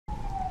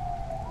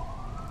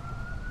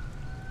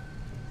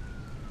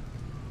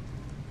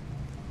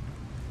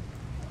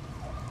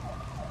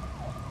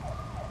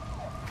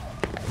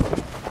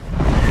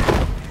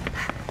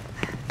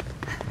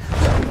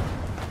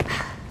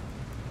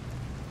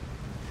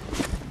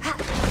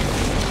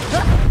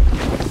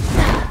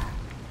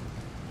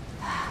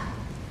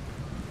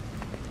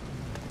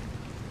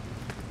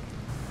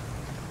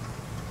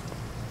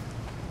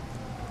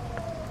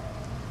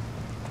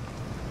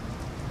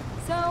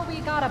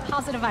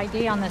positive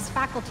ID on this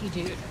faculty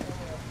dude,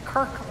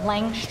 Kirk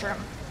Langstrom.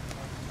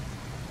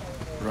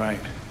 Right.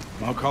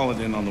 I'll call it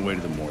in on the way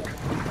to the morgue.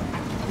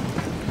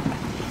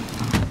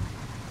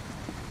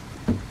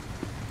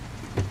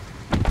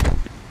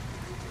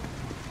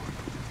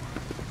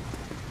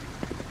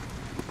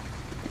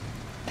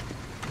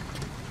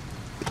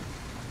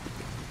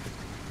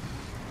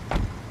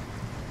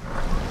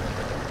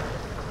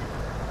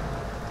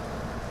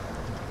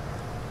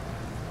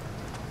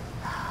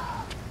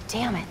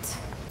 Damn it.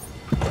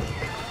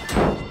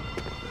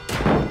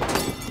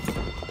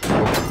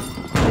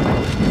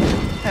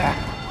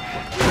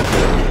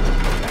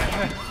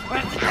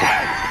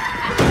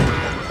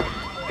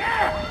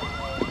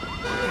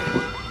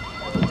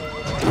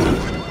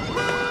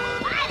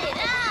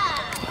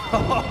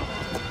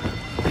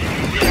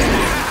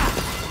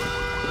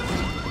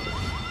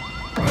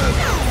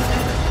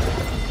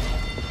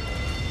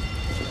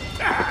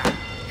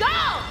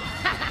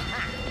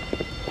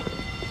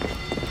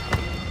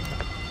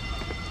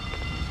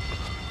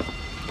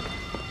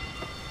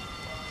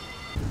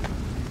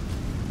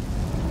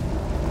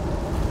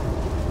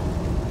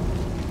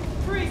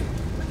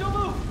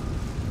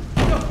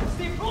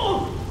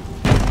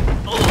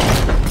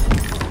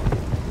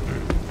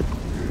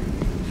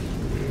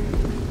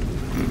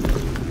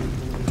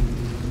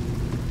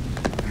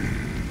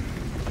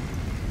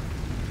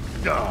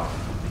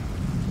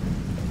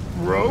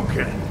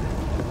 Broken.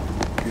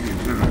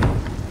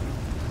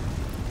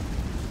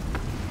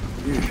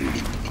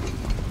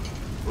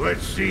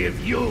 Let's see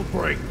if you'll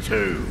break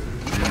too.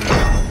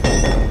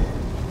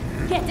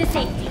 Get to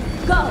safety.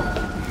 Go!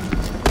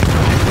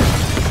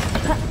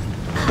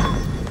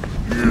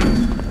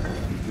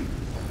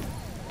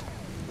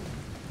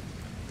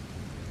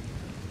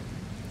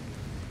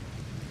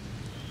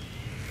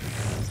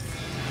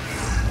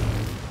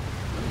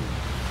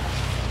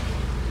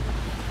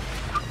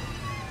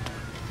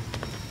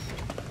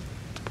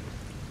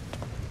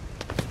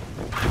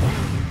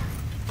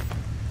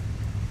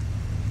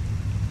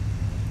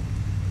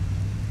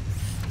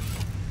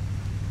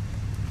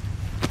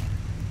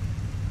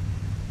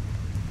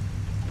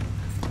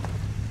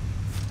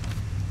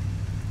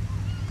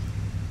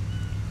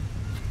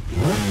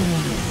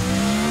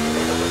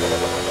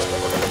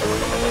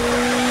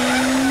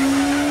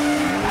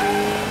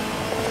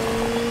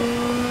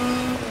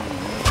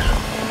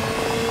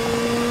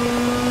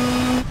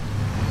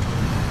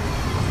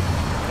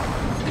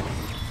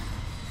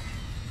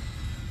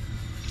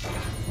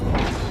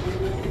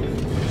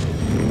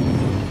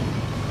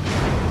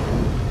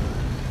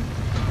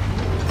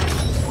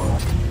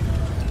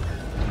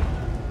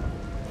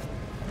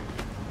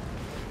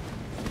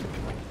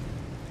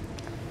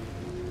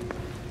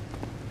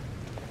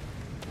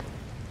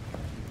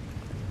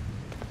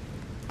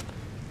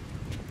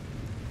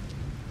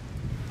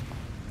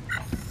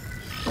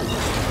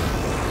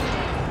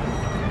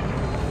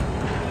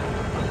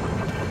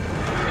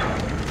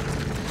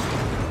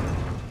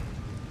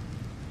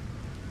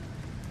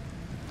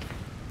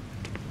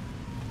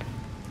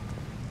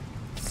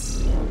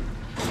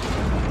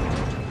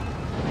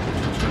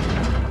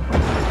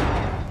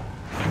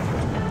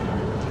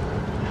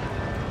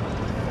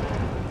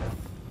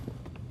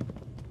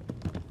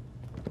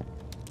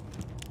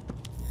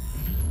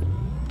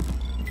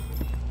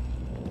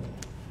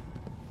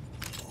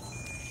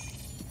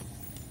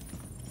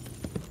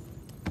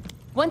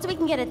 Once we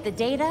can get at the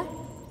data,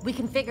 we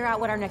can figure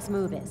out what our next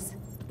move is.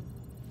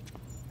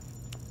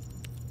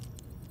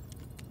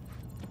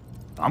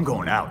 I'm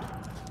going out.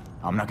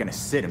 I'm not gonna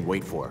sit and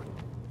wait for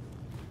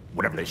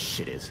whatever this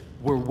shit is.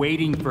 We're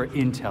waiting for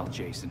intel,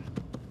 Jason.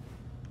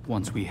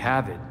 Once we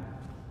have it,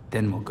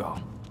 then we'll go.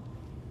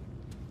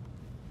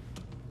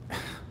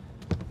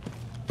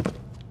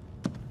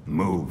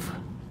 Move.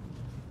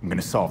 I'm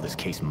gonna solve this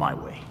case my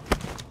way.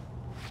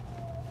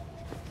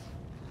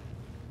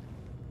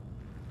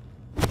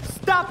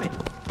 Stop it!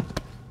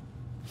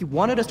 He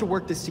wanted us to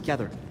work this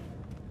together.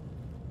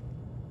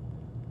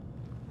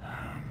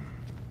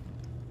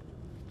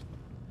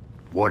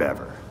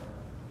 Whatever.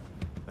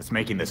 It's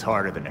making this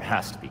harder than it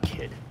has to be,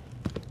 kid.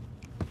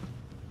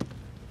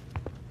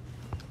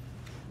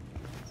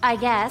 I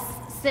guess,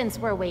 since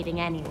we're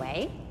waiting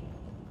anyway,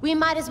 we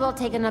might as well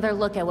take another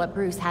look at what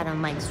Bruce had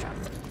on Langstrom.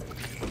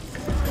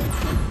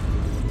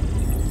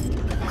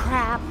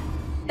 Crap.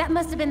 That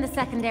must have been the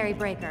secondary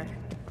breaker.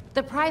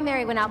 The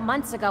primary went out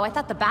months ago. I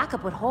thought the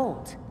backup would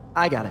hold.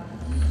 I got it.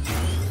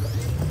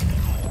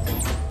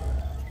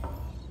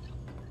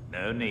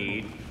 No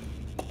need.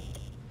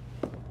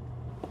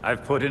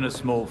 I've put in a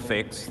small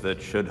fix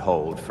that should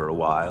hold for a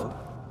while.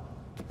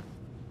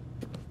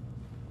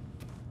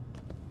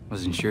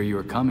 Wasn't sure you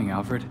were coming,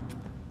 Alfred.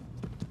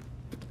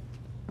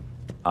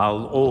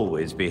 I'll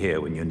always be here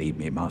when you need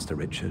me, Master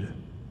Richard.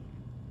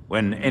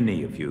 When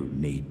any of you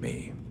need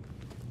me.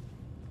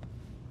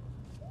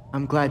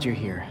 I'm glad you're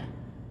here.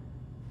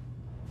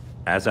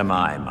 As am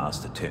I,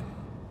 Master Tim.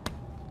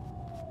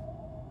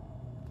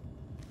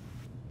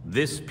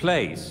 This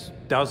place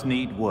does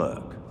need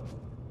work.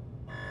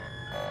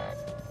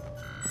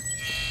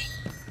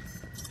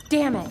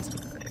 Damn it.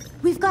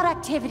 We've got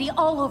activity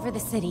all over the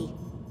city.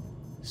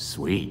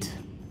 Sweet.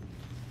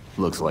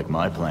 Looks like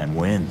my plan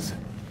wins.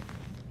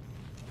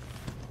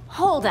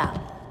 Hold up.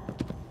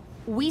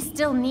 We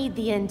still need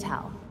the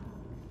intel.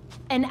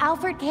 And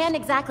Alfred can't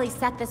exactly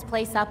set this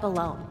place up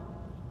alone.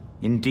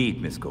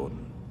 Indeed, Miss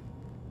Gordon.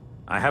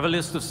 I have a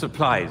list of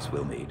supplies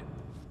we'll need.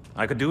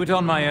 I could do it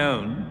on my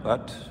own,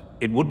 but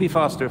it would be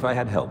faster if I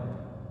had help.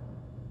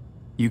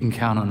 You can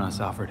count on us,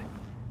 Alfred.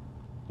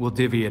 We'll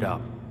divvy it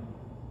up.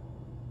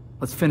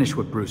 Let's finish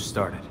what Bruce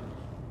started.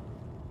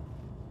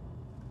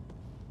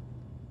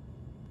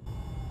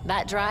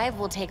 That drive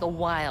will take a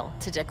while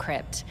to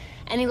decrypt.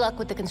 Any luck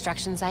with the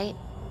construction site?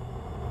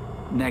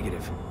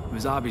 Negative. It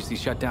was obviously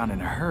shut down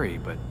in a hurry,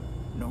 but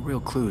no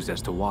real clues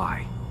as to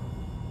why.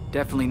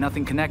 Definitely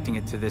nothing connecting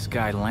it to this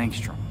guy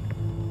Langstrom.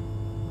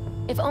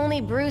 If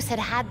only Bruce had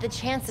had the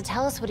chance to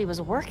tell us what he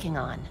was working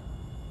on.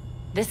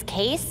 This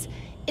case?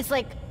 It's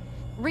like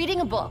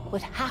reading a book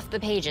with half the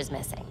pages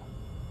missing.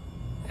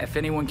 If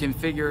anyone can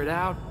figure it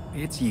out,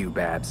 it's you,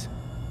 Babs.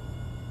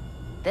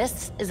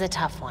 This is a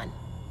tough one.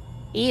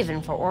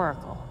 Even for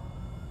Oracle.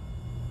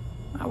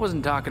 I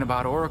wasn't talking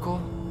about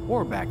Oracle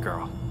or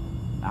Batgirl.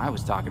 I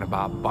was talking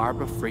about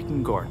Barbara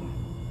freaking Gordon.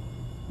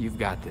 You've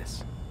got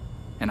this.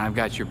 And I've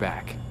got your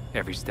back,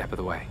 every step of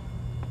the way.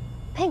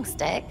 Thanks,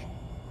 Dick.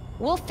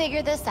 We'll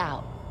figure this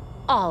out.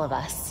 All of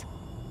us.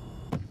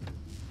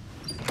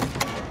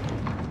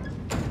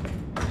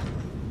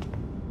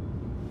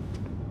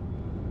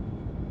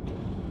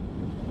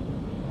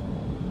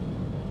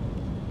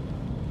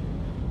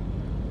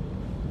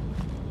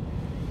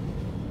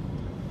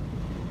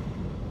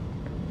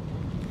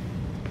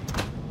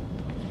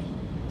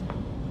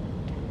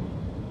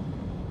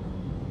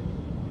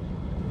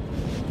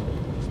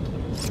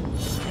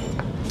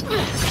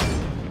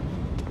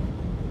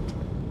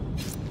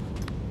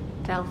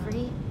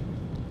 Belfry,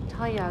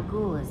 Talia al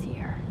Ghul is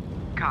here.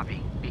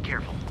 Copy. Be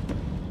careful.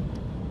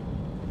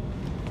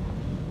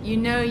 You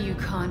know you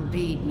can't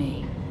beat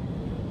me.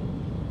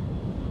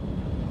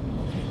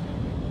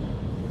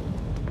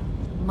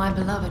 My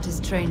beloved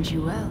has trained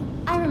you well.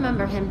 I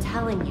remember him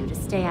telling you to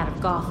stay out of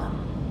Gotham.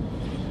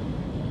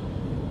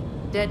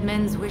 Dead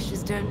men's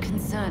wishes don't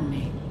concern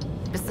me.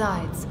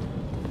 Besides,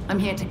 I'm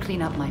here to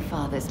clean up my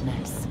father's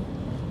mess.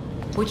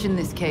 Which in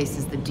this case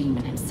is the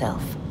demon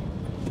himself.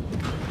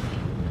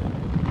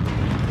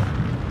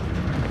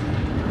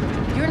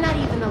 You're not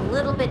even a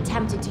little bit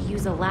tempted to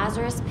use a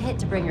Lazarus pit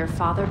to bring your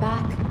father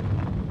back?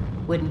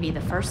 Wouldn't be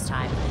the first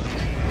time.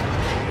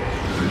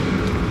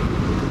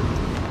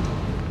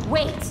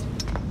 Wait!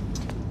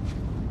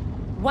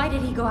 Why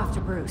did he go after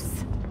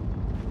Bruce?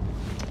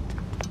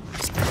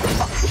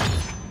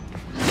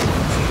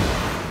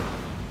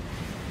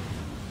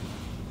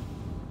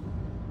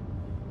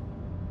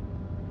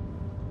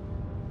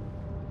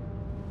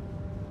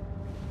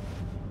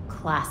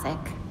 Classic.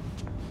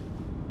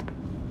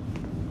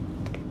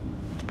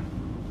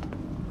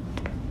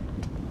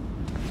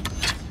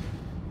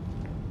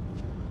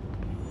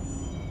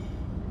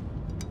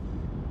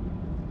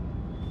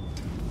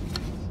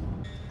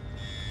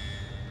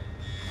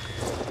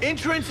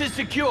 Entrance is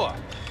secure.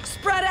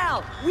 Spread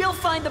out! We'll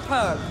find the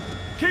perp!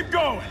 Keep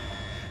going.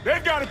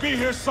 They've got to be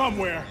here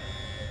somewhere.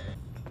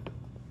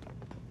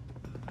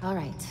 All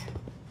right.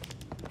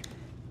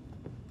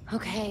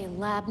 Okay,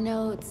 lab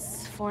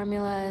notes,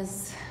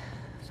 formulas,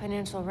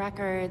 financial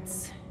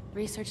records,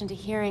 research into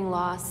hearing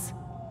loss,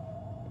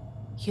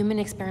 human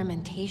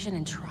experimentation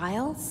and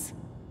trials?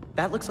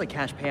 That looks like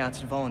cash payouts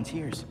to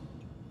volunteers.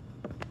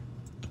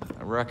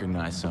 I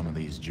recognize some of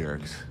these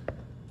jerks.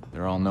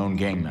 They're all known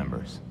gang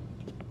members.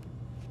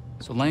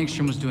 So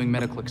Langstrom was doing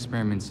medical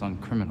experiments on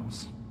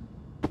criminals.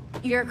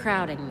 You're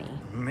crowding me.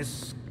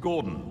 Miss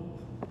Gordon.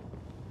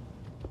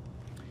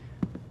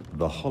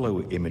 The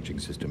hollow imaging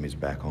system is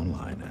back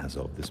online as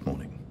of this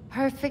morning.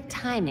 Perfect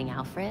timing,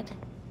 Alfred.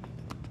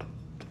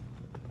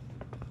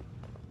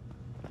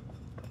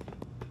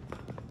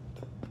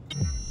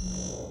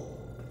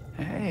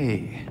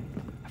 Hey,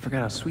 I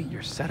forgot how sweet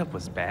your setup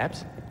was,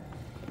 Babs.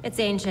 It's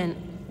ancient,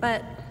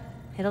 but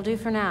it'll do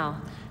for now.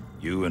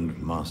 You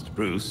and Master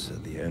Bruce are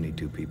the only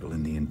two people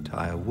in the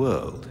entire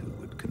world who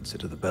would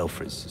consider the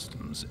Belfry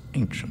systems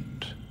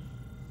ancient.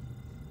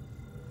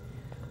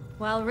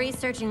 While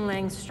researching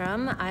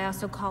Langstrom, I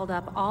also called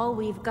up all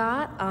we've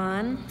got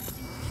on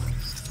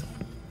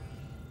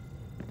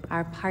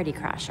our party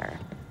crasher.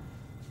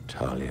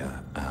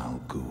 Talia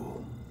al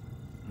Ghul.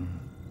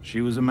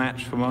 She was a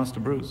match for Master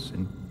Bruce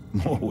in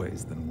more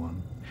ways than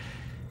one.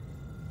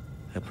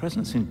 Her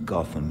presence in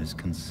Gotham is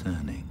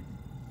concerning.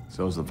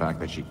 So's the fact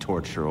that she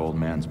torched her old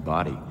man's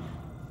body.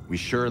 We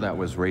sure that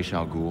was Ra's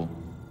al Ghul?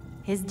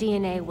 His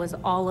DNA was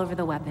all over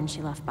the weapon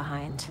she left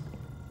behind.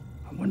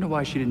 I wonder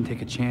why she didn't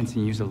take a chance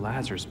and use a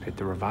Lazarus pit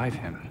to revive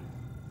him.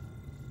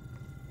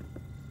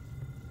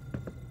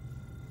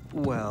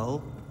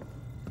 Well,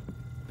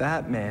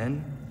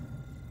 Batman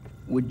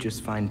would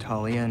just find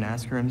Talia and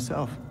ask her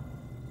himself.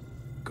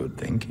 Good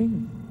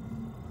thinking.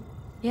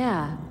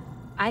 Yeah,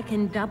 I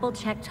can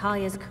double-check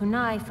Talia's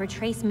kunai for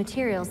trace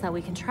materials that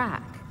we can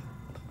track.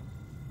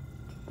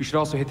 We should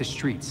also hit the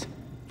streets.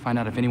 Find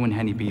out if anyone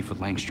had any beef with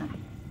Langstrom.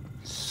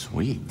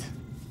 Sweet.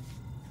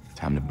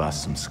 Time to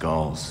bust some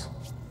skulls.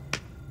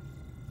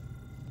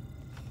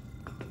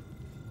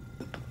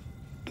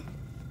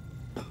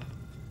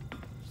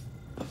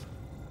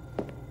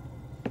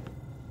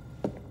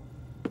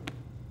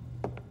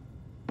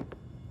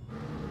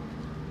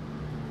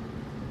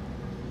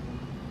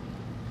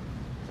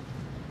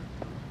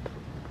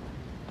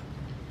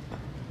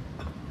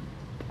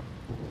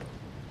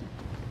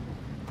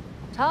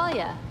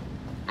 Talia,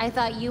 I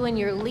thought you and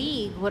your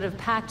league would have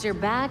packed your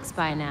bags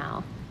by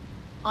now.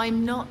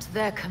 I'm not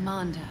their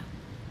commander.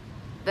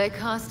 They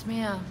cast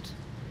me out.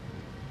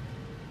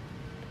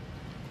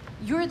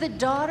 You're the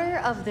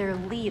daughter of their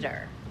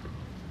leader.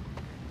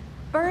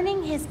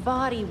 Burning his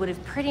body would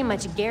have pretty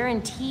much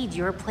guaranteed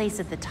your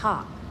place at the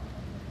top.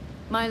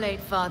 My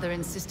late father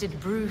insisted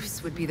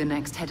Bruce would be the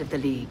next head of the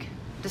League,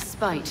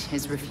 despite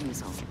his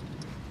refusal.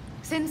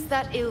 Since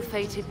that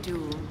ill-fated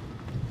duel,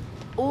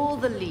 all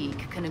the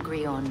League can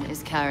agree on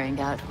is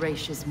carrying out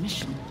Raish's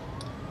mission.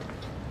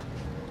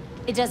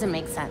 It doesn't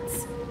make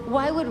sense.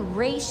 Why would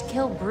Raish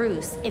kill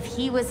Bruce if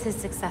he was his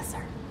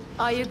successor?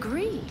 I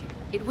agree.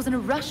 It was an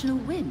irrational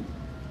whim.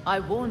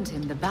 I warned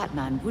him the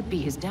Batman would be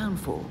his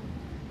downfall.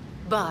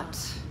 But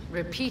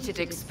repeated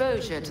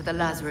exposure to the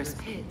Lazarus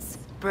Pits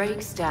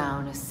breaks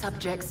down a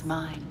subject's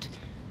mind.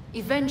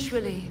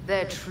 Eventually,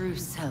 their true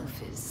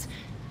self is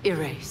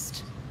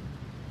erased.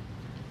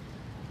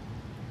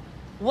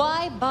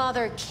 Why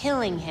bother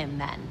killing him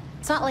then?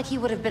 It's not like he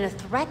would have been a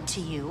threat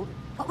to you.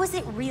 What was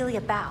it really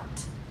about?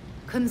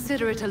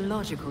 Consider it a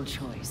logical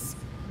choice.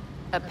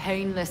 A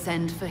painless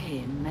end for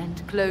him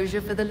and closure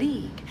for the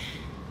League.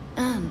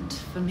 And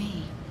for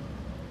me.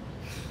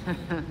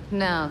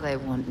 Now they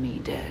want me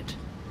dead.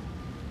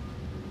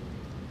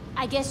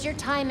 I guess your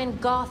time in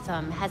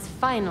Gotham has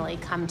finally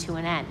come to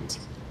an end.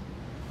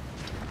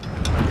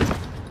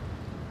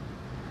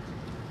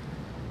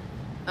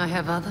 I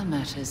have other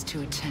matters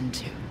to attend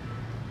to.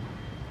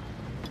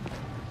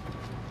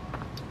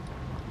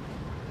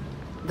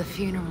 The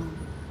funeral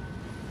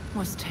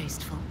was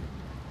tasteful.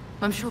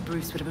 I'm sure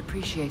Bruce would have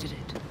appreciated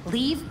it.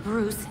 Leave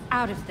Bruce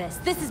out of this.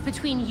 This is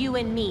between you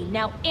and me.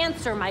 Now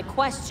answer my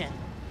question.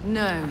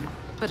 No,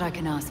 but I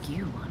can ask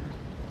you one.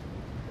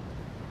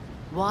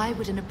 Why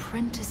would an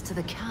apprentice to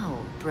the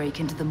Cowl break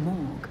into the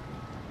morgue?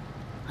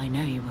 I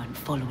know you weren't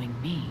following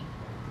me.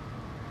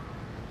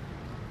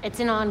 It's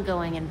an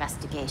ongoing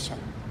investigation.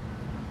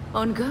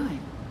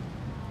 Ongoing?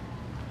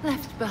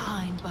 Left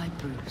behind by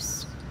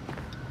Bruce.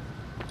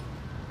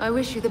 I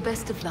wish you the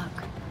best of luck.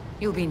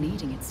 You'll be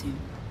needing it soon.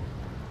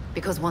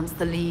 Because once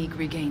the League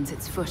regains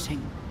its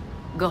footing,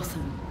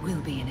 Gotham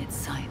will be in its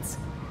sights.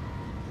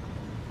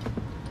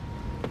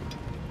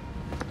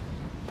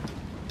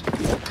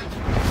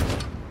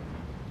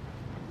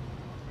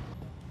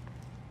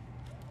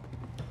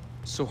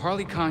 So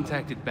Harley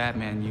contacted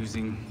Batman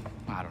using,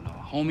 I don't know,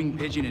 a homing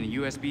pigeon and a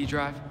USB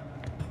drive?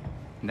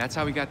 And that's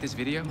how we got this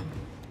video?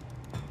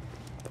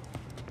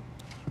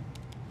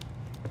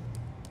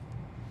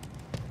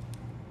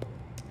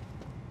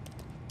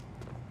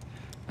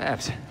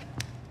 Babs,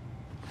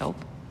 help?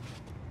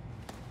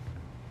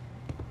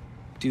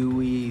 Do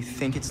we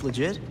think it's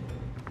legit?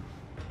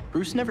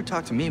 Bruce never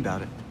talked to me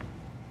about it.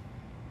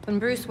 When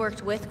Bruce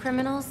worked with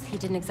criminals, he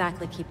didn't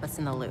exactly keep us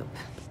in the loop.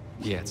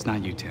 Yeah, it's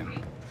not you,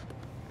 Tim.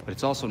 But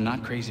it's also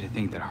not crazy to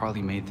think that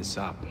Harley made this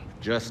up.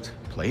 Just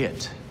play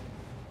it.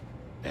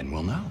 Then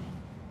we'll know.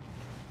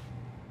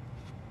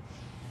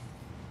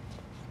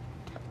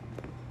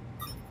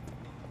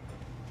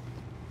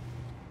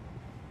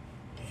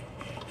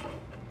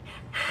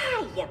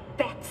 Hiya,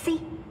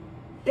 Betsy.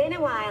 Been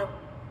a while.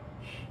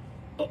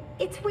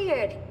 It's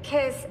weird,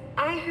 'cause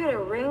I heard a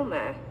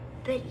rumor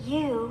that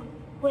you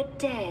were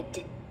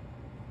dead.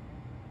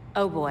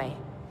 Oh boy.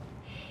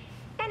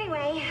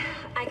 Anyway,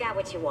 I got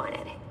what you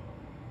wanted.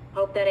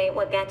 Hope that ain't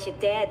what got you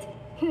dead.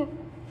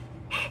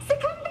 So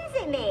come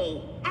visit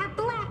me at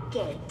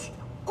Blackgate.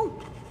 Ooh.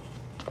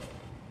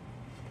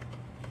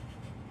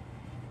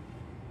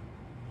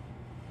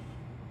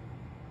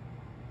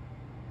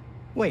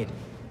 Wait.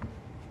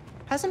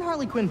 Hasn't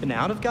Harley Quinn been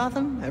out of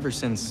Gotham ever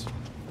since,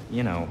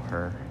 you know,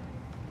 her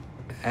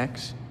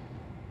ex?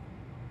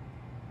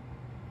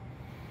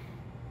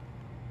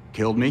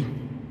 Killed me?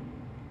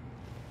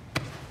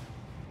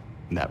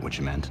 That what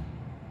you meant?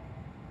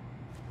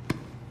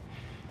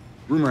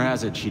 Rumor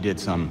has it she did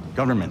some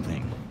government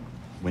thing.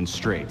 Went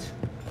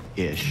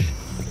straight-ish.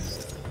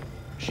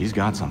 She's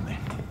got something.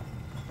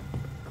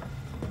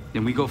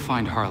 Then we go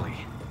find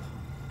Harley.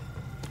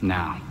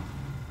 Now.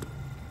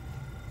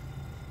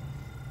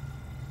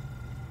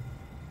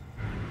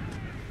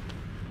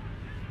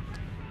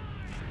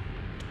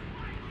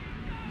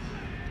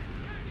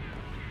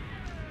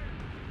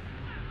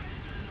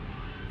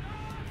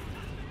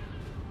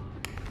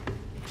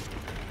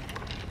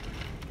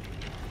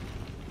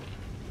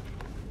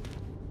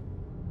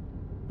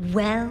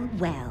 Well,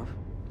 well.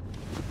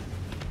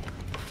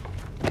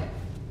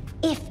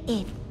 If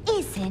it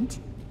isn't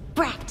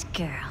Brat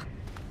Girl.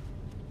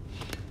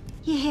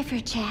 You here for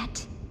a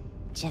chat?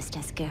 just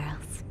us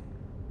girls.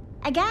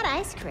 I got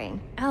ice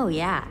cream. Oh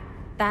yeah,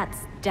 that's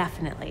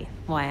definitely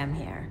why I'm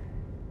here.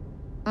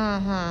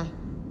 Mm-hmm.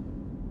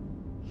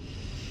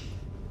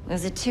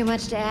 Was it too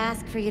much to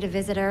ask for you to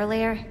visit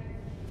earlier?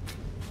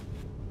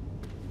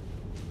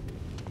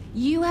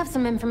 You have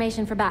some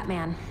information for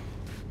Batman.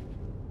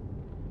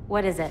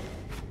 What is it?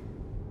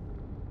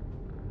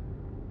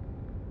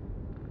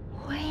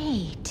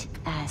 Wait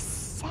a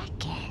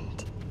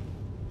second.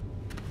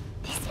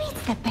 This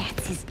means that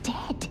Bats is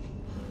dead.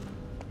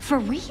 For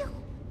real?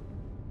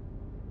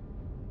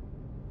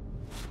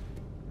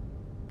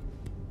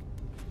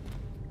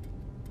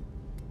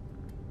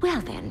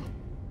 Well then.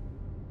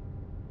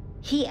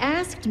 He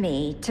asked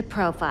me to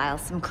profile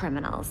some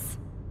criminals.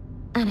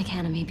 On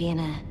account of me being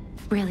a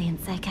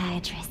brilliant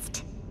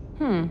psychiatrist.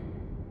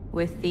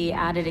 With the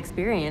added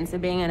experience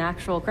of being an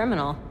actual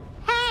criminal.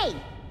 Hey!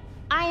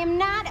 I am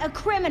not a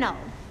criminal!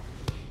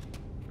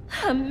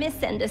 I'm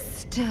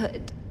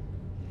misunderstood.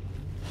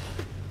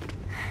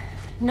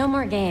 No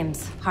more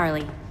games,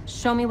 Harley.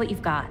 Show me what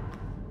you've got.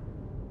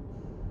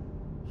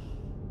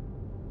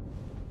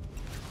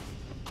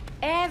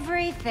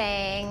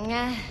 Everything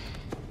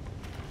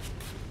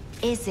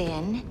is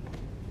in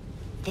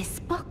this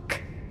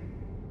book.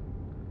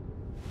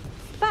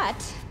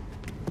 But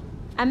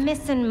I'm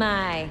missing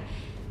my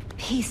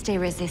piece de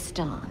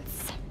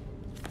resistance.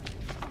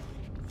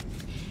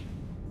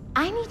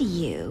 I need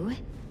you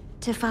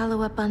to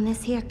follow up on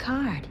this here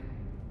card.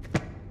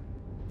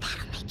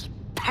 That'll make it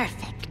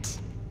perfect.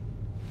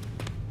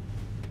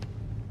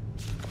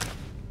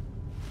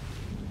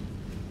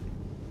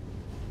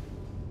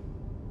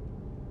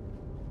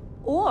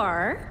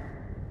 Or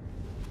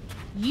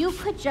you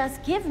could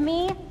just give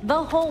me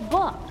the whole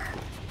book.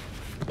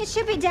 It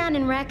should be down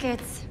in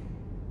records.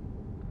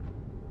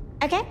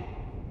 Okay?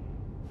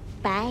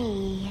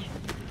 Bye.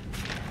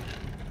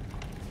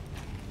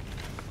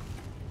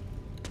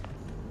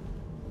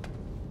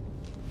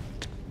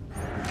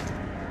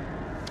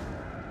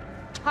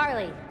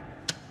 Harley.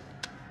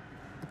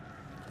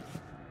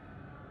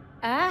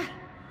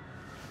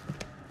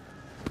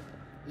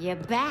 You're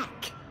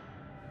back.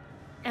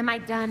 Am I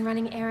done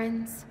running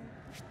errands?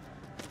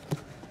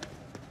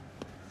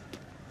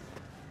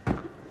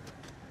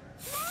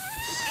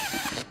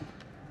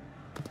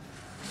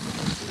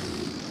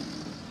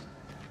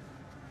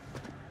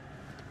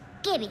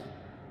 Gibby.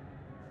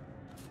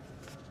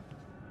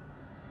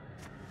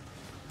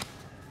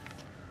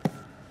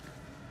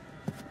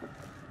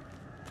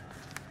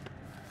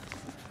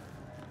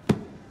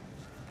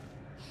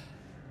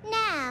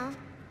 Now,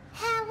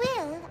 how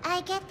will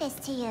I get this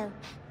to you?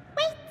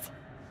 Wait!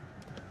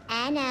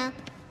 I know.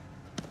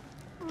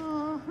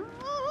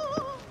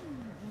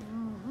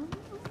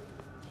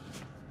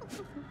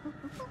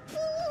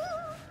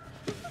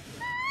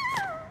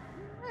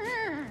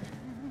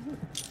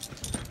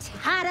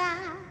 Ta-da!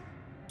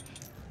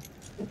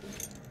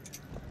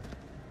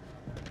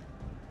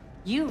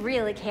 You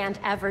really can't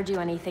ever do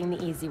anything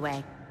the easy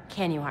way,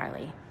 can you,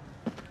 Harley?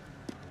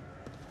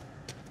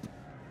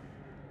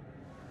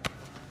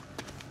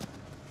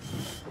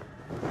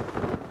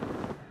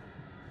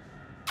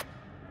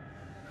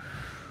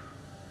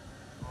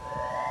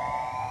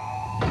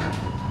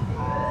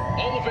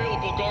 All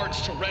available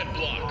guards to red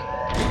block.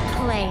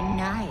 Play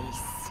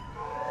nice.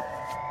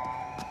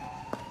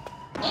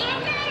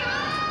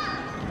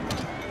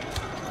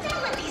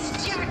 Don't let these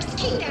jerks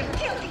keep their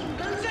filthy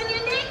boots on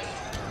your necks!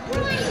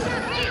 Rise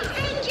up and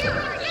take your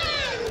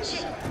revenge!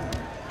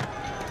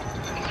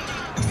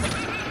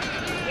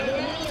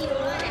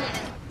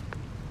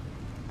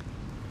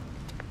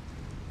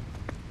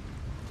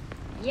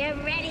 You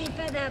ready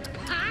for the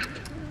pop?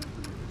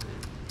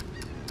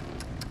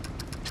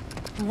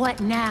 What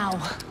now?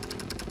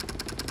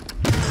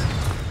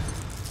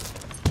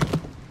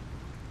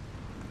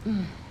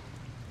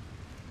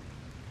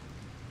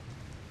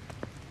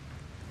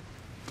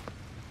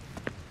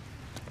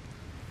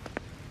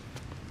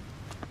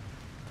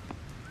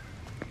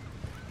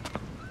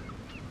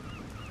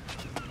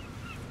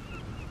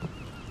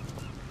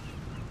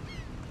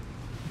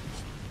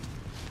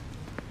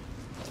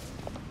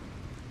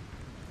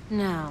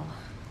 Now,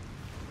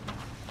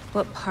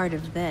 what part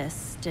of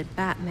this did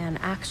Batman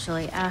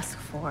actually ask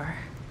for?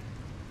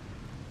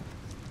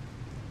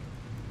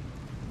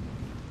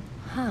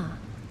 Huh.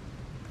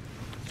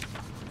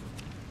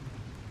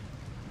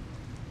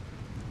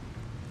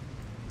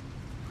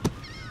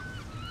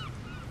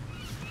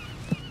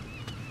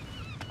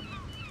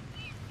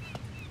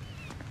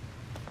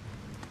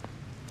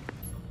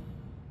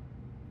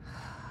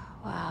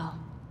 Wow.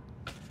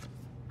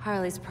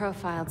 Harley's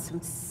profiled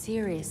some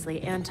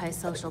seriously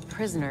antisocial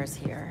prisoners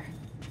here.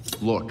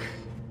 Look,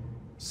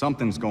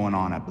 something's going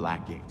on at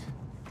Blackgate.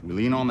 We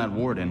lean on that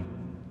warden,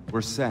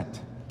 we're set.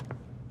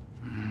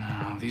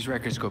 No, these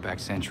records go back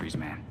centuries,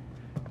 man.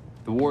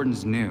 The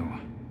warden's new.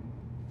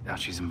 Doubt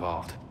she's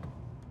involved.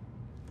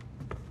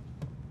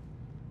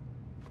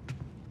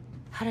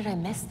 How did I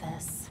miss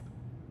this?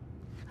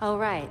 Oh,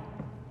 right.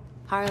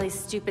 Harley's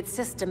stupid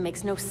system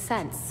makes no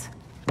sense.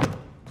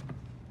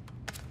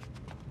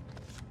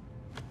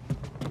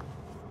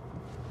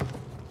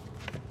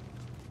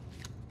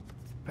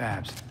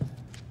 Babs.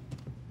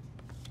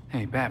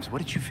 Hey, Babs, what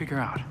did you figure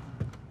out?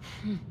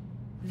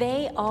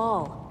 They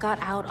all got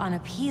out on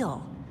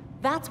appeal.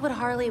 That's what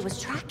Harley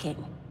was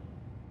tracking.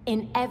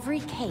 In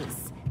every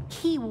case,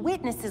 key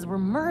witnesses were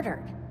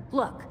murdered.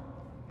 Look,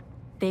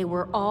 they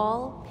were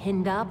all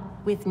pinned up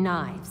with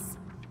knives,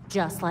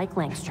 just like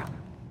Langstrom.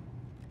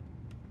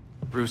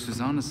 Bruce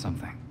is onto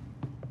something.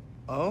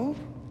 Oh?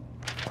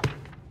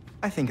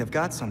 I think I've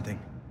got something.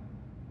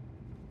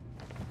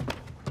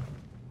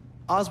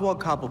 Oswald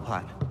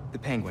Cobblepot, the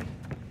Penguin.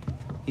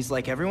 He's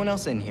like everyone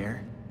else in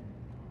here,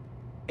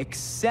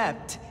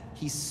 except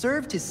he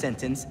served his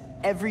sentence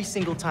every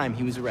single time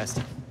he was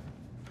arrested.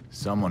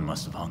 Someone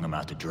must have hung him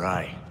out to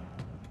dry.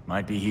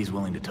 Might be he's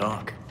willing to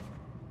talk.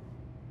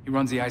 He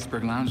runs the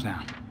Iceberg Lounge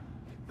now.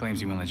 Claims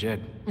he went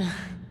legit.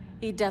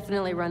 He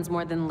definitely runs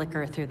more than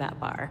liquor through that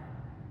bar.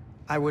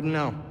 I wouldn't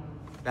know.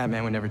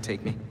 Batman would never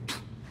take me.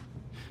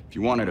 If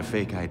you wanted a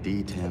fake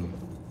ID, Tim,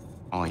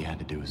 all you had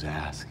to do was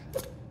ask.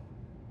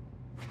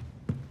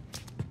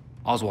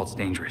 Oswald's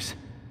dangerous.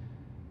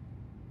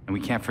 And we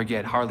can't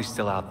forget Harley's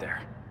still out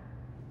there.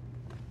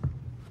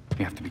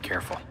 We have to be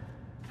careful.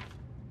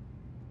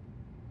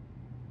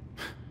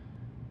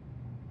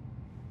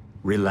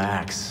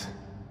 Relax,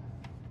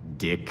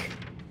 Dick.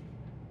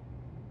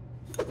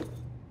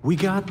 We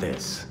got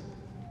this.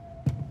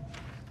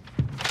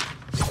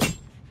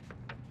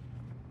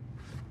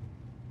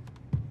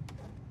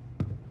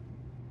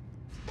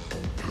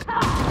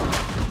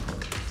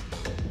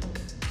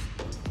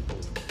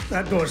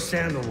 That door's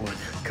sandalwood.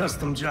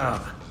 Custom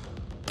job.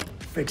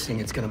 Fixing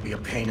it's gonna be a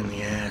pain in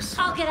the ass.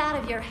 I'll get out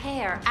of your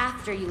hair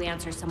after you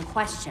answer some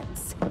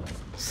questions.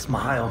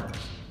 Smile.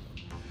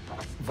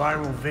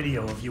 Viral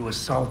video of you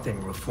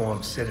assaulting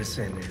reformed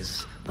citizen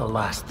is the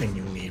last thing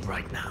you need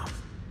right now.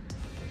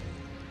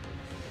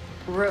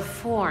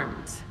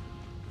 Reformed.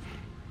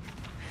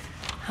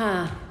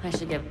 Huh, I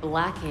should give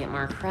Blackie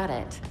more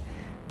credit.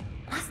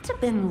 Must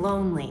have been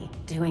lonely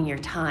doing your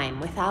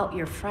time without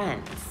your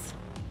friends.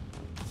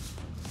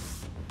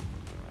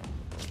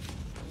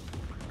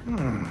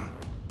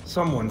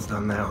 Someone's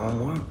done their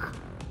homework.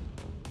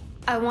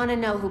 I want to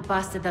know who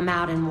busted them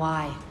out and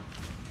why.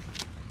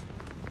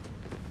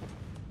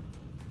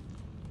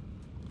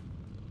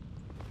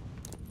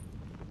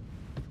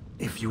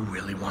 If you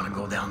really want to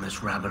go down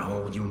this rabbit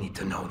hole, you need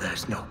to know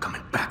there's no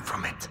coming back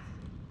from it.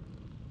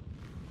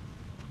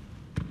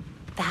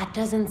 That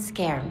doesn't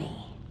scare me.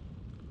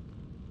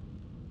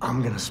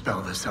 I'm gonna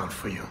spell this out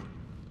for you.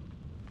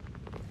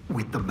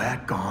 With the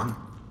bat gone,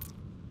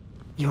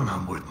 you're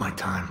not worth my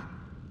time.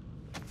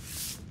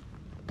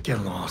 Get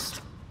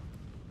lost.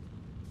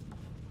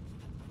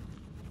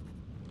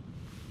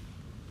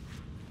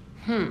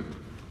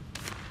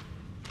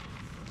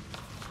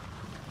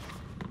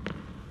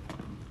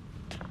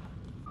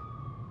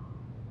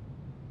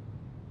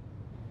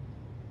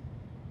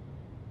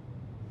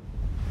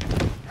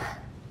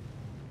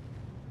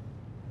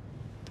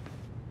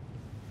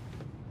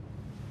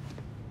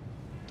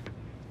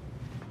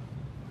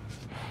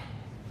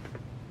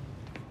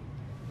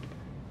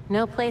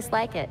 No place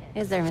like it,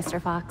 is there,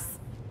 Mr. Fox?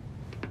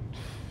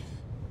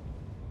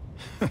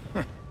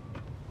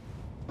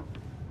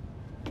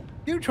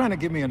 You trying to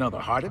give me another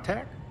heart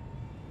attack?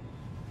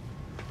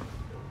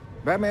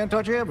 Batman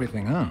taught you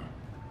everything, huh?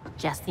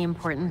 Just the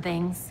important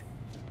things.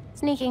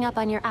 Sneaking up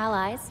on your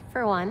allies,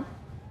 for one.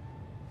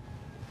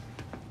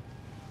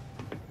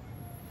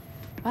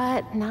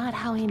 But not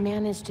how he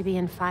managed to be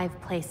in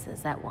 5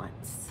 places at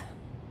once.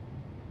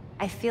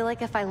 I feel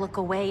like if I look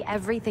away,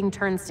 everything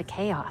turns to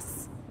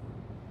chaos.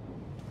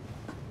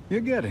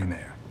 You're getting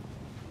there.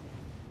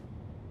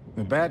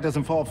 The bat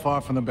doesn't fall far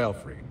from the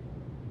Belfry.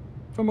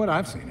 From what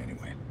I've seen, anyway.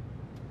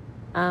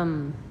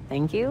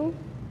 Thank you?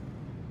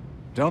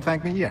 Don't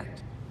thank me yet.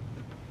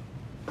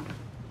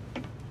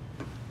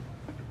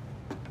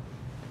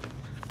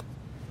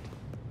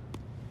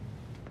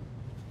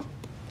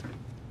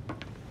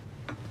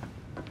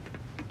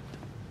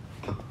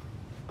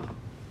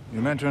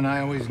 Your mentor and I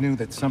always knew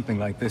that something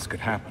like this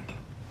could happen.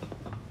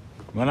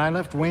 When I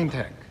left Wayne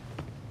Tech,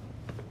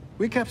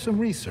 we kept some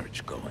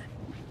research going.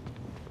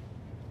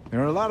 There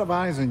are a lot of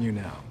eyes on you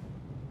now,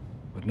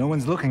 but no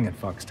one's looking at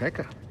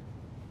Foxteca.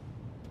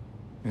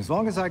 As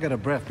long as I got a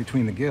breath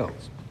between the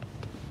gills,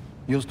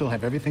 you'll still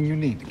have everything you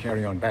need to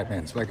carry on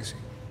Batman's legacy.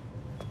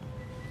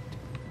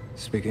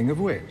 Speaking of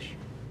which...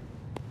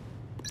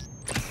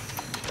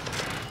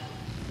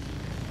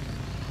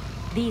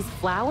 These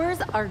flowers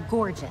are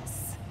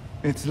gorgeous.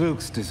 It's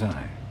Luke's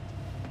design.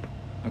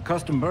 A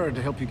custom bird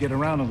to help you get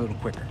around a little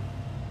quicker.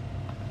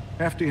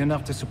 Hefty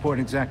enough to support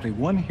exactly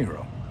one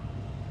hero.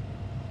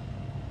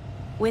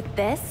 With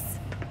this,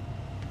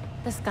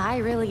 the sky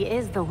really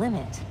is the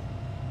limit.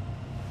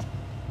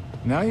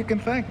 Now you can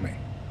thank me.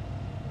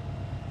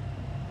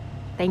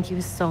 Thank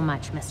you so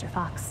much, Mr.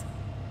 Fox.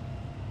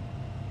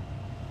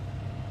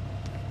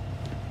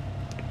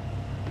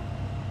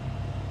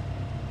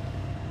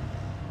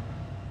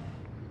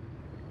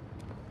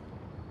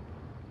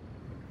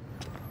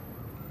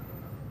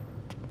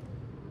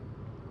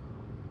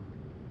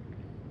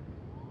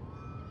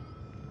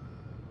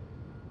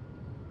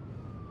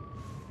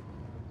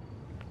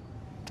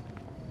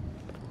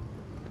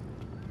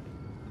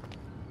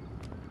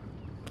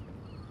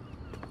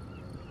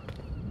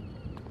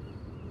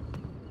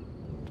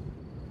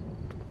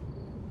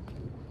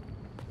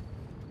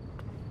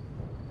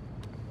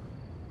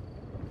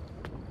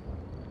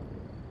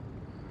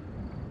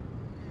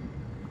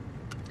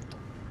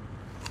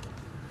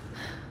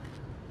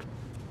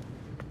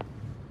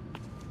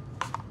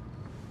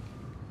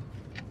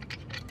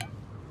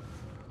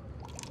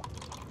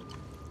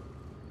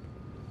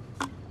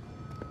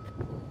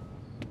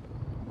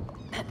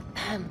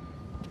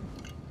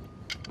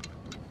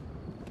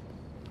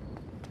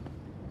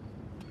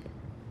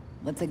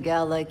 What's a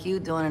gal like you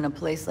doing in a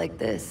place like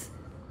this?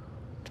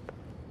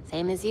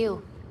 Same as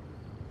you.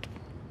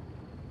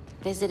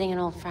 Visiting an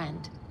old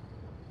friend.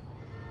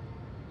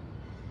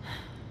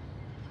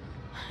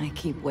 I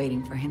keep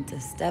waiting for him to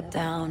step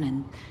down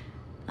and,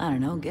 I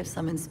don't know, give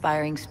some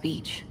inspiring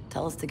speech.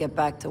 Tell us to get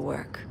back to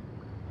work.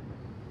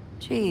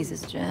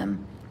 Jesus,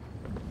 Jim.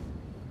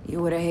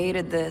 You would have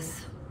hated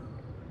this.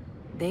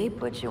 They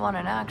put you on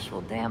an actual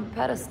damn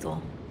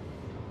pedestal.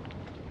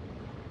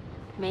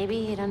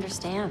 Maybe he'd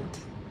understand.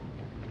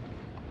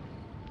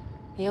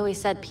 He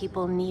always said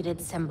people needed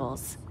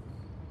symbols.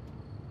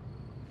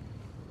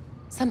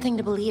 Something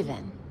to believe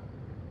in.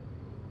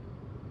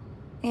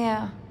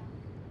 Yeah,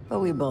 but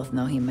we both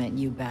know he meant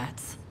you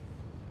bats.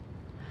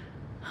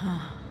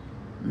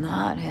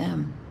 Not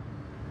him.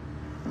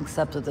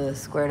 Except with the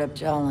squared-up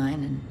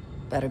jawline and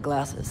better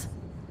glasses.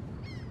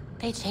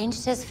 They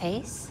changed his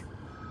face?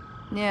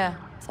 Yeah,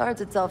 it's hard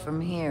to tell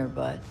from here,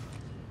 but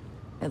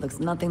it looks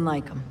nothing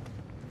like him.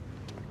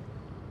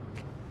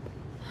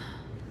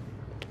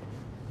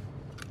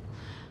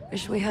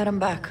 Wish we had him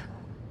back.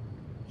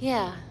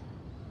 Yeah.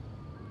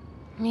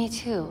 Me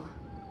too.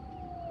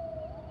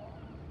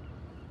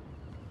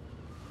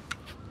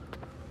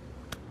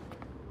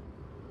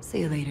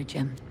 See you later,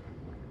 Jim.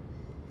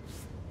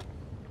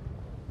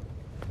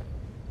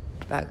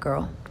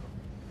 Batgirl.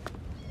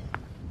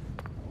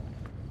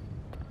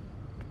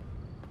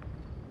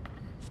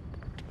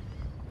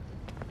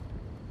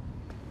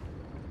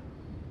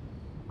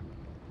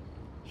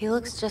 He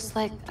looks just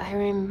like I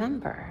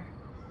remember.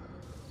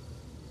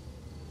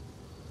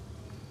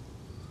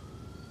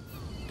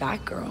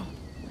 Batgirl.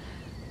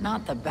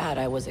 Not the Bat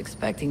I was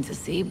expecting to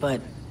see, but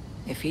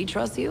if he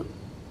trusts you,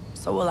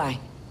 so will I.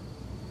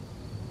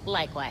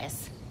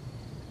 Likewise.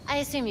 I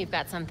assume you've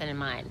got something in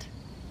mind.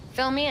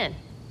 Fill me in.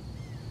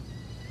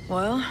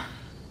 Well,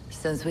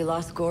 since we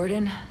lost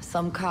Gordon,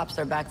 some cops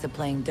are back to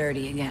playing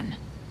dirty again.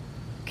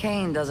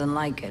 Kane doesn't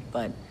like it,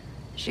 but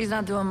she's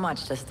not doing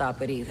much to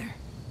stop it either.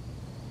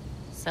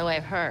 So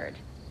I've heard.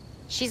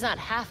 She's not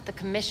half the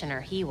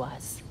commissioner he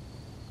was.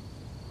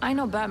 I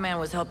know Batman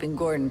was helping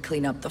Gordon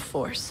clean up the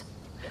force.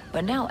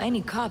 But now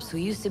any cops who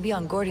used to be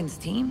on Gordon's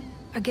team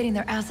are getting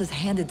their asses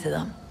handed to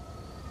them.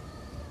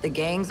 The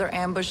gangs are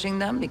ambushing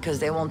them because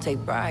they won't take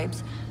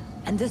bribes,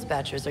 and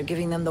dispatchers are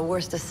giving them the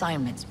worst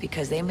assignments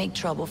because they make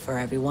trouble for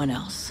everyone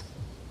else.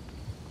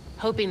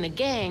 Hoping the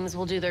gangs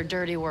will do their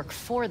dirty work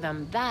for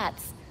them,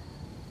 that's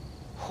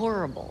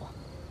horrible.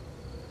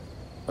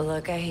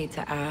 Look, I hate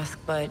to ask,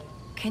 but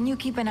can you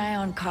keep an eye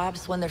on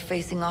cops when they're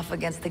facing off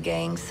against the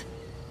gangs?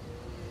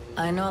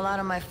 I know a lot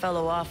of my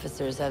fellow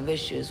officers have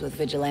issues with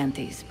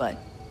vigilantes, but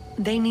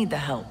they need the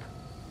help.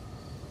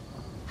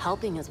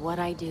 Helping is what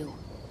I do.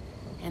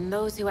 And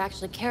those who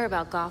actually care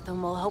about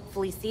Gotham will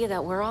hopefully see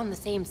that we're on the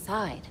same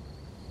side.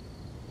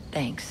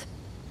 Thanks.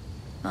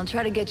 I'll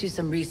try to get you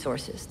some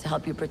resources to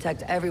help you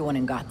protect everyone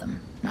in Gotham,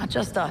 not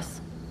just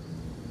us.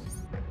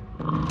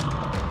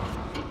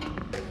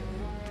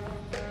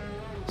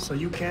 So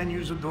you can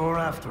use a door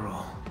after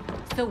all.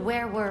 So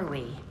where were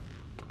we?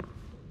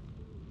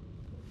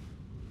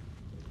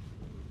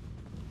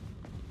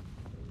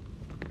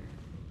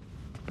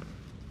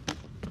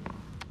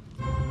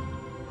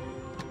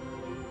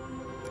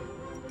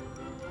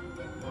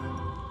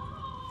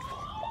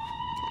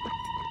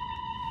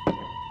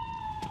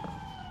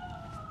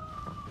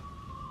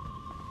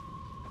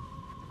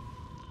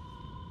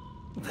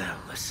 They're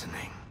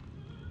listening.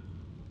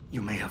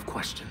 You may have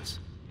questions,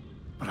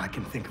 but I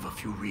can think of a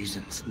few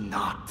reasons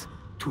not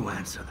to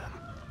answer them.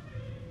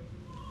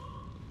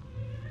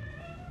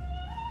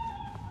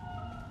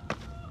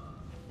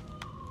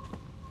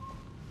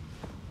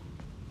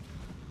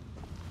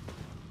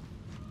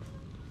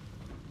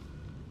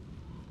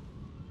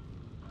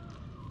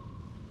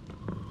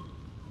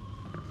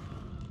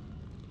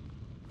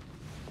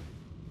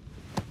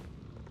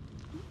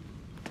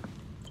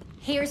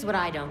 Here's what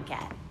I don't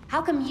get.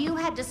 How come you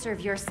had to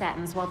serve your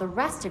sentence while the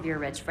rest of your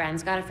rich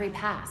friends got a free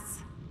pass?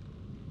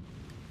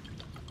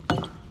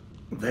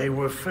 They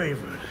were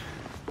favored.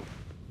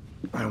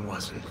 I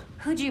wasn't.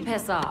 Who'd you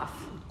piss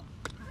off?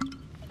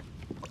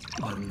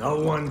 But no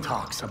one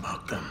talks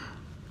about them.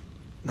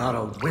 Not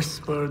a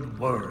whispered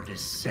word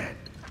is said.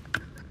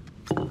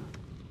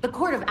 The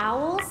Court of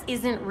Owls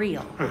isn't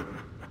real.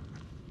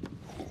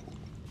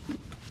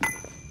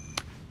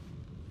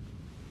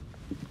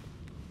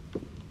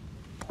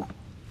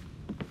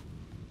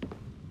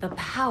 The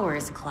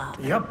Powers Club.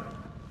 Yep.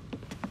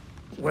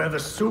 Where the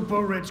super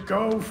rich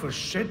go for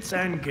shits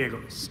and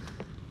giggles.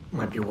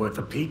 Might be worth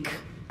a peek.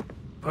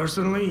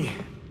 Personally,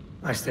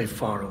 I stay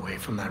far away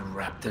from that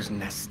raptor's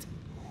nest.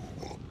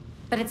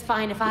 But it's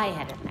fine if I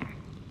head in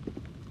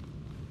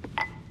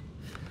there.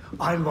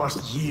 I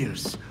lost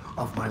years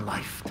of my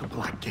life to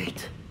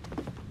Blackgate.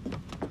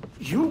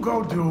 You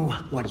go do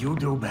what you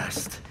do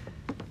best.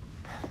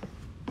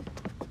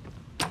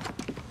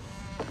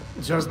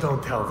 Just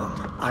don't tell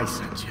them I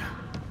sent you.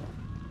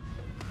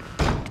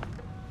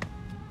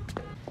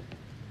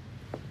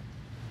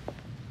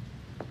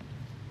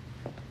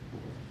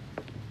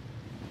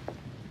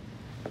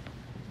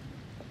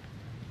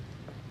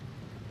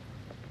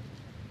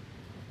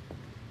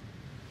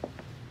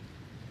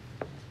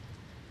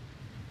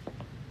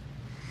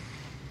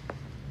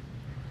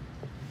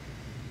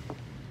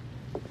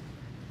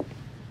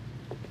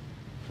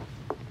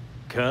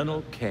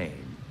 Colonel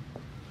Kane.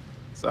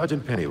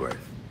 Sergeant Pennyworth.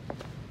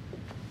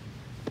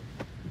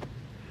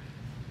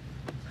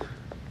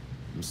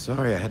 I'm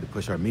sorry I had to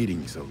push our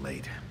meeting so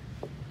late.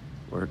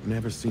 Work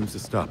never seems to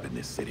stop in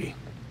this city.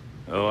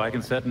 Oh, I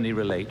can certainly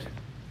relate.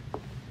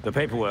 The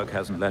paperwork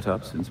hasn't let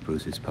up since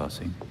Bruce's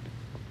passing.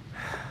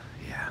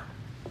 Yeah.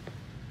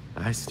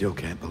 I still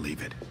can't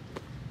believe it.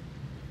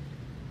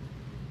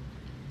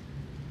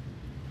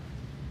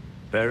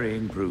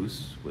 Burying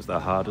Bruce was the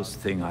hardest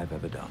thing I've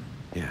ever done.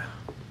 Yeah.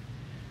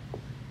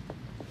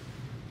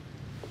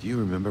 Do you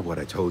remember what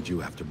I told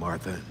you after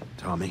Martha and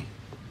Tommy?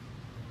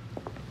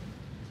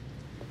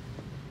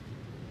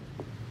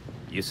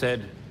 You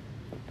said,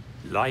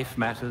 life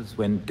matters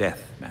when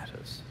death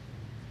matters.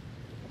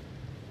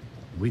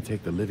 We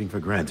take the living for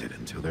granted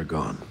until they're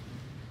gone.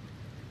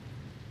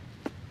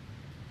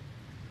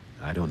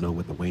 I don't know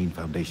what the Wayne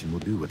Foundation will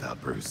do without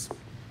Bruce.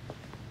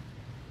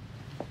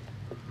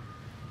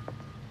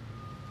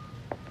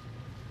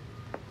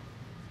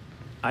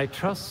 I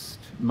trust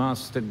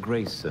Master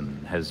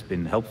Grayson has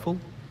been helpful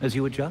as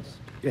you adjust?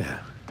 Yeah,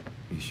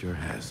 he sure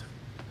has.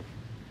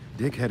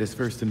 Dick had his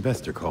first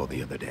investor call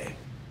the other day.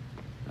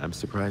 I'm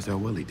surprised how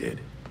well he did.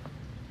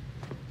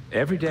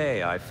 Every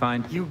day I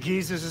find... You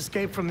geezers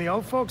escaped from the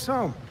old folks'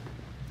 home.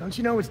 Don't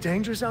you know it's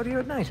dangerous out here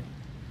at night?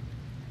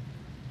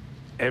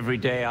 Every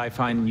day I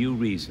find new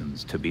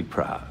reasons to be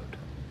proud.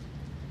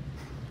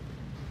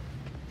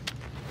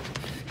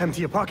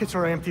 Empty your pockets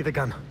or I empty the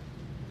gun.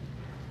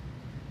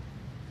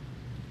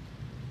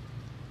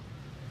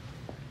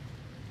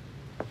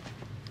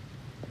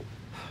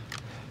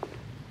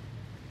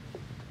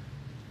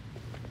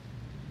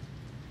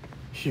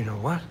 You know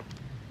what?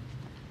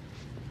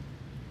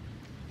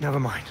 Never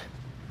mind.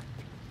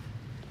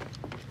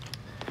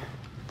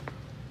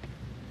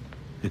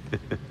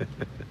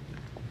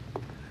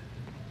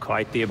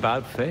 Quite the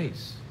about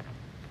face.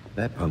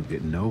 That punk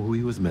didn't know who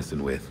he was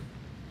messing with.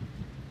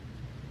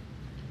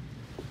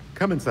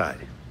 Come inside.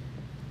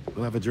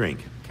 We'll have a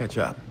drink, catch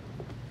up.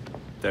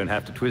 Don't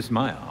have to twist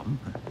my arm.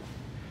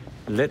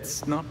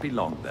 Let's not be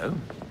long, though.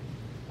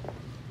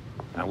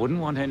 I wouldn't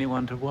want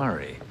anyone to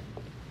worry.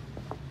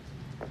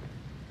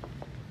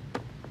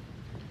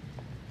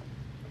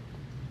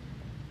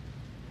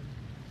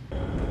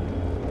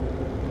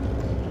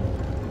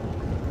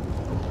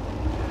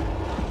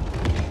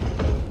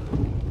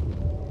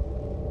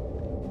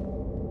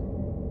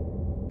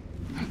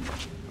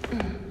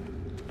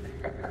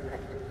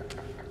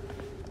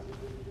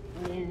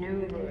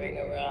 Maneuvering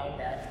around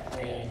that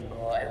Wayne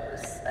boy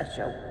was such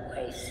a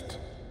waste.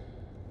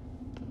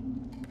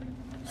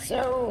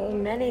 So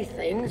many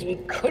things we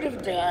could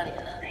have done.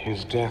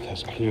 His death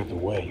has cleared the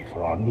way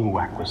for our new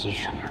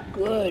acquisition.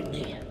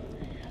 Good.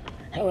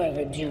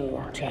 However,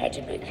 do try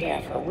to be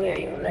careful where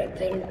you let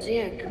them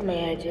dig,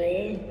 my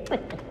dear.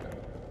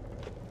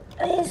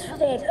 As for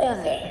that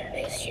other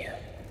issue.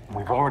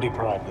 We've already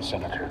bribed the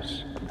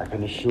senators. I've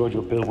been assured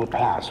your bill will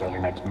pass early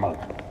next month.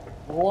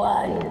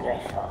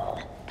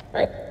 Wonderful.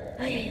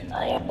 I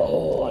am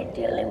bored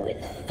dealing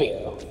with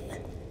filth.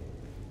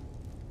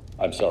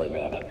 I'm sorry,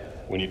 man.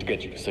 We need to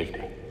get you to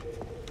safety.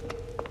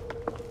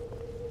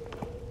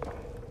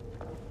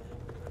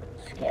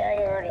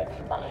 Scared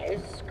of my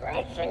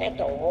scratching at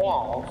the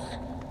walls.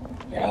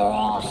 They're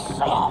all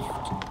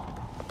soft.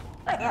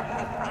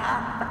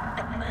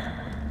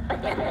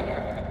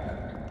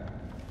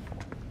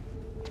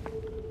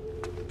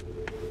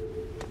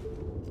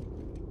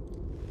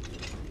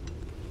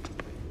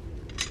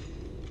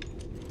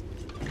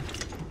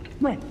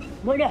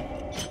 Wait up!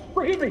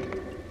 Forgive me!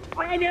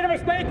 I made a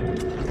mistake!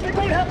 It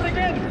won't happen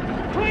again!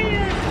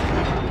 Please!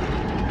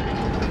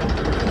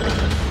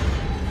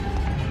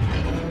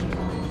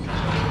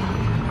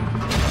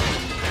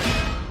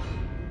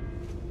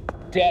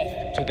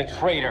 Death to the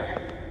traitor!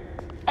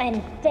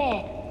 And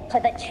death to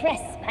the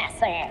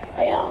trespasser.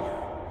 Filth!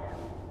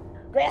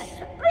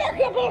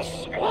 Despicable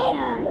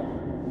scum!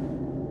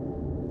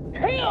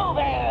 Kill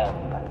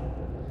them!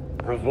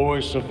 The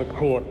voice of the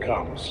court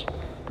comes.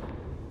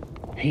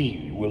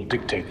 He will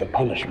dictate the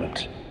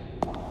punishment.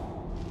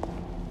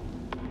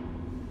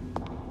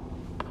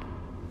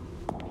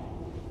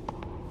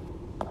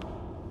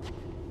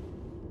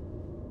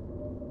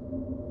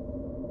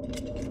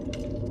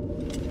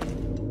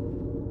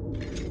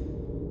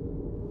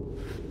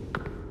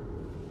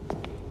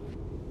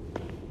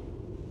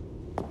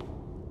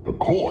 The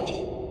court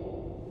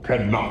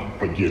cannot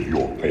forgive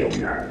your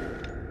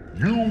failure.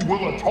 You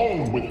will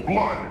atone with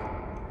blood.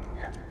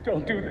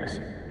 Don't do this.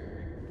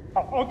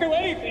 I'll do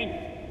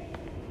anything!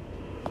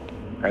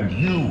 And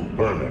you,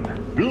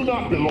 Vermin, do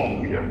not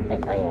belong here.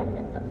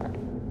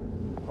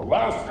 The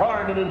last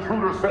time an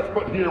intruder set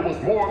foot here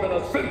was more than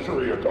a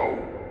century ago.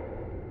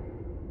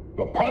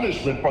 The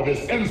punishment for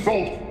this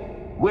insult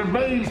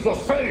remains the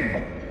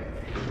same.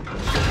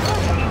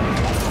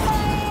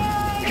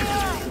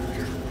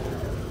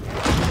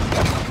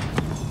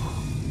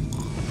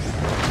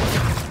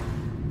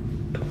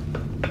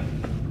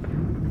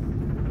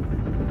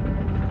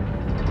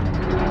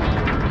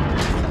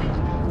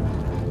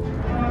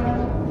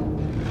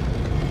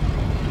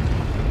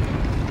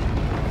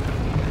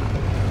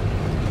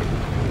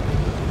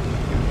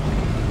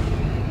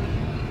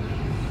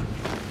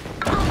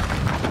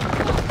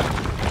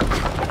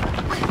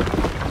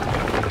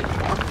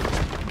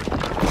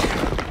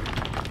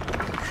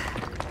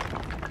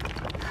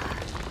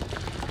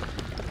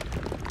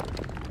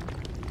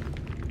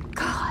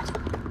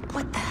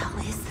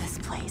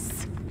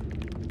 place.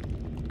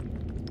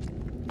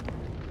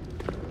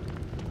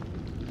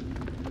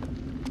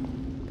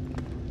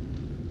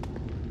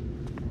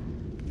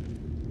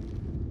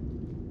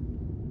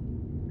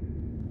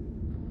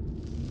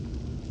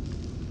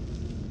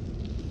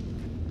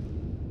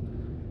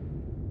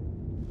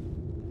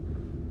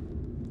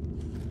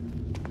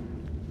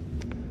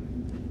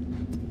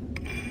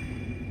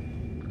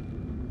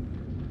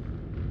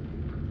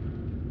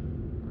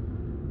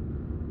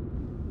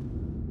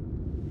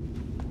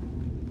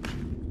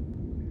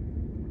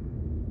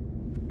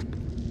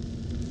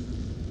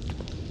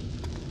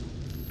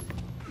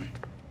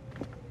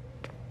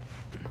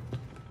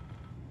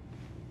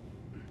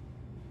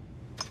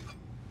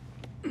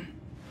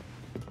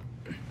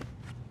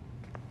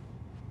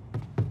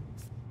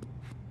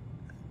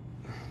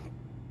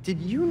 Did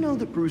you know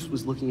that Bruce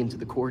was looking into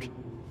the court?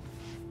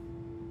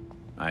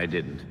 I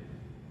didn't.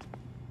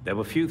 There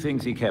were few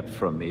things he kept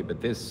from me,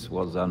 but this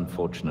was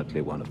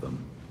unfortunately one of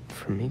them.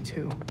 From me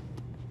too.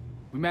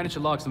 We managed to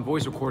log some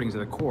voice recordings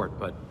of the court,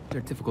 but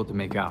they're difficult to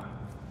make out.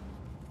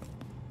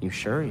 You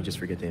sure? You just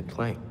forget they had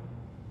play.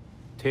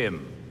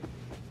 Tim.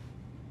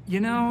 You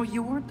know,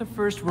 you weren't the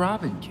first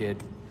Robin,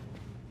 kid.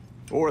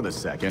 Or the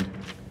second.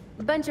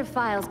 A bunch of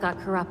files got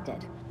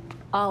corrupted.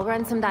 I'll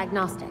run some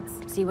diagnostics,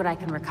 see what I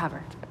can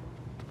recover.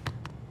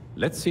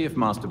 Let's see if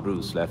Master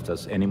Bruce left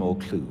us any more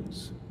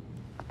clues.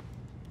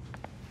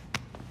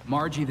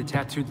 Margie, the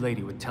tattooed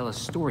lady, would tell us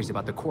stories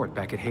about the court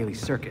back at Haley's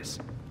Circus.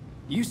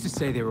 Used to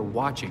say they were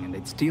watching and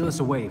they'd steal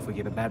us away if we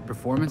gave a bad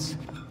performance.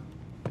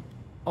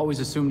 Always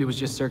assumed it was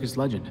just circus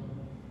legend.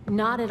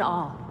 Not at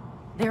all.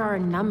 There are a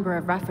number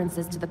of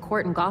references to the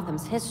court in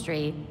Gotham's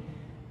history,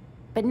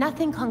 but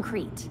nothing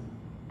concrete.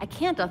 I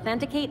can't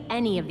authenticate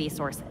any of these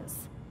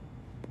sources.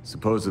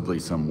 Supposedly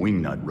some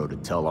wingnut wrote a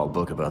tell-all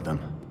book about them.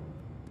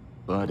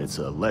 But it's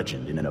a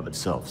legend in and of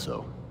itself,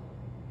 so...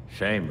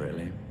 Shame,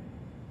 really.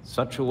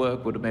 Such a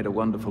work would have made a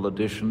wonderful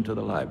addition to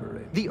the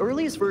library. The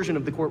earliest version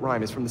of the court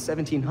rhyme is from the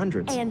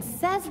 1700s. And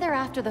says they're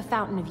after the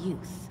Fountain of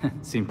Youth.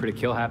 Seem pretty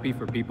kill-happy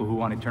for people who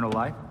want eternal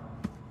life?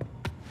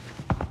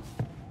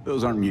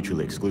 Those aren't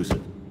mutually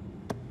exclusive.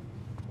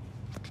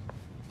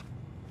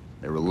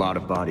 There were a lot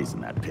of bodies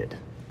in that pit.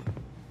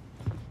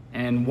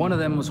 And one of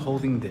them was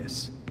holding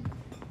this.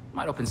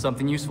 Might open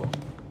something useful.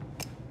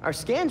 Our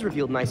scans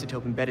revealed an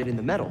isotope embedded in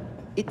the metal.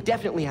 It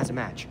definitely has a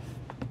match.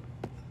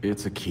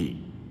 It's a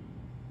key.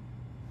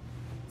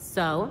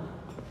 So?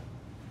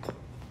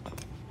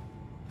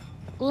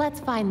 Let's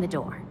find the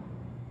door.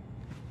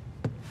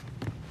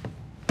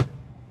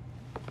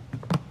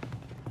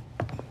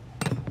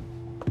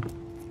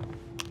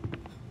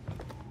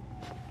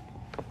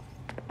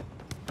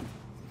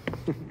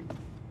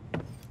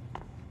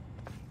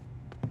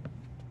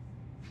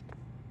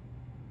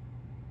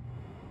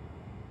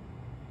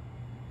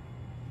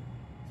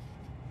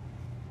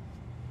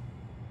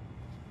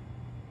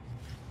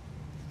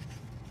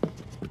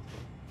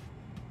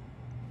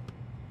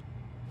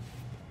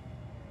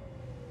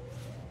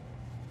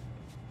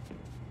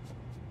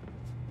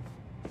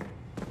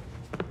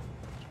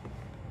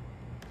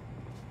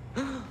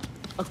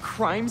 A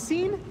crime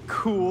scene?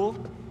 Cool.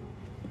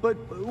 But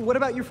what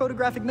about your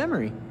photographic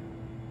memory?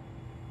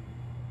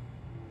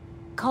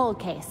 Cold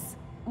case.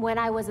 When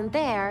I wasn't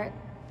there,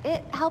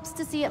 it helps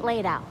to see it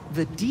laid out.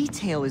 The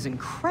detail is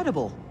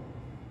incredible.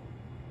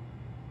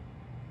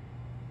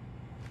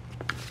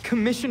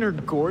 Commissioner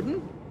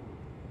Gordon?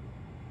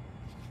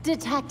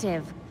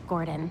 Detective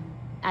Gordon,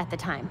 at the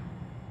time.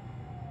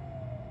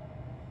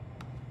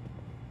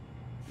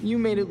 You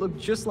made it look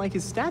just like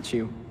his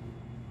statue.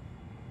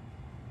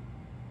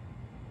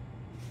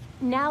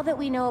 Now that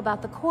we know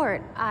about the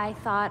court, I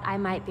thought I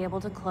might be able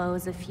to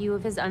close a few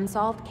of his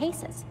unsolved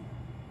cases.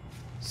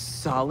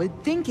 Solid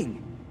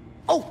thinking.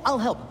 Oh, I'll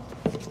help.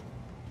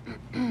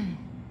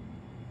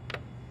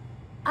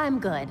 I'm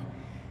good.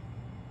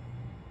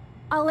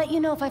 I'll let you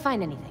know if I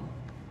find anything.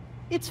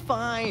 It's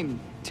fine.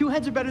 Two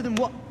heads are better than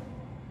one.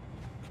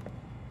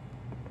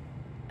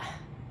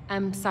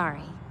 I'm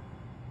sorry.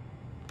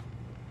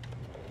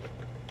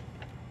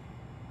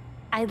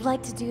 I'd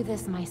like to do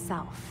this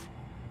myself.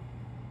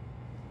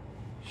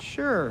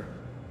 Sure.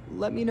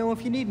 Let me know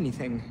if you need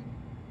anything.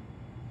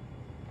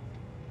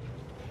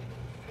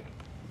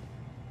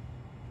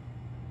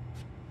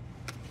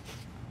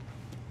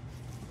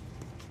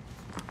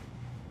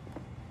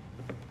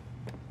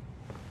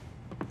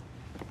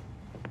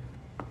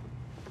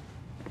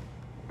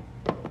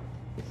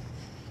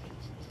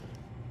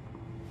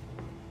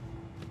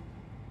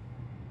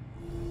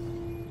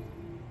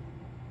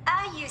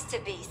 I used to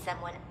be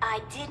someone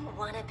I didn't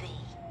want to be.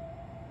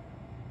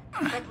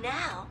 But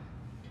now,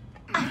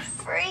 I'm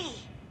free.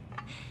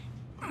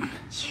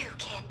 You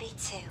can be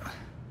too.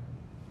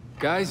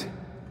 Guys,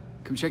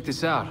 come check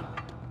this out.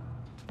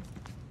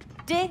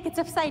 Dick, it's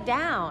upside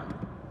down.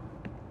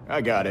 I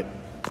got it.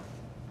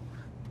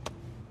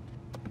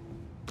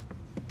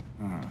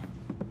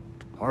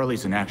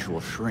 Harley's an actual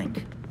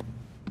shrink.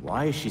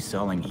 Why is she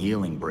selling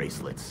healing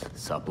bracelets?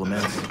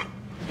 Supplements?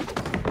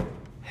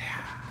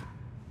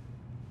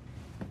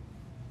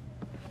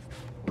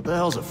 What the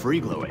hell's a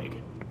free glow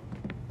egg?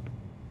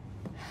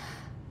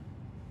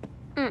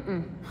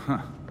 Mm-mm.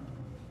 Huh.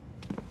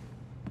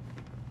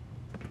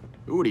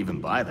 Who would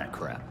even buy that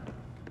crap?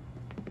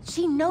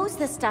 She knows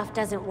this stuff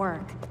doesn't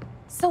work.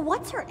 So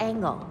what's her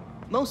angle?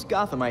 Most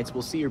Gothamites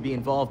will see her be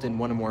involved in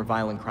one or more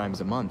violent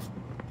crimes a month.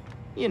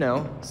 You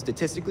know,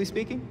 statistically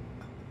speaking.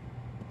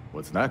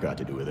 What's that got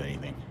to do with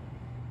anything?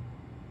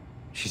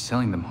 She's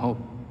selling them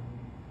hope.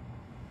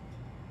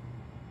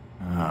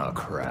 Oh,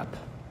 crap.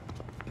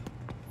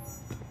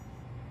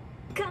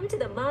 Come to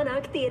the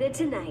Monarch Theater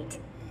tonight.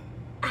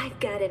 I've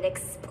got an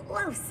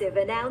explosive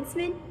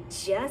announcement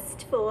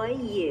just for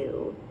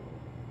you.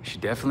 She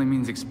definitely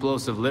means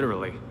explosive,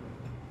 literally.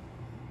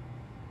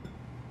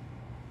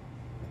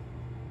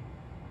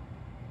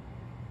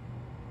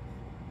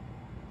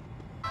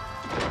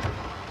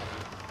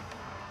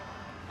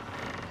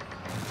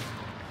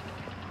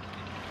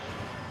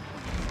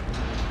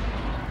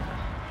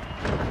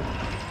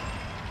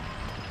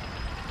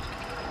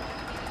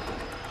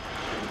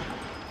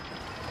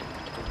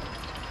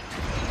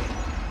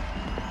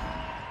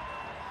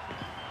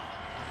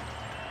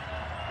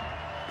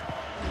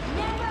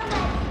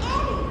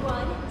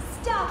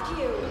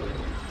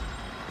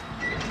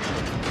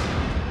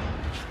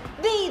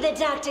 The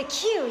Dr.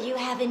 Q you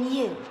have in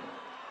you.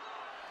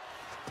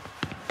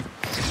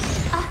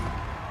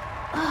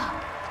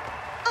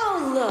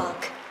 Oh,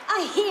 look.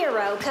 A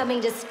hero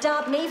coming to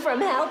stop me from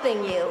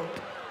helping you.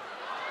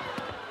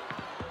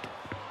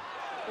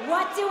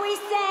 What do we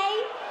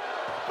say?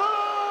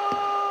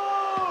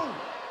 Boom!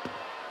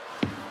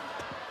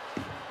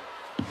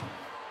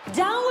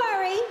 Don't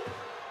worry.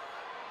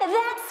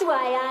 That's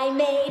why I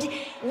made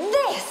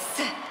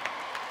this.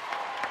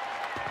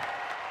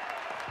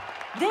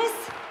 This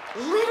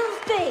little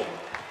thing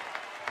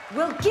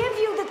will give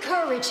you the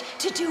courage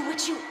to do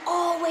what you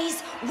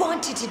always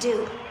wanted to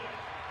do.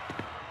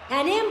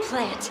 An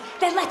implant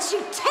that lets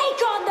you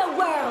take on the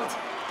world.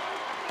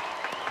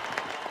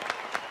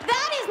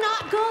 That is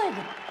not good.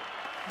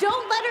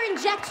 Don't let her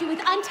inject you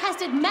with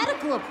untested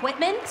medical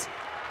equipment.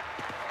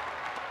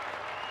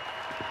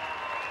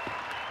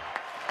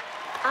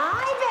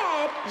 I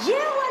bet you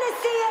want to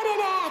see it in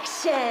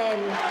action.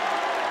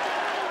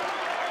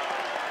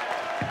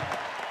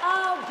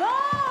 Oh,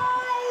 boys!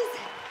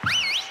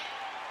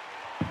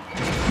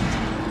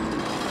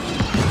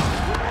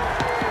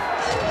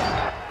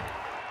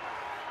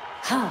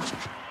 Huh.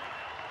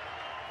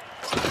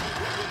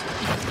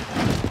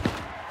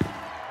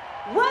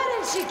 Why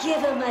don't you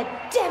give him a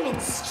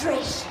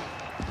demonstration?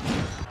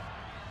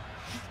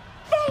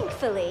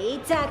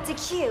 Thankfully, Dr.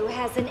 Q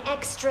has an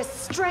extra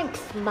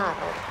strength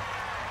model.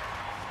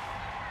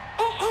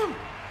 Ahem.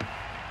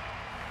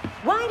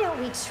 Why don't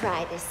we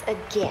try this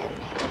again?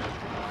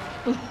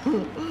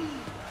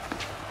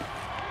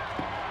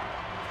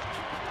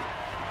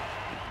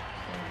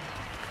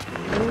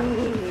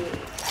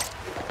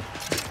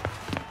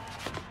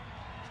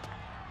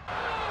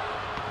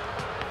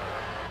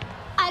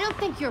 I don't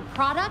think your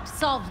product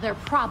solved their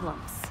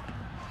problems.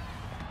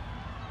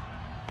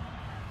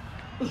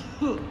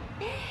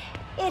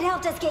 It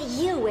helped us get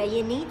you where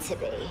you need to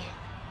be.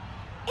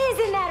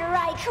 Isn't that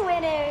right,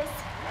 Quinners?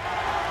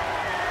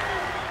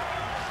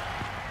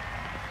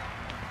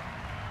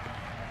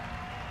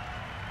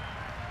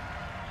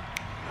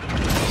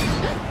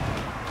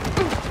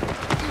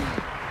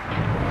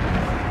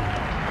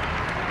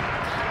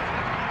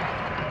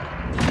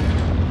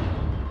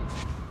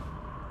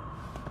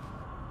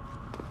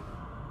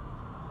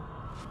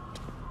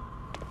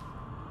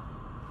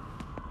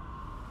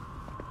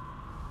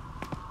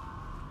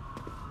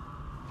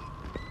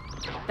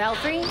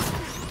 Belfry,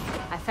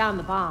 I found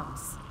the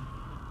bombs.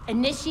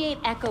 Initiate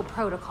Echo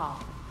Protocol.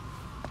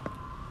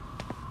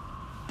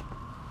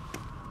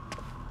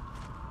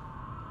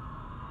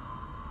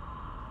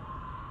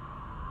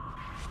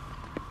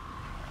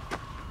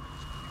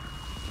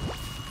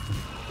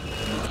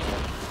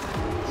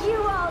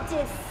 You all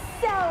did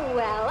so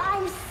well.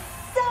 I'm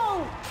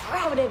so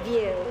proud of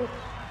you.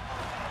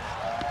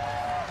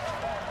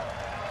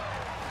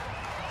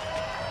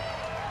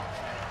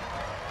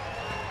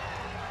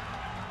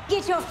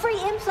 Get your free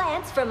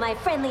implants from my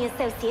friendly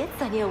associates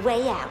on your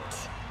way out.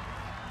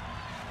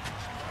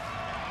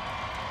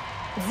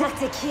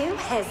 Dr. Q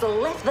has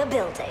left the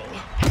building.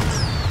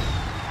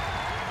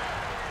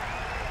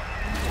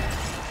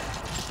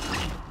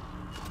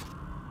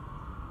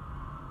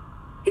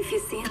 If you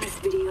see in this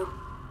video,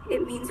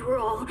 it means we're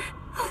all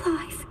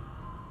alive.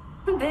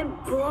 A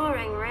bit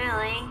boring,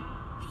 really.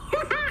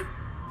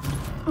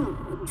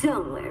 Oh,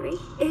 don't worry.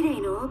 It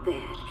ain't all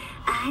bad.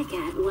 I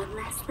got one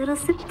last little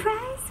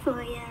surprise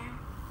for you.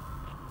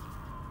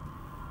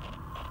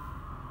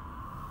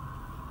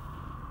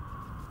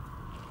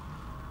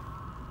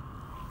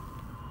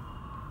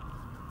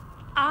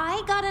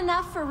 I got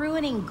enough for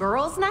ruining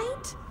girls'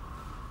 night?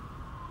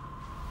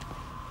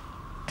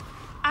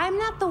 I'm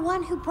not the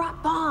one who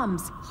brought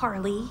bombs,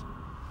 Harley.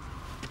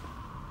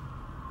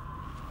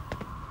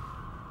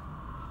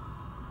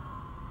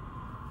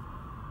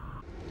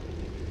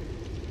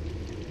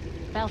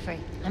 Belfry,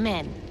 I'm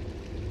in.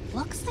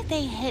 Looks like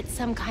they hit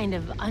some kind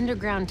of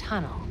underground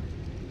tunnel.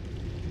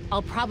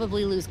 I'll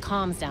probably lose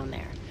comms down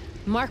there.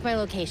 Mark my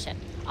location.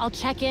 I'll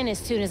check in as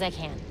soon as I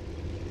can.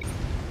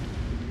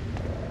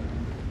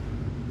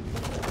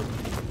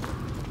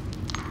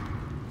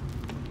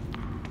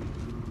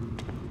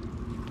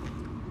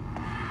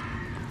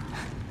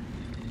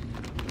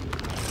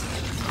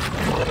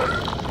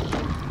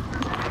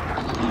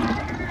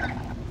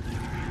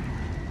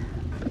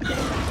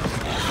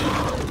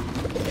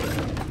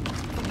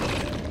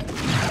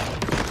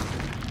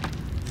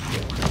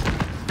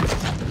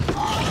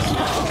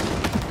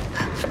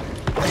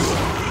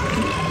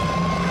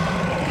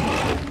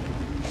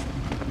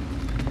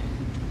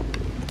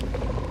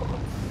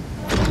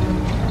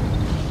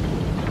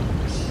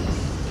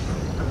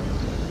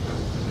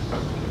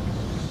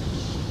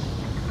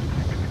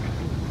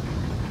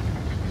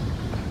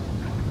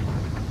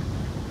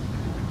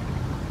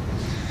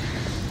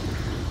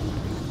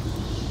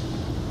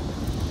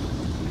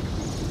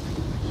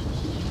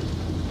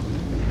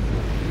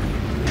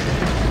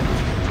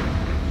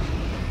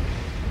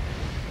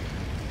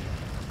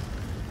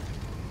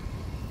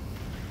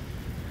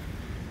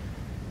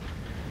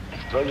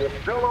 So you're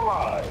still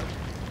alive.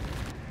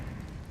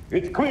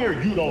 It's clear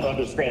you don't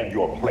understand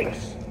your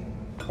place.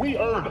 We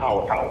earned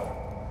our power.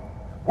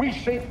 We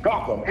shaped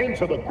Gotham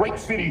into the great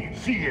city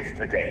she is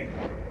today.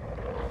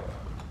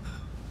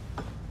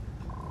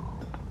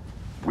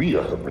 We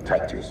are the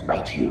protectors,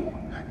 not you.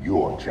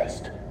 You're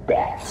just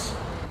bats.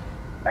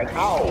 And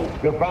I'll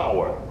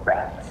devour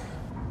bats.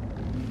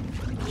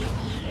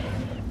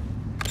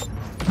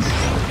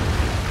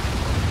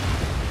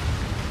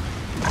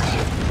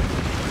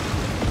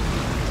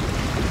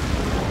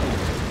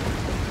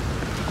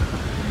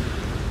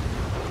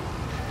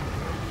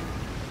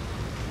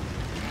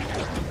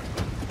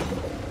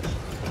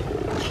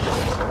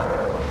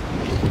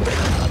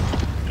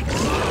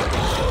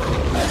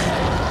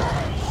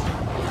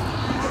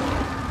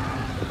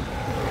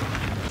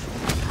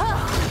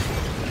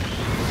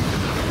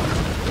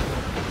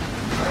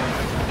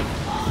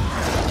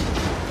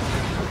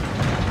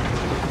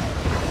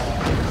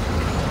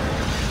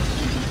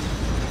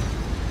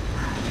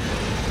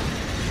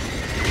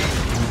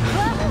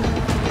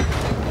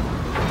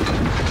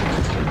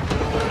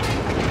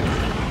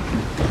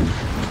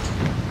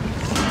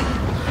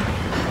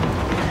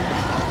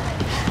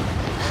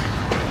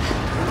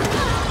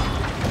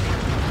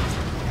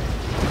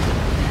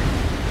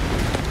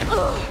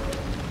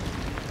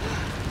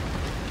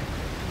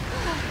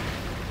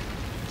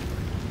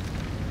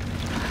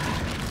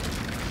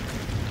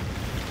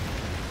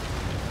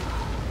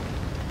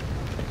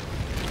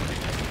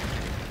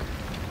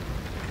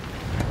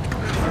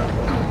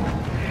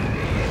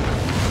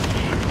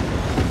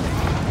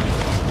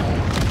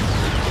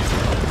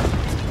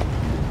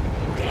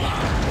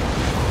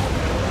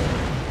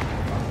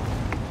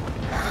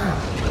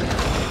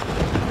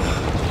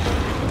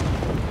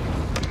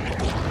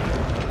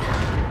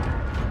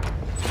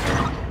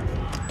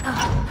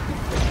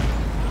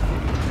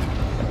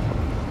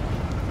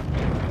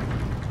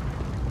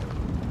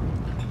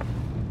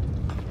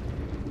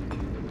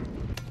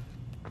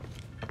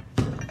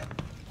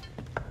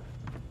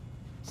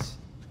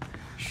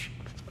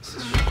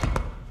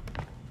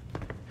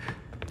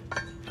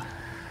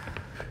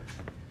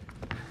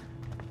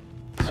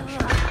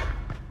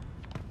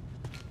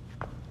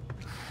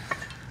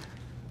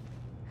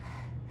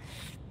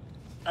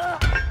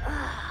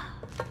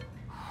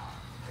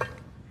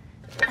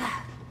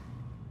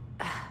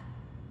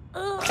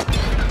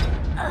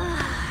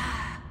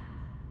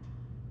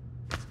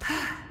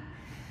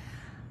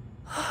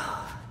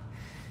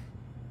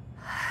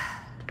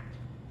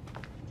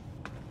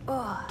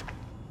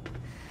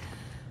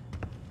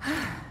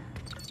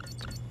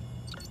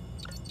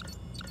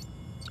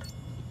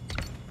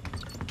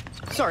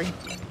 Sorry.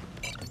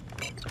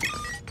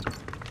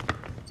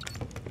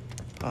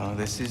 Oh,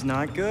 this is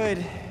not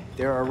good.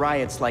 There are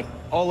riots, like,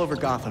 all over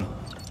Gotham.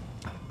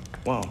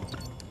 Whoa.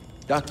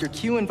 Dr.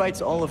 Q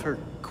invites all of her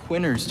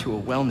Quinners to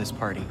a wellness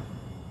party.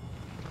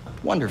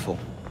 Wonderful.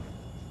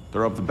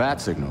 Throw up the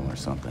bat signal or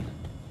something.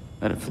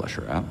 That'd flush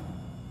her out.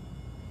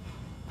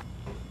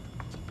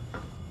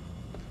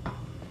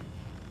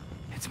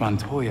 It's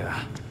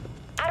Montoya.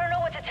 I don't know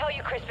what to tell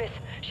you, Crispus.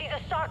 She's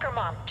a soccer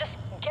mom. Just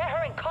get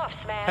her in cuffs,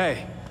 man.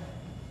 Hey.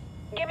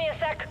 Give me a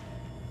sec.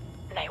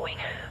 Nightwing,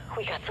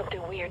 we got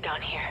something weird down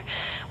here.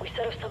 We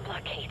set up some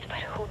blockades, but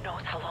who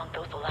knows how long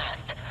those will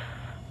last.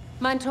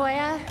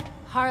 Montoya,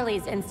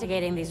 Harley's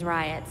instigating these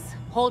riots.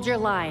 Hold your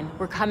line.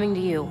 We're coming to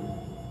you.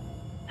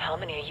 How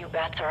many of you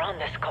bats are on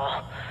this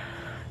call?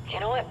 You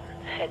know what?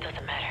 It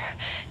doesn't matter.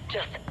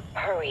 Just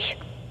hurry.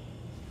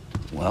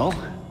 Well,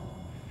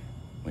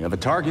 we have a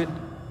target.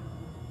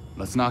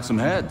 Let's knock some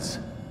heads.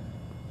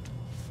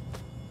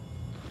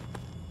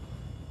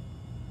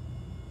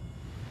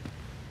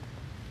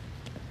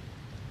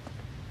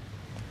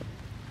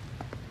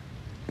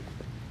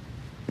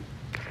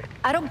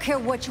 I don't care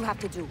what you have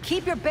to do.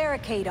 Keep your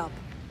barricade up.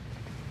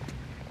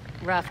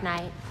 Rough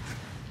night.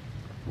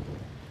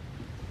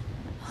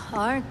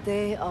 Aren't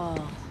they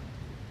all?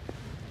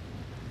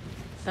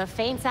 The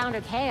faint sound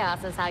of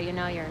chaos is how you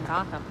know you're in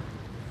Gotham.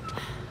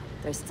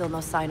 There's still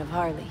no sign of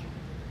Harley.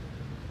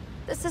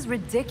 This is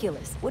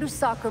ridiculous. What do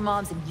soccer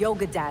moms and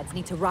yoga dads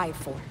need to riot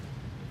for?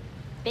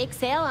 Big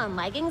sale on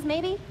leggings,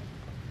 maybe?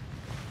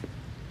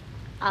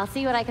 I'll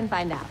see what I can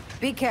find out.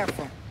 Be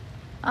careful.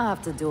 I'll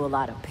have to do a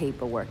lot of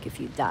paperwork if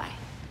you die.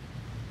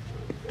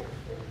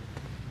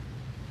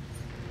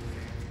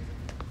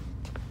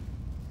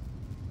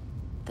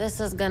 This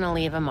is gonna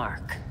leave a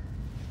mark.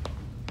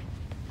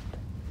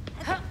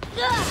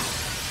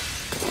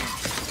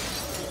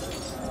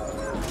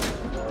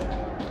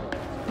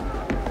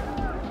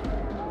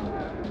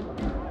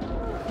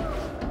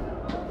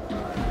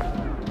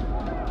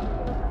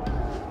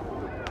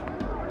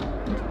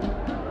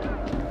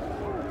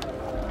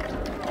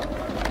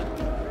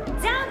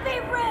 Don't be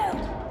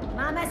rude!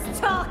 Mama's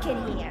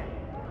talking here.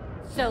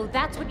 So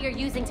that's what you're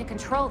using to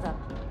control them.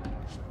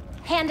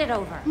 Hand it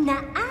over.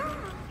 Nuh-uh.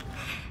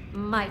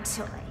 My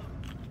toy.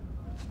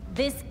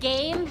 This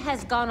game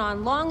has gone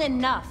on long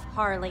enough,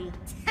 Harley.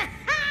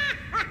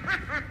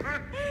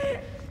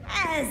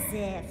 As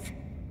if.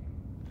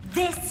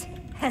 This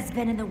has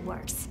been in the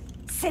works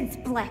since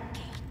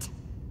Blackgate.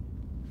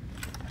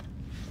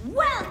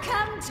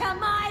 Welcome to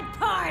my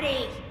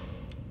party!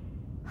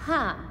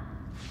 Huh.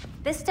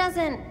 This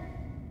doesn't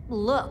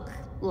look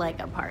like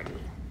a party.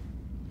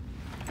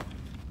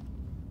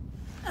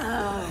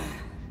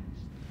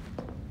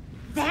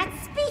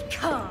 That's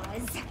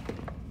because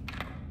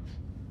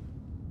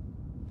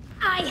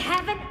I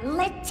haven't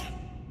lit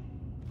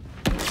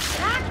a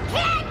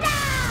candle!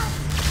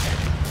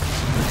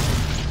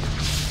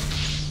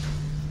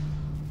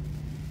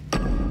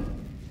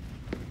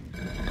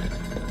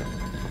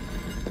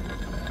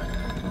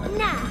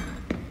 Now,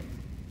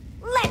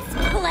 let's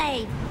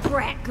play,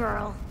 brat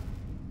girl.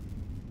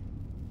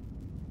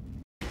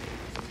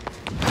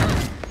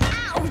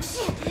 Ouch!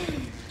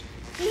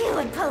 You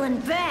were pulling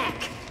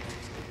back.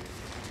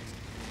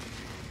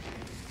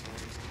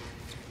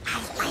 I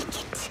like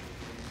it.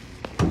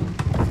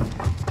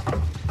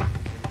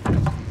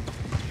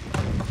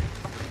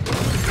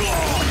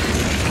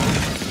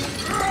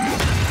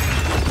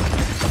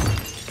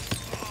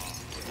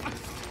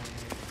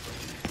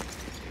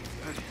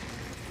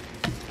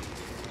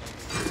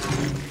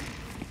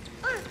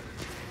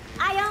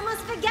 I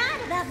almost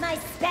forgot about my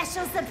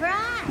special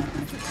surprise.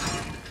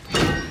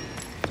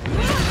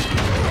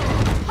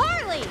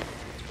 Harley!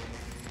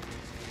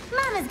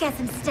 Mama's got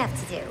some stuff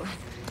to do.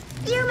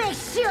 You make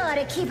sure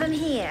to keep him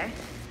here.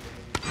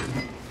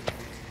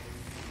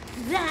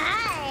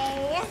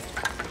 Bye!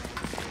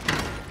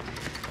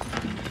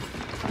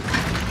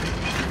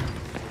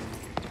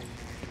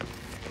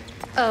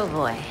 Oh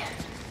boy.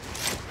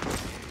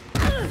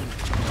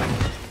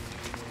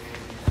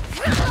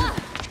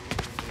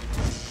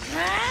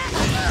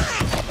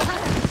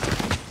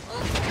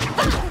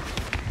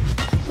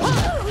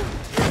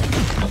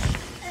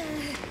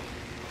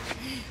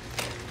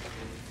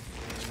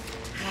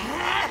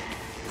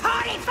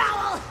 Party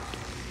foul!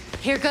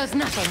 Here goes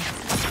nothing.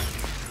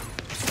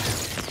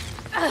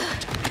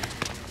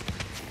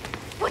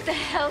 What the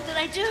hell did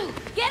I do?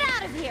 Get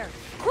out of here!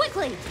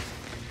 Quickly!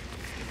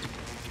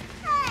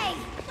 Hey!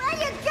 Where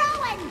you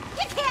going?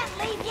 You can't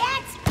leave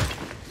yet!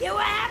 You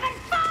were having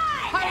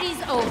fun!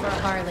 Party's over,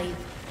 Harley.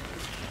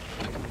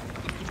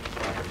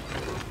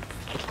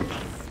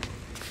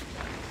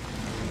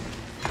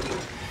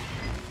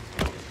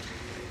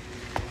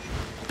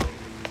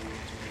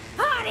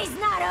 Party's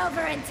not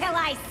over until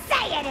I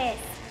say it is!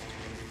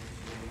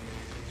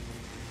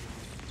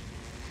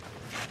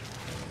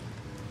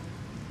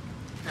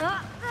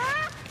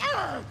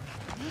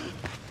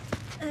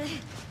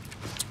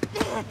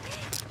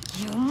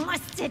 You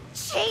must have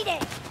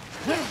cheated!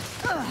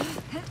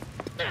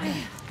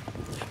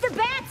 The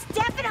bats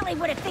definitely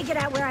would have figured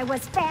out where I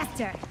was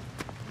faster.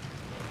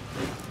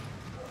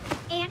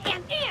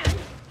 And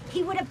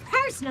he would have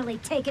personally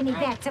taken me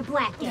back to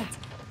Blackgate.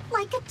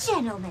 Like a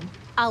gentleman.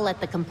 I'll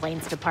let the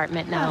complaints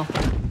department know.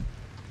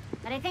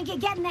 But I think you're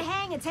getting the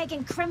hang of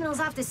taking criminals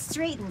off the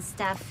street and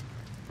stuff.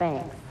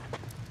 Thanks.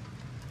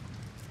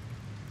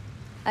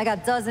 I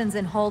got dozens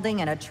in holding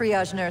and a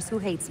triage nurse who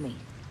hates me.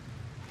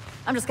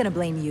 I'm just gonna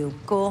blame you,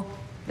 cool?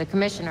 The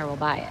commissioner will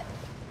buy it.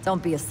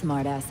 Don't be a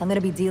smartass. I'm gonna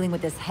be dealing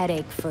with this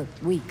headache for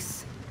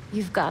weeks.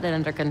 You've got it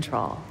under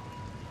control.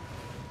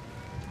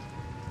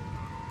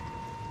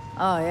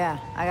 Oh yeah,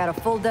 I got a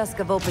full desk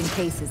of open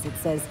cases, it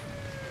says.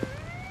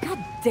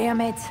 God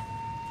damn it!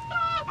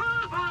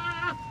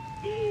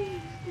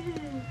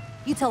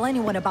 You tell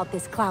anyone about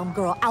this clown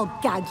girl, I'll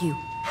gag you.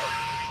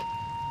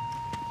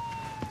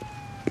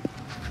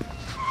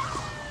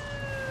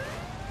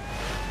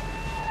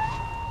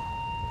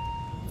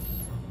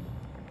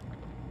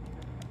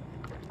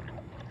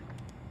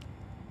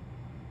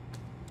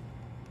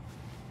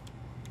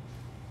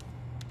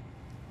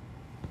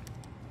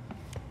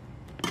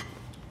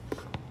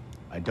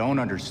 I don't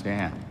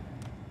understand.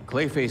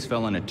 Clayface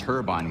fell in a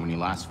turbine when he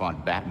last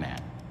fought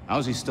Batman.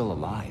 How's he still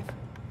alive?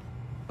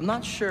 I'm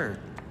not sure.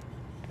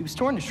 He was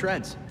torn to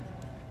shreds.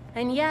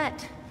 And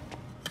yet,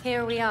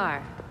 here we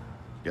are.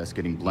 Guess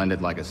getting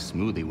blended like a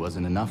smoothie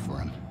wasn't enough for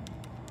him.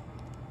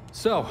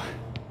 So,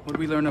 what did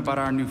we learn about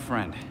our new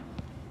friend?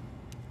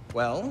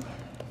 Well,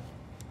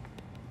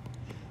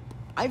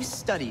 I've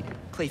studied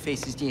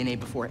Clayface's DNA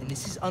before, and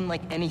this is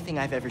unlike anything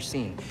I've ever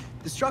seen.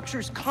 The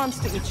structure's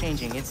constantly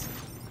changing. It's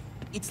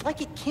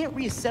like it can't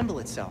reassemble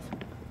itself.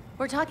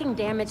 We're talking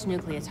damaged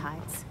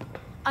nucleotides,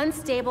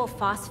 unstable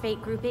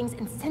phosphate groupings,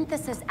 and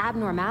synthesis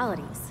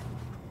abnormalities.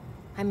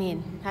 I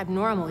mean,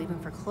 abnormal even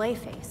for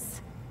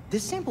Clayface.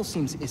 This sample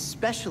seems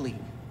especially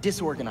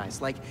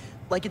disorganized, like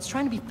it's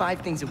trying to be 5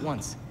 things at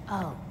once.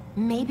 Oh,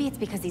 maybe it's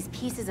because these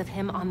pieces of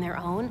him on their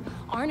own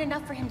aren't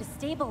enough for him to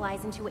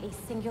stabilize into a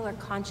singular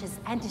conscious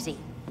entity.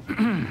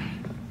 You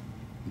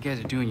guys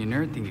are doing your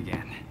nerd thing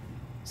again.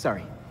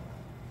 Sorry.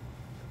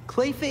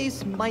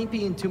 Clayface might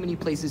be in too many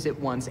places at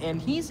once,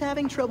 and he's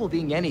having trouble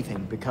being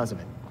anything because of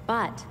it.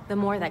 But the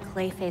more that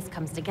Clayface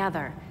comes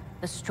together,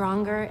 the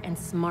stronger and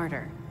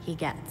smarter he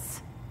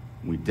gets.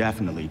 We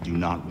definitely do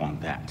not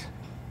want that.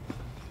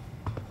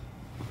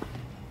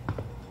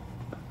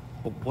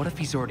 But what if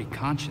he's already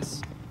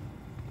conscious?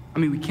 I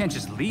mean, we can't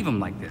just leave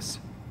him like this.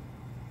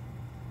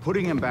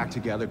 Putting him back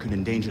together could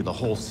endanger the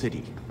whole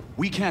city.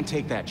 We can't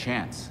take that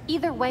chance.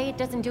 Either way, it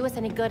doesn't do us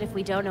any good if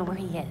we don't know where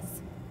he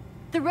is.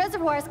 The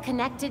reservoir is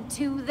connected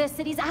to the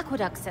city's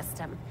aqueduct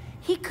system.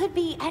 He could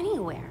be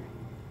anywhere.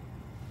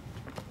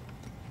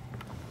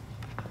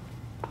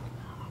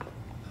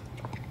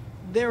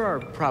 There are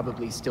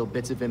probably still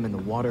bits of him in the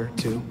water,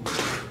 too.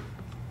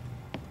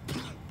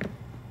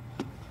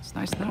 It's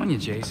nice knowing you,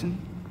 Jason.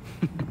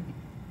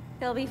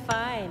 He'll be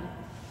fine.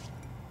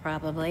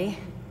 Probably.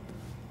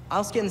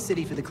 I'll scan the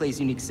city for the Clay's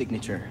unique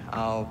signature.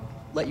 I'll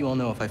let you all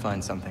know if I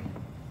find something.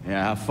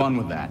 Yeah, have fun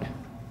with that.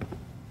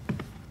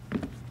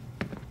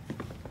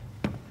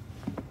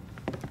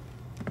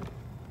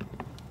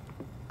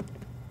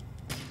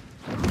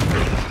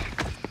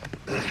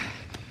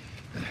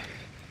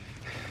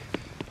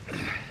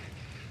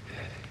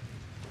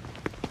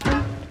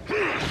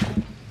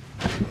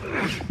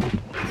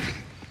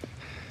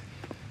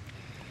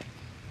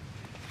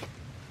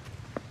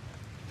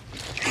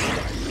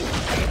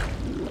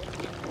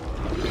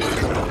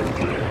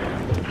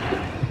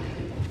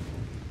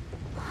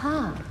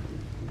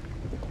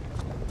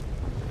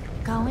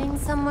 Going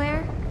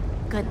somewhere?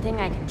 Good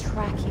thing I can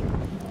track you.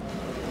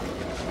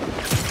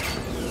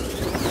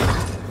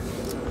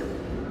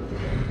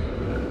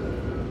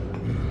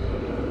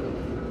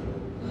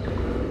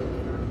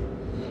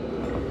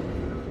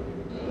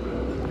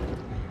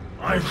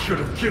 I should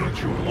have killed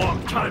you a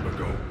long time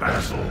ago,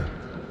 Basil.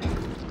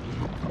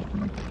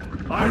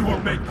 I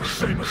won't make the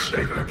same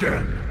mistake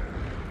again.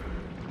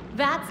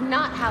 That's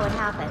not how it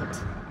happened.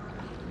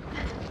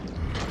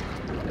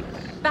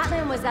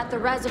 Batman was at the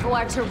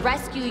reservoir to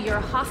rescue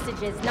your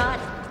hostages, not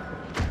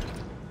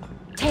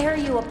tear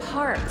you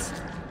apart.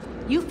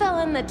 You fell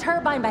in the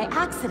turbine by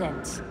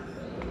accident.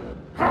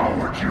 How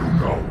would you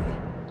know?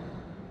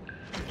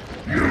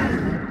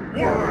 You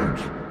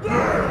weren't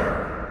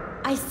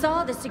there! I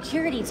saw the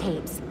security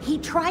tapes. He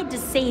tried to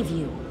save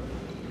you.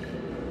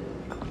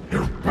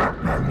 If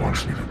Batman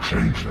wants me to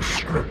change the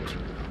script,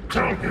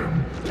 tell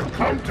him to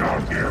come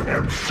down here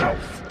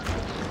himself.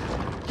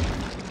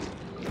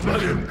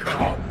 Let him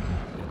come.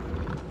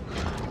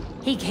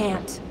 He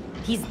can't.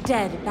 He's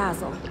dead,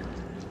 Basil.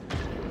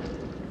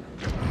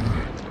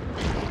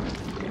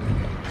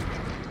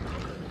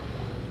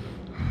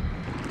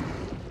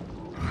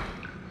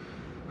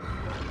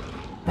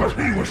 But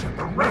he was at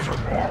the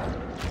reservoir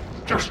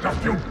just a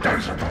few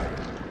days ago.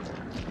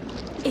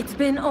 It's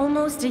been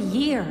almost a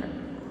year.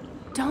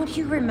 Don't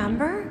you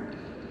remember?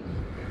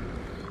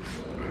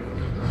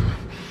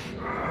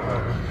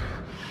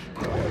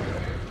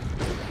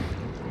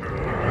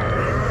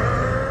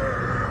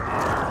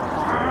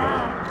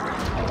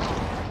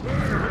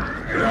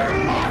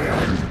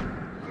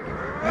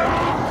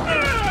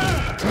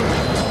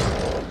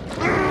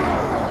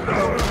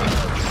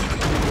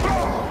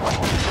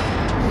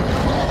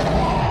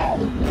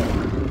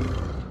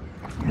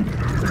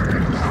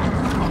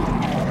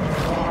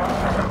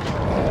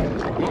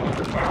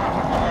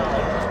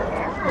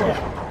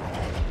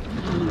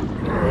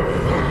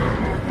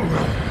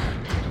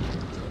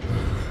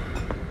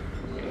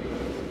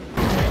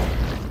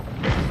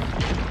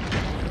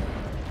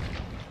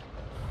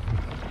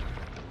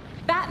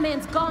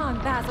 Batman's gone,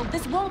 Basil.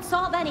 This won't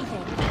solve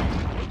anything.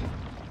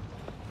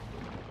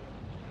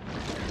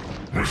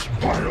 This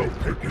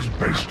biopic is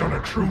based on a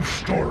true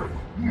story.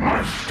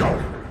 My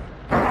story.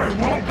 And I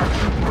won't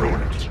let you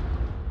ruin it.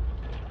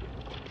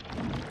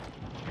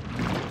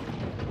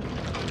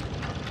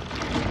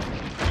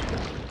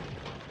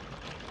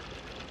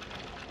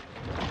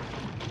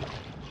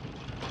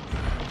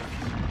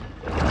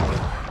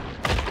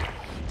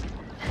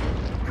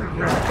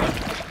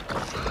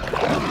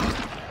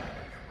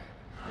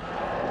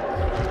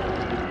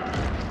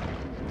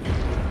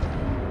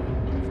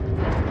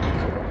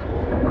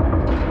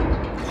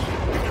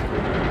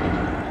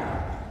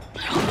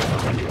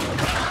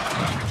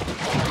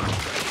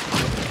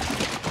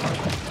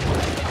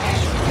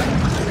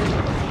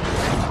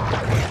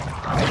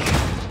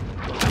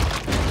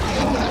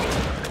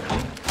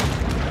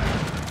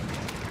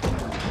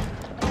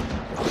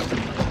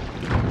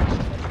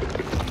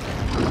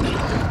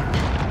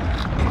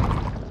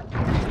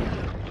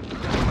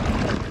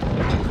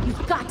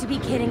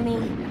 kidding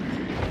me?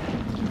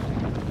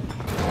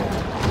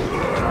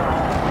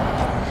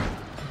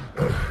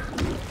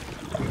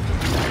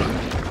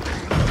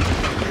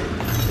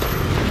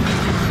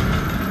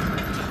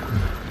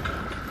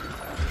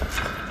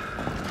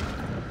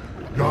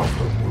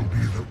 Gotham will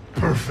be the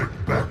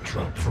perfect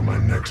backdrop for my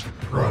next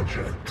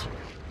project.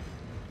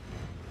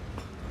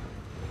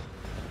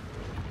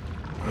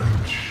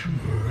 I'm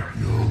sure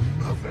you'll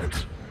love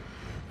it.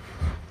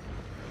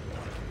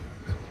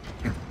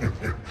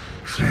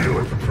 See you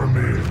at the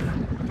premiere.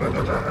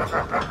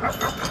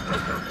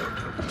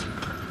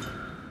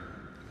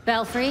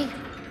 Belfry?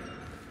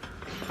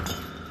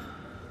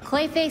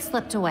 Clayface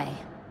slipped away.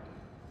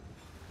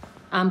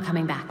 I'm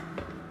coming back.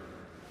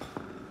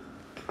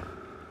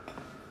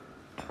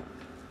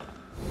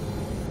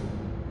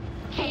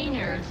 Hey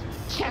nerds,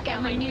 check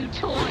out my new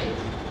toys.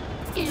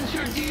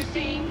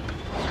 Introducing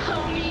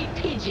Pony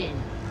Pigeon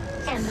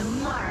and the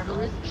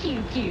marvelous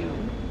Pew Pew.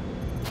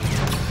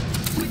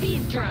 With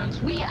these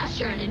drones, we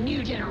usher in a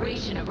new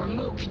generation of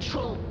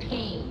remote-controlled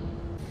pain.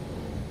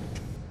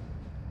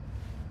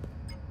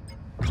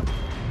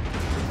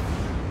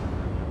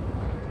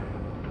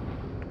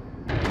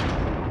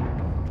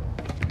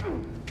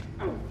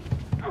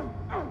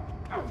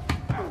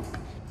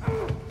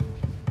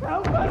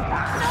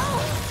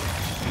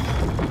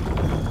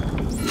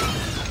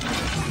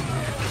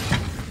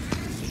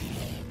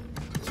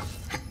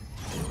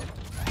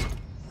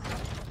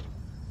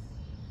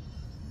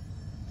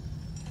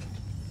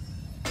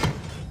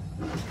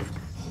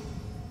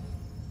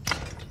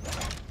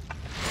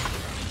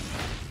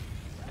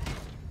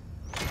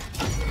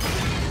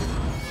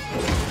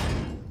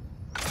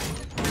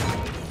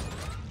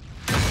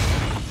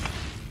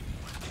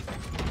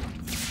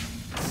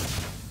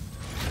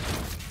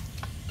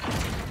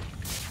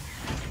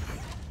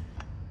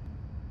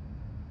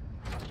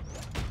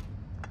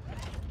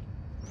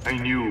 I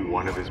knew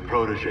one of his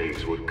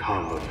protégés would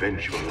come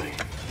eventually.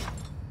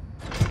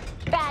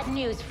 Bad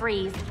news,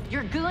 Freeze.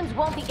 Your goons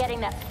won't be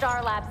getting that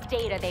Star Labs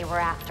data they were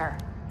after.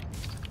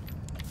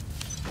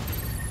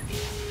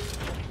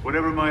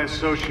 Whatever my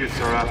associates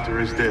are after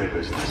is their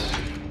business.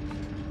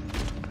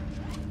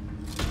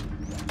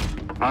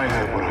 I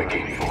have what I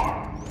came for.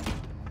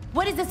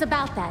 What is this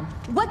about, then?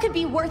 What could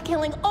be worth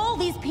killing all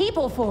these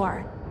people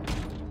for?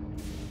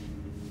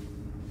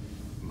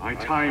 My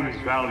time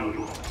is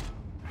valuable.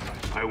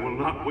 I will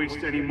not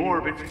waste any more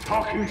of it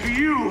talking to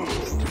you!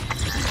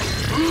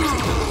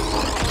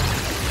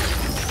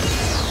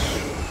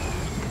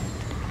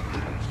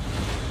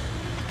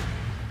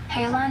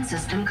 Halon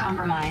system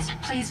compromised.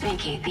 Please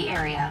vacate the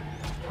area.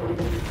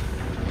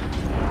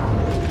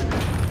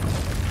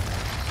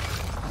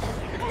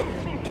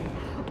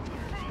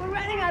 We're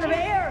running out of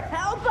air!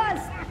 Help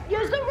us!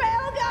 Use the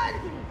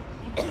railgun!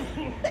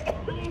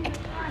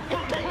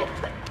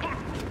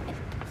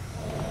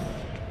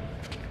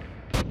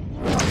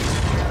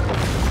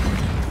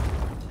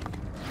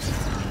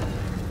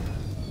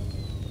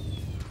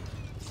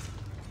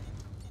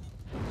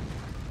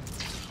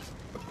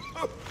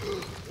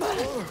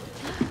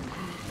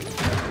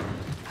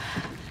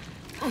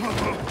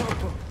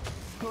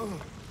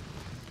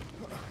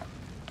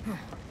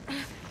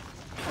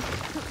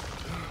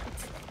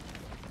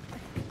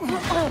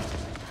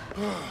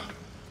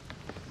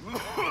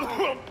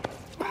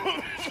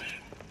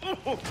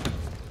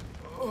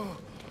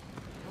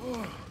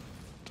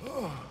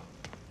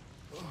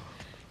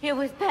 It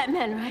was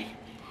Batman, right?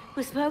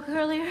 We spoke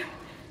earlier?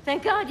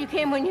 Thank God you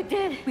came when you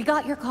did. We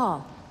got your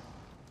call.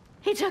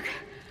 He took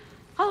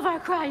all of our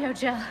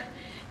cryogel.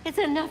 It's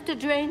enough to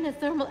drain the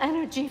thermal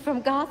energy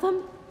from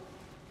Gotham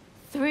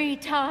 3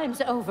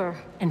 times over.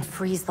 And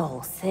freeze the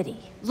whole city.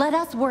 Let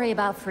us worry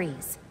about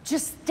Freeze.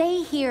 Just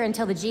stay here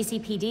until the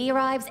GCPD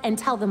arrives and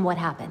tell them what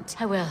happened.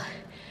 I will.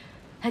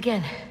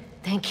 Again,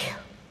 thank you.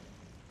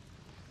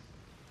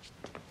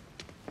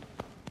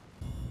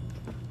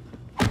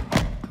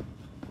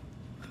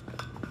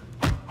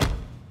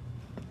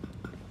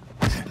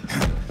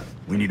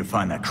 We need to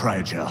find that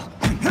cryogel.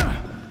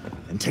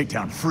 And take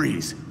down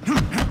Freeze.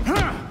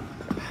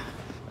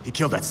 He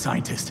killed that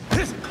scientist.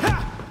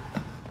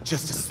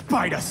 Just to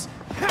spite us.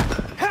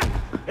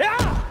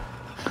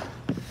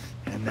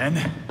 And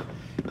then...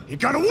 he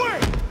got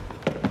away!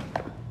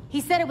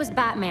 He said it was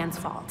Batman's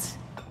fault.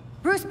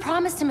 Bruce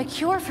promised him a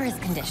cure for his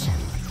condition.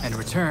 And in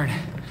return,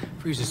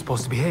 Freeze is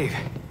supposed to behave.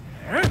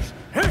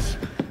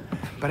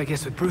 But I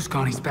guess with Bruce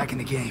gone, he's back in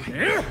the game.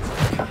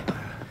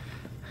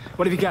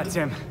 What have you got,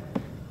 Tim?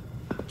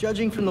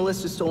 Judging from the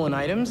list of stolen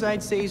items,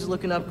 I'd say he's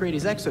looking to upgrade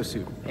his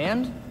exosuit.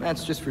 And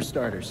that's just for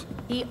starters.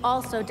 He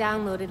also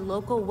downloaded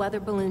local weather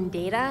balloon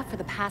data for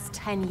the past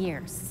 10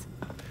 years.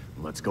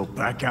 Let's go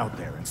back out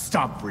there and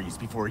stop Freeze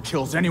before he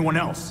kills anyone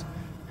else.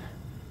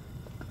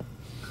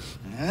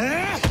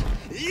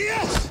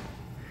 Yes!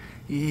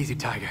 Easy,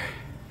 Tiger.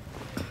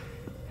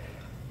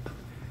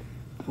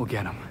 We'll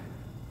get him.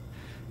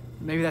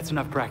 Maybe that's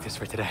enough practice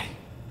for today.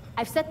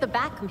 I've set the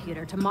back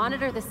computer to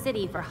monitor the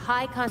city for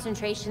high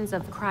concentrations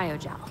of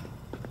cryogel.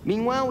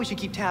 Meanwhile, we should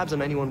keep tabs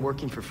on anyone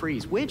working for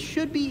Freeze, which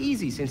should be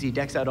easy since he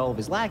decks out all of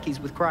his lackeys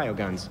with cryo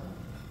guns.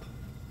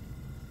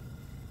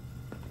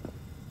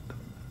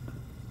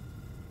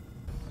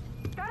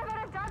 Got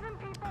about a dozen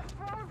people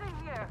frozen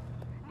here.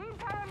 Need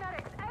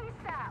paramedics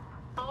ASAP.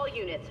 All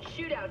units,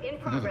 shootout in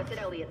progress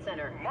at Elliott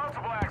Center.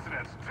 Multiple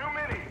accidents. Too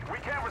many. We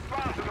can't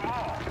respond to them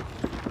all.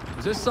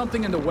 Is there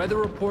something in the weather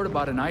report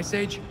about an ice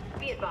age?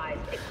 Be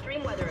advised,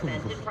 extreme weather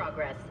event in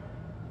progress.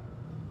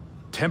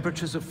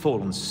 Temperatures have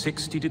fallen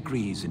 60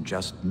 degrees in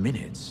just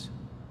minutes.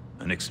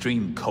 An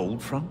extreme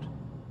cold front?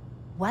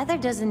 Weather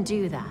doesn't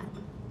do that.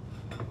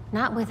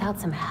 Not without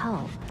some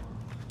help.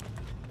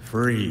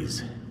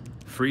 Freeze.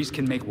 Freeze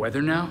can make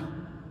weather now?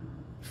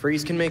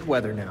 Freeze can make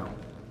weather now.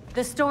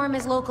 The storm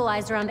is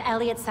localized around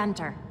Elliott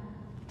Center.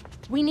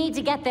 We need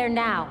to get there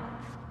now.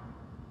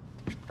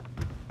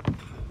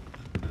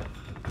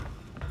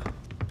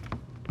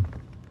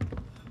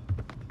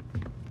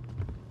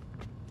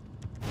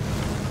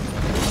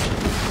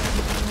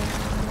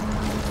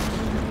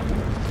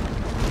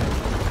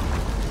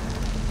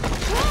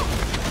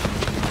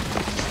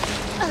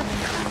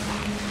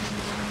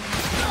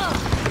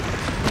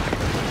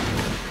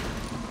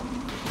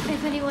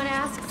 If anyone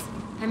asks,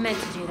 I meant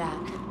to do that.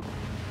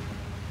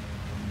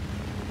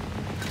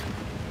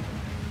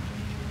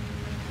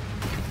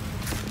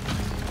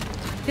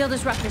 Field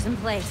disruptors in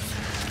place.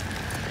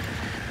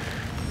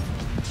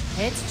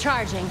 It's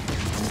charging.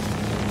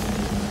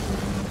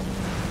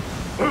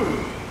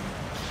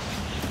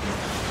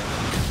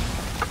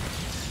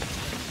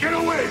 Get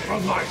away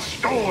from my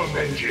storm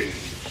engine!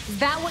 Is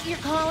that what you're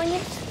calling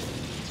it?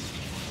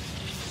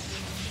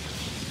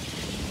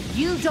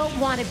 You don't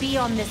want to be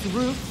on this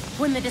roof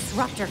when the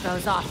disruptor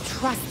goes off,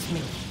 trust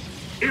me.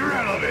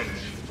 Irrelevant!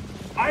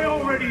 I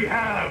already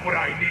have what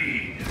I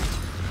need!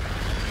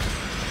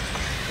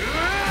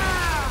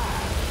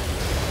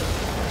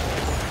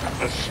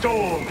 A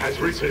storm has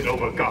risen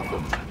over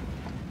Gotham.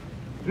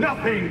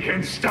 Nothing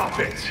can stop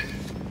it!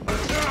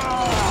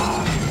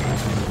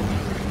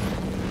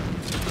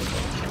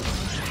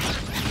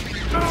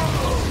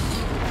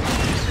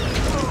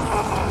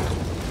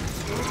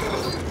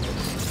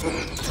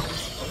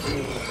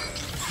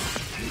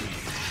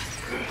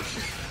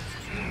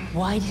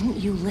 Why didn't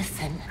you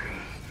listen?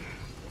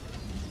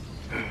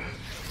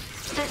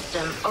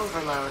 System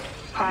overload.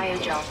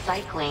 Cryogel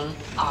cycling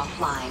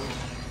offline.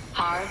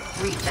 Hard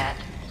reset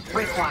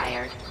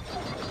required.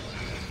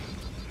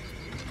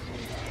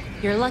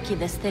 You're lucky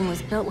this thing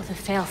was built with a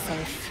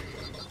failsafe.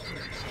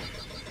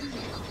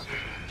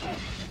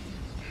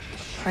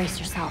 Brace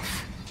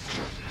yourself.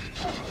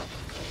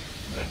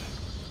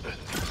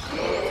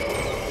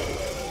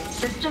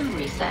 System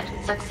reset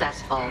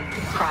successful.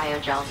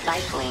 Cryogel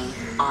cycling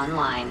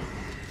online.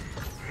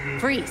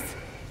 Freeze!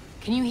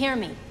 Can you hear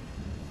me?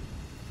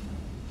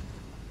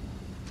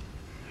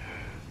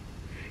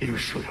 You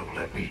should have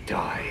let me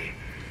die.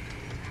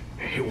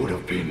 It would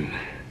have been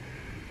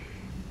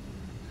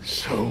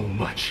so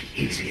much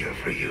easier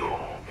for you.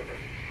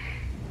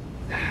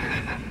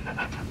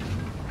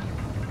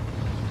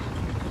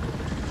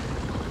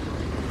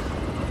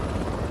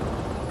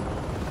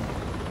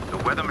 The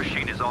weather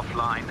machine is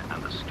offline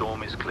and the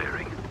storm is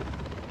clearing.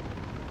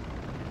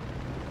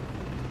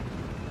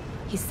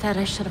 He said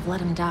I should have let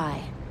him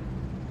die.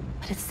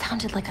 But it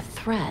sounded like a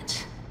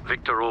threat.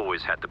 Victor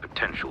always had the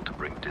potential to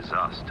bring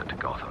disaster to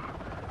Gotham.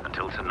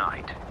 Until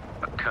tonight,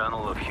 a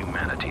kernel of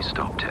humanity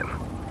stopped him.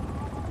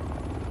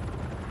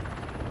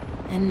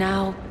 And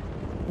now,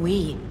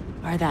 we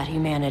are that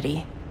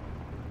humanity.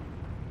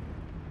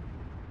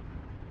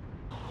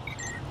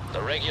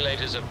 The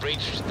regulators have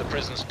breached the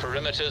prison's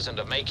perimeters and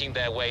are making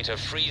their way to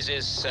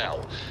Freeze's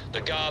cell.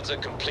 The guards are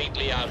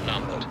completely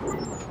outnumbered.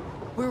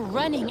 We're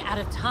running out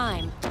of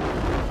time.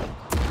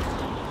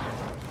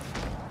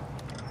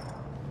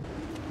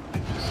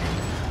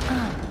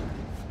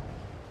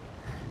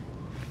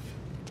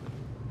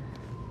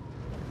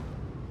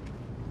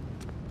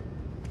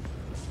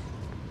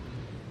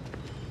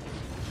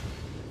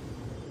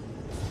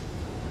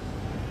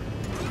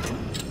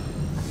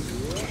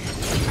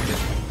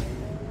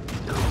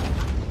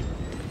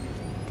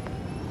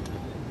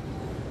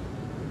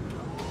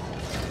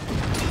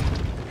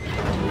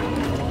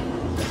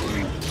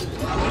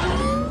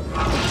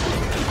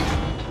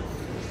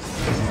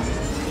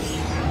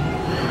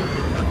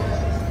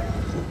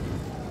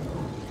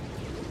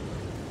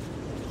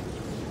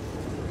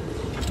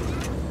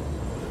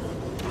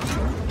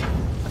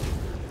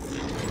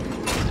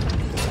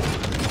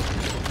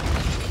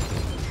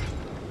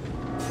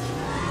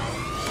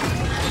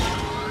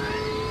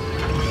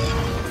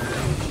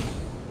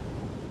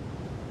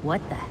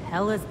 What the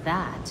hell is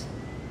that?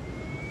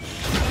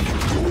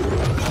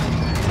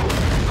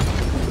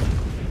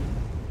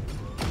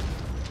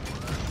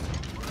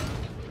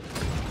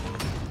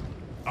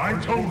 I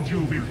told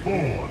you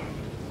before.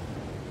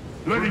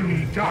 Letting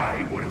me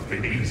die would have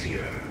been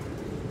easier.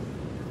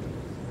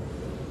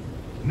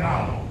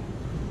 Now,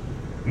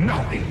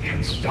 nothing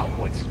can stop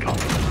what's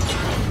coming.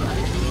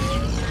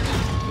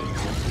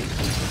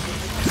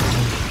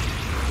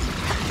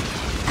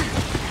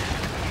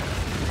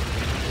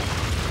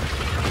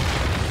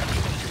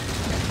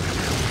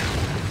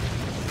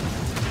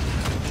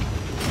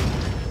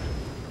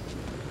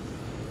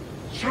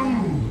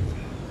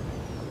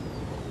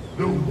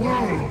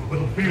 world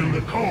will feel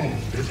the cold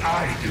as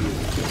I do.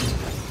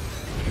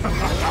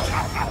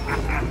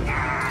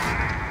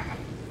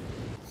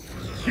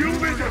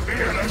 You've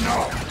interfered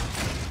enough!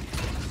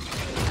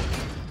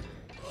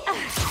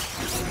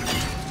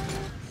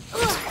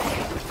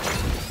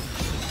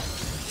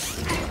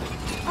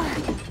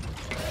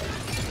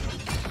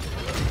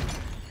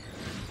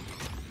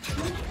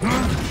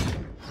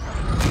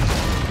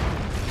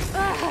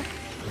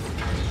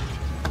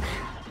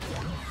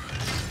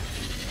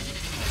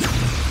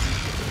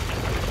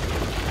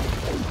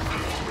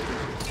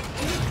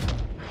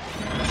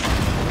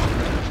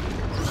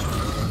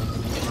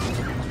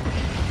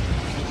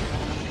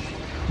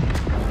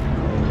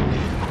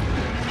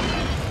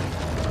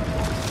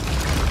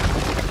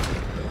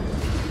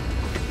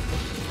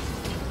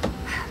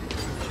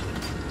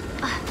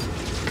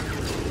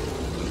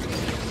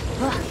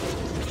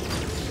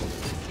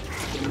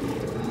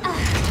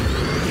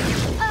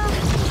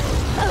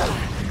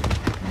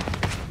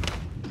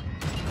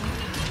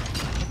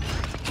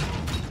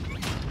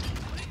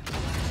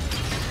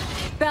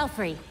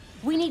 Belfry,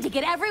 we need to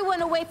get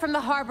everyone away from the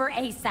harbor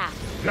ASAP.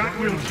 That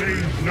will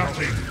change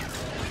nothing.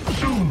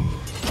 Soon,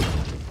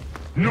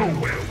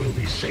 nowhere will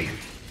be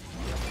safe.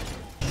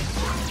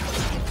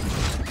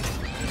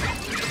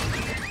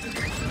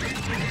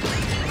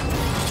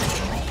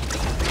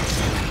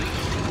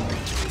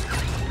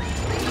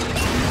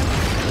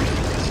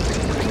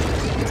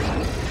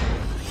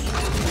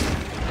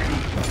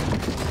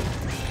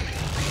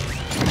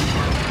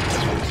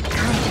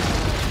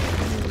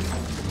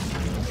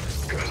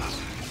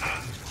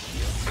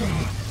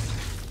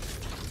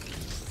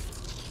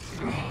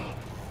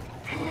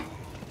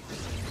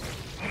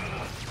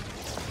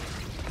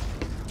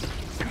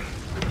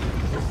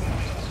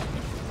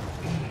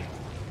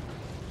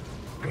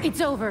 It's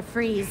over,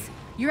 Freeze.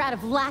 You're out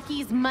of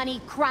lackeys, money,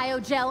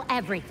 cryogel,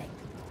 everything.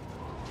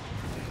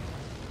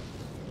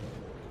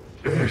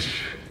 This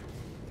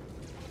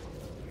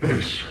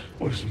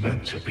was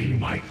meant to be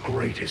my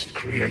greatest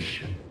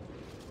creation.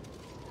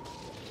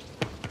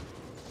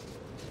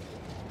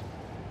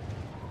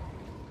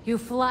 You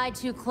fly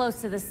too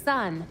close to the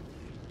sun,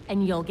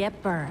 and you'll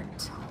get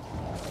burned.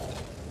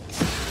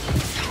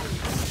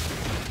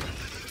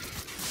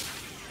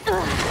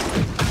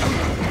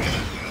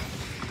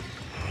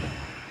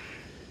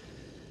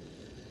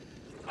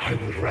 I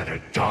would rather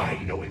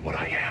die knowing what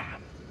I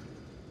am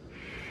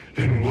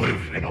than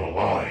live in a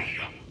lie.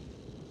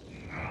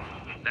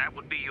 That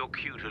would be your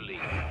cue to leave.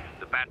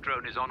 The bat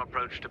drone is on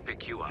approach to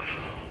pick you up.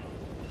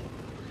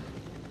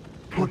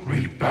 Put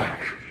me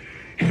back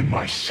in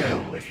my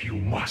cell if you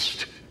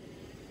must.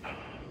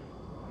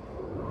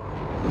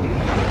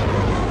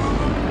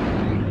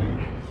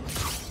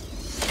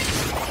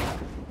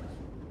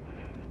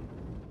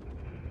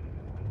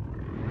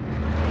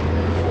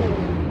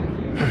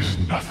 There's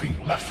nothing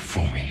left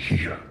for me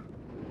here.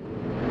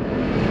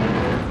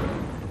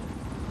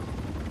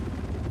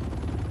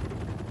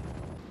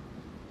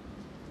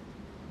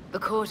 The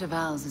Court of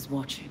Owls is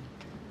watching.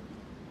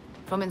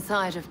 From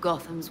inside of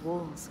Gotham's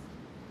walls.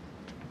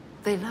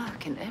 They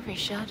lurk in every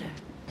shadow.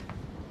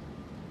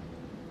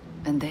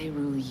 And they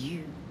rule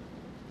you.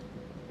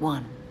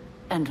 One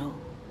and all.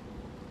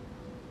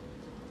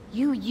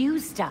 You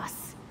used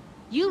us.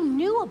 You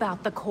knew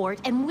about the court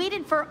and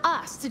waited for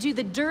us to do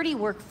the dirty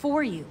work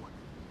for you.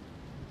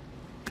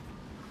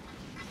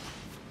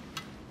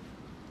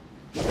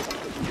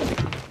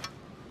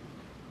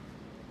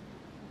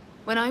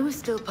 When I was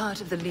still part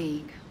of the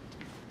League,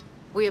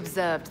 we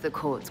observed the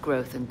court's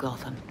growth in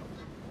Gotham.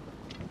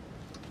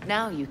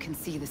 Now you can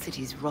see the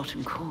city's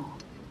rotten core.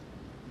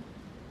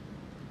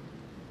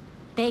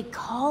 They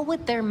call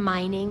what they're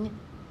mining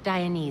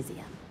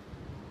Dionysium.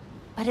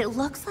 But it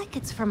looks like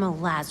it's from a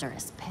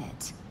Lazarus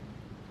pit.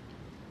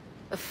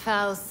 A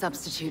foul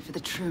substitute for the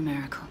true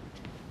miracle.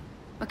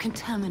 A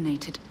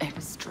contaminated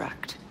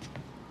extract.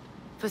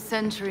 For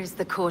centuries,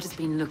 the court has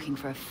been looking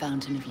for a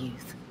fountain of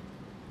youth.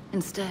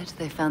 Instead,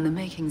 they found the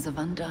makings of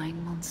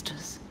undying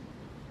monsters.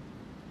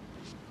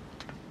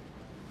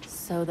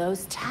 So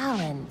those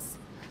talons...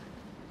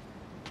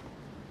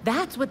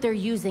 that's what they're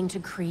using to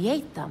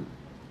create them.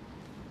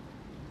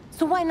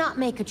 So why not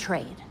make a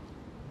trade?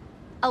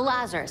 A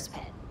Lazarus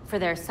pit for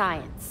their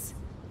science.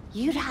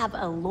 You'd have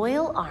a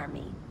loyal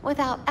army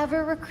without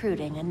ever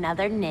recruiting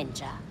another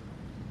ninja.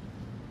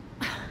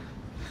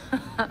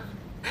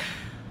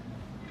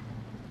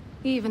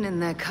 Even in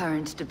their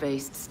current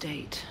debased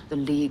state, the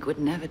League would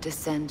never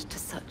descend to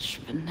such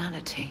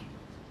venality.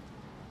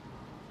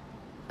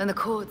 And the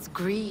court's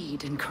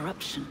greed and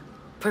corruption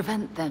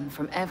prevent them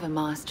from ever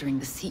mastering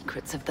the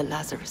secrets of the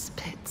Lazarus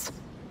pits.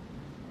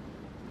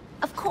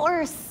 Of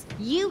course!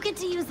 You get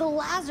to use the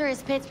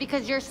Lazarus pits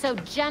because you're so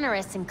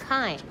generous and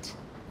kind.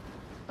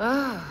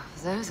 Oh,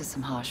 those are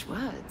some harsh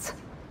words.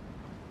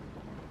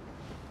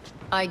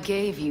 I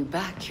gave you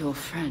back your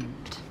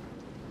friend,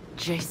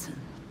 Jason.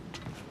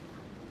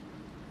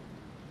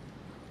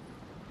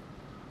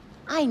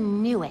 I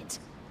knew it.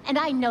 And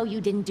I know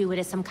you didn't do it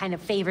as some kind of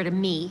favor to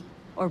me,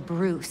 or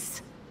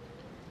Bruce.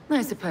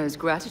 I suppose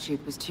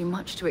gratitude was too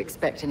much to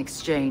expect in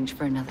exchange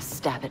for another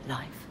stab at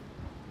life.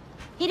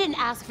 He didn't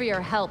ask for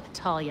your help,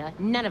 Talia.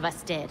 None of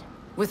us did.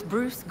 With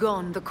Bruce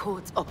gone, the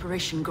court's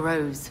operation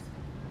grows.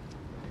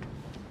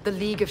 The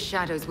League of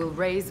Shadows will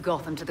raze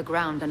Gotham to the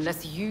ground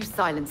unless you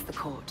silence the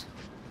court.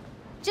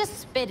 Just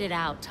spit it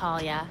out,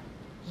 Talia.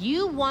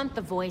 You want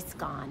the voice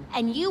gone,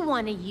 and you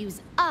want to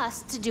use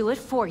us to do it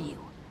for you.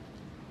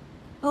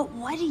 But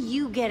what do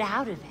you get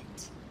out of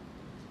it?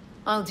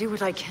 I'll do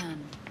what I can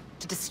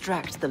to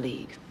distract the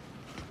League.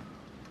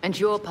 And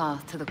your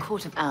path to the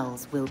Court of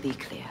Owls will be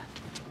clear.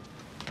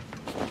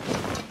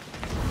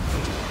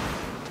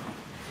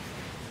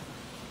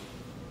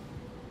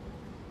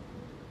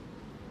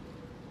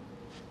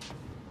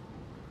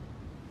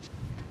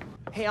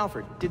 Hey,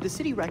 Alfred, did the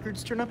city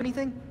records turn up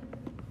anything?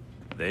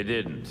 They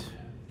didn't.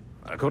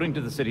 According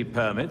to the city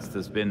permits,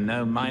 there's been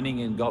no mining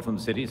in Gotham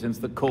City since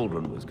the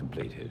Cauldron was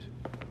completed.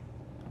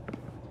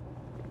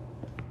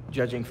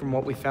 Judging from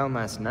what we found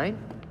last night,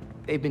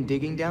 they've been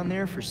digging down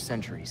there for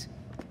centuries.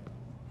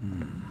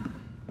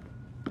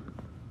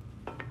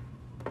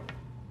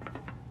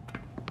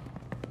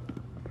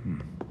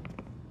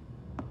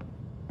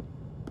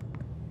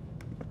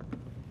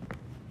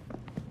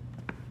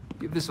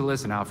 Give this a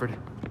listen, Alfred.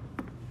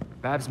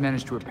 Babs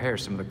managed to repair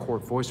some of the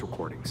court voice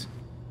recordings.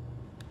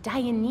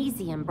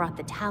 Dionysium brought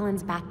the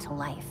Talons back to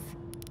life.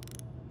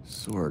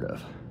 Sort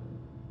of.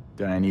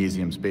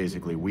 Dionysium's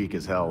basically weak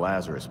as hell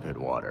Lazarus pit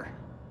water.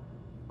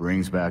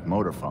 Brings back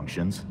motor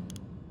functions,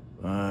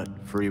 but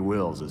free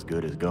will's as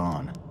good as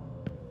gone.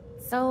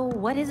 So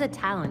what is a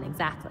Talon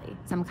exactly?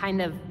 Some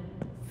kind of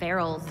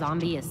feral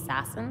zombie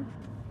assassin?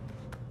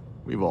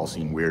 We've all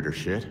seen weirder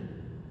shit.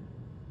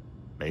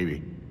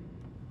 Maybe.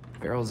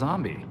 Feral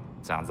zombie.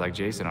 Sounds like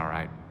Jason, all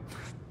right.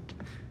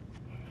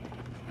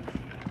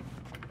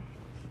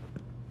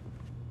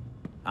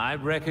 I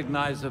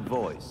recognize a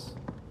voice.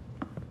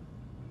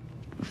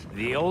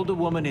 The older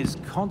woman is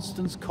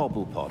Constance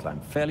Cobblepot,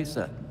 I'm fairly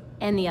certain.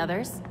 And the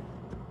others?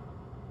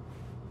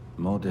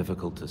 More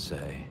difficult to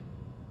say.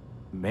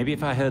 Maybe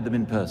if I heard them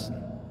in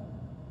person.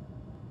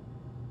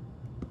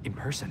 In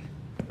person?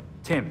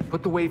 Tim,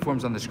 put the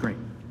waveforms on the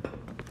screen.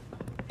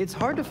 It's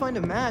hard to find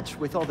a match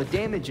with all the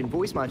damage and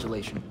voice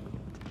modulation.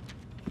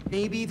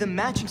 Maybe the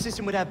matching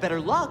system would have better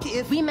luck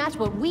if... We match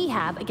what we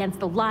have against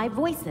the live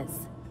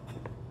voices.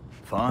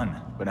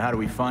 Fun, but how do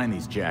we find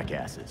these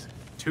jackasses?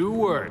 2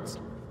 words.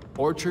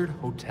 Orchard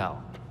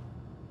Hotel.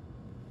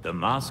 The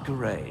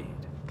Masquerade.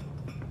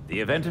 The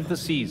event of the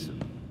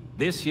season.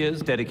 This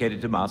year's dedicated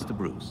to Master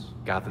Bruce.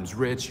 Gotham's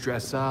rich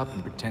dress up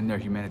and pretend they're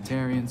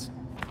humanitarians.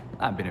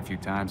 I've been a few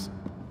times.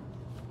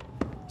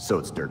 So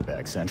it's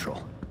Dirtbag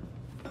Central.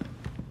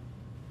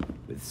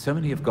 With so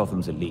many of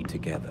Gotham's elite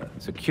together,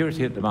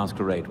 security at the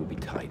Masquerade will be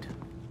tight.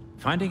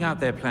 Finding out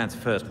their plans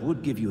first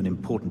would give you an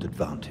important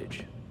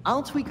advantage.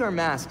 I'll tweak our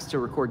masks to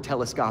record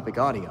telescopic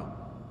audio.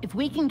 If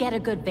we can get a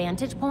good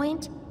vantage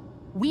point,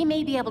 we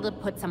may be able to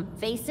put some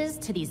faces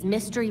to these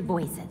mystery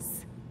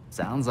voices.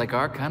 Sounds like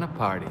our kind of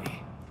party.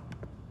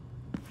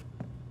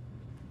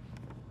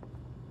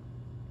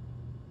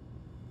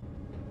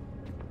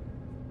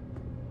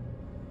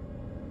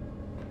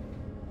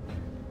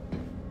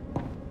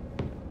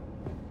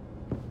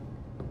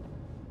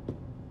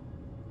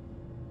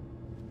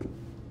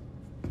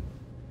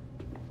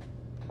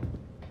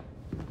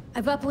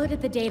 I've uploaded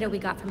the data we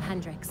got from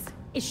Hendrix.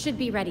 It should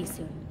be ready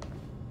soon.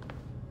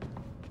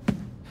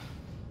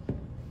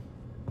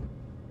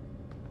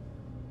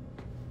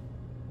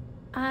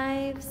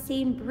 I've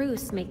seen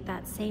Bruce make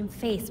that same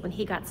face when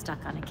he got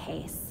stuck on a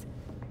case.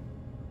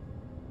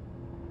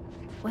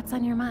 What's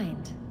on your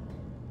mind?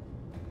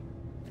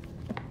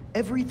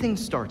 Everything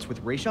starts with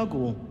Ra's al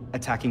Ghul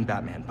attacking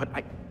Batman, but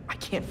I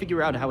can't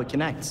figure out how it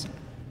connects.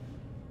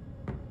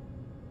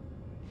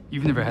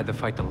 You've never had to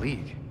fight the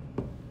League,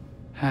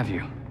 have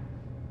you?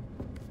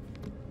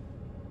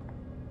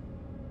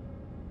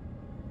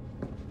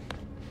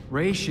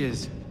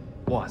 Ra's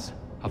was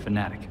a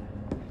fanatic.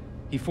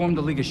 He formed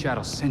the League of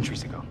Shadows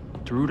centuries ago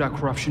to root out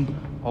corruption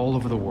all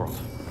over the world.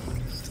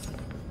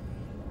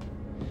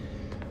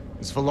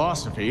 His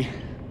philosophy,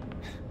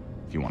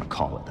 if you want to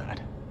call it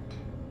that,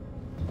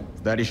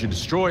 is that he should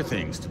destroy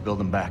things to build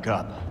them back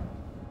up.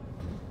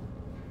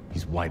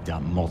 He's wiped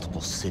out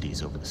multiple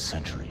cities over the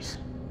centuries.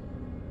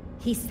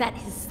 He set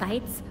his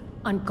sights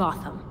on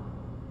Gotham.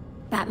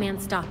 Batman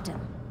stopped him.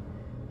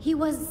 He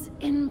was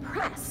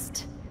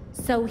impressed,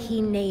 so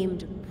he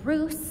named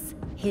Bruce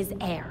his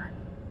heir.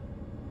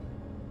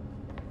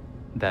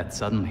 That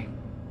suddenly,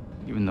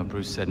 even though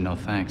Bruce said no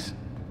thanks.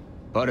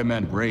 But it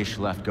meant Ra's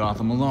left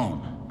Gotham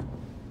alone.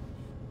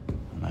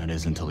 And that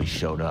is until he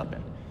showed up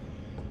and...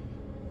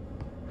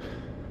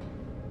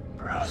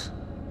 Bruce.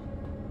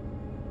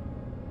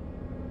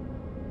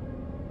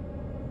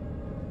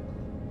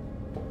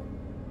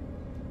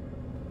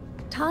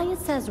 Talia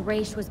says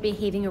Ra's was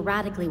behaving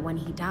erratically when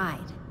he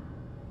died.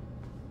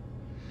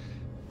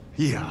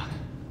 Yeah.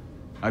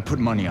 I'd put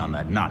money on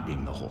that not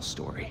being the whole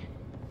story.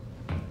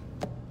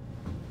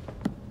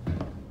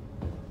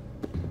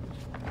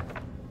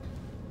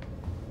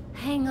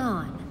 hang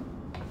on.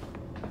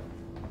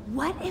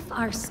 What if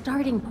our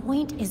starting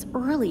point is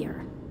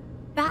earlier?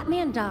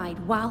 Batman died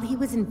while he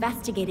was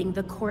investigating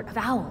the Court of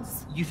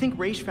Owls. You think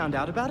Raish found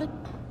out about it?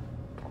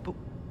 But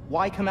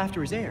why come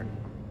after his heir?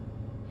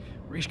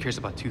 Raish cares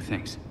about two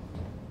things: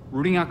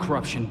 rooting out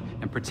corruption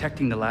and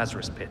protecting the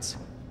Lazarus Pits.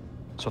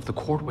 So if the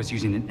court was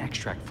using an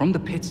extract from the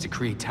pits to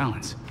create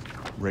talents...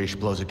 Raish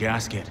blows a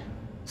gasket,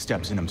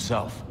 steps in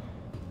himself.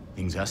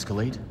 Things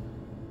escalate.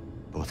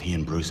 Both he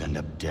and Bruce end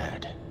up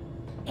dead.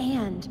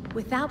 And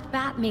without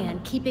Batman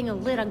keeping a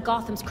lid on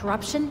Gotham's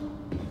corruption,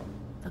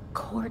 the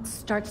court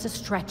starts to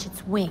stretch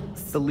its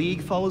wings. The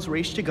League follows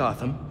Raish to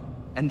Gotham,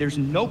 and there's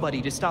nobody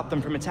to stop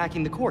them from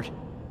attacking the court.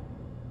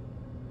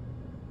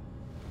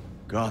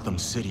 Gotham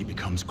City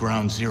becomes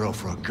ground zero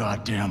for a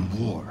goddamn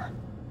war.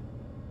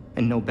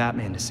 And no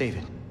Batman to save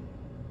it.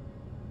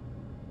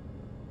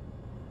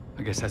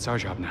 I guess that's our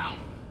job now.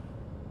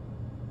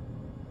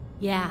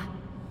 Yeah.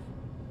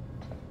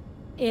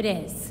 It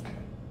is.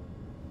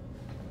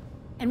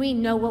 And we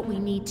know what we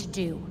need to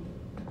do.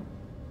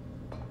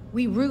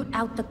 We root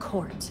out the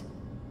court,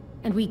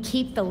 and we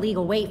keep the League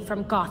away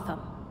from Gotham.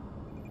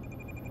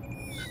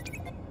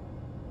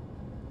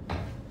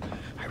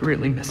 I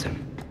really miss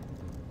him.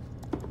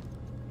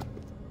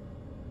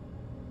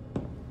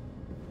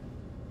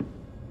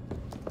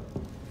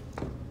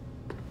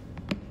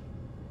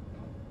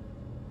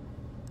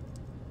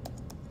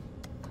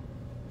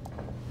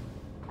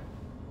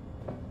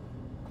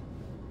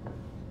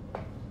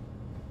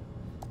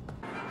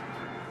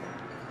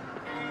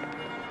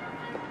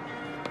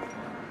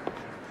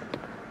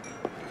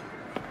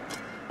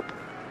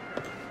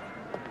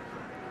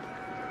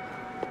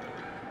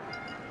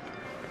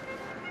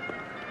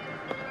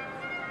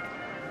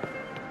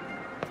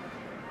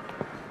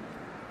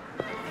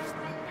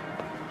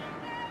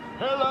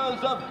 Pillars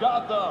of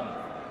Gotham,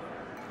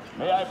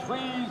 may I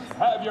please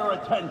have your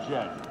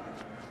attention?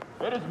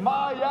 It is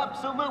my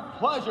absolute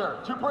pleasure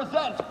to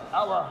present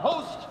our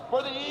host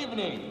for the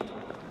evening.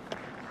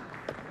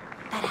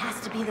 That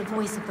has to be the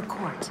voice of the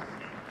court.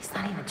 He's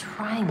not even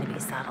trying to be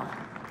subtle.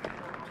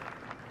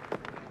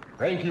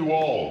 Thank you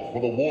all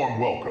for the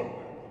warm welcome.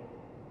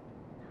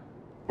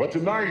 But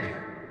tonight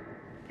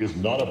is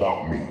not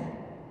about me.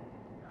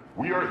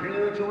 We are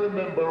here to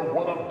remember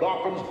one of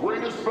Gotham's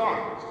greatest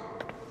sons,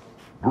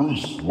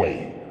 Bruce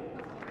Wayne.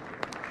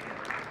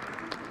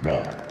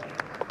 Now,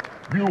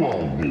 you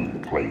all knew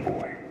the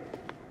Playboy.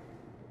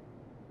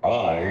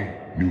 I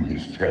knew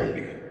his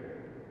charity.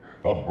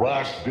 A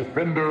brash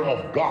defender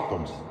of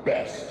Gotham's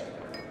best.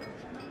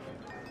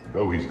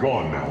 Though he's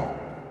gone now,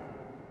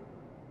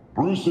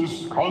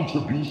 Bruce's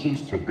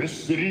contributions to this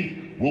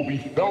city will be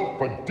felt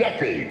for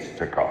decades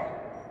to come.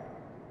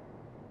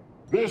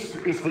 This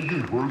is for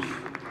you, Bruce.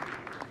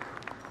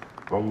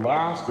 The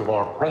last of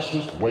our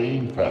precious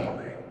Wayne family.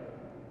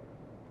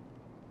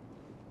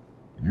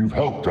 You've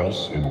helped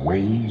us in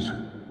ways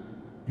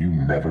you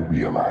never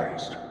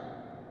realized.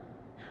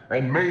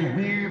 And may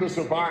we, the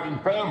surviving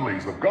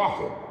families of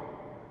Gotham,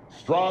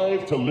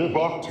 strive to live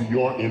up to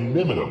your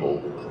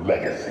inimitable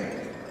legacy.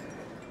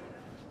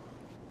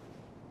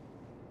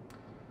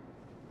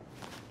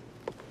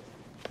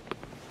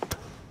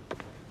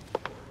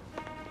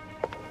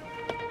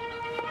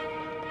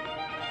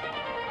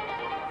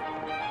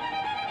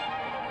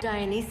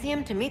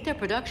 Dionysium to meet their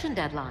production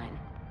deadline.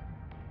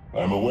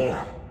 I'm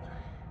aware.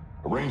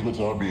 Arrangements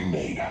are being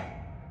made.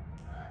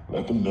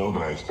 Let them know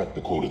that I expect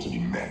the quota to be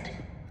met.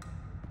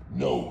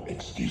 No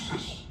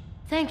excuses.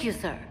 Thank you,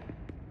 sir.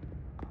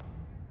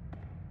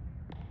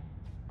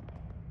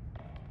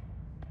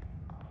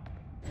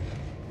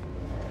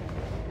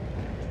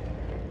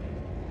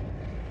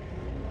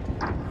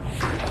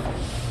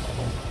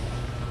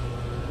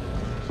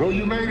 So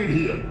you made it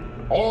here,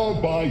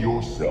 all by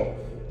yourself.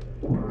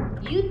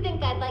 You'd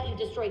think I'd let you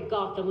destroy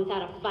Gotham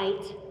without a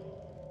fight?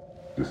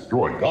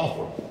 Destroy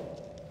Gotham?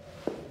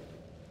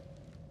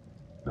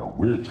 No,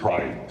 we're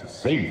trying to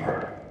save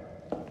her.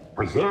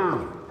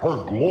 Preserve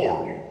her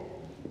glory.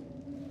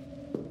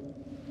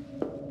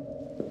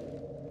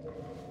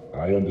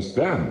 I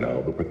understand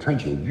now the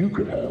potential you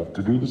could have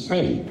to do the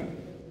same.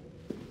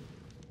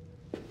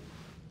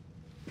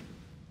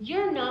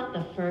 You're not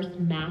the first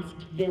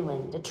masked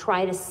villain to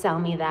try to sell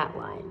me that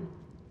line.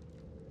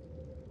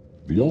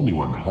 The only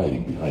one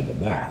hiding behind the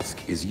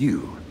mask is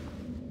you,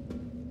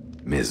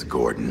 Ms.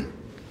 Gordon.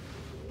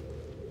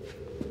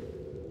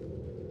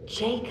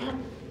 Jacob?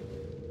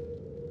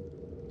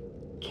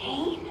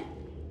 Kane?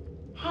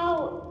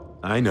 How?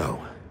 I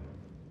know.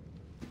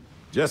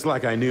 Just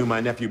like I knew my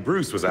nephew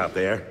Bruce was out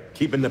there,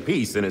 keeping the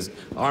peace in his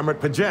armored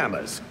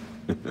pajamas.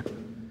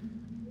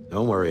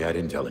 Don't worry, I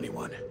didn't tell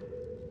anyone.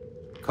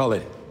 Call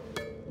it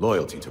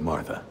loyalty to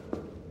Martha.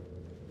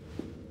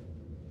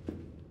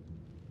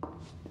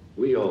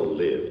 We all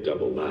live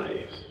double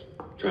lives,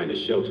 trying to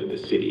shelter the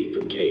city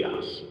from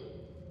chaos.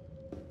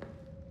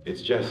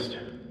 It's just,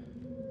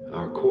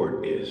 our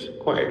court is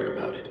quieter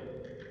about it.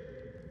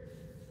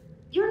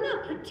 You're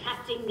not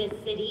protecting this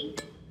city.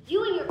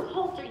 You and your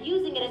cult are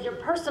using it as your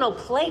personal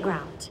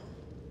playground.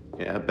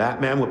 Yeah,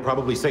 Batman would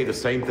probably say the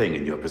same thing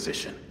in your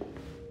position.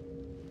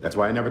 That's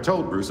why I never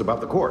told Bruce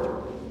about the court.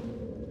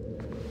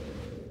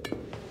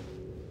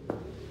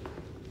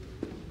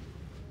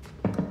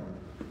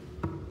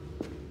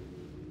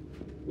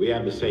 We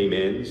have the same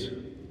ends,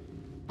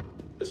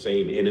 the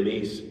same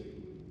enemies.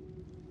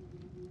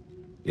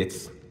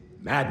 It's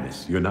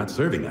madness. You're not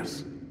serving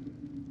us.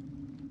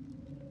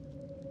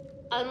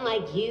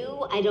 Unlike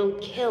you, I don't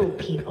kill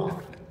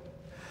people.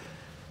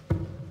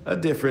 A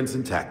difference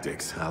in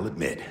tactics, I'll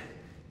admit.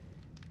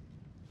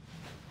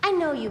 I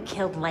know you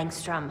killed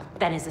Langstrom,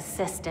 then his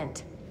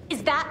assistant.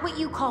 Is that what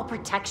you call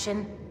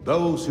protection?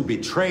 Those who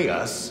betray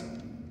us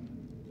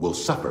will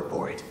suffer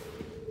for it.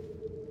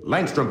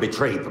 Langstrom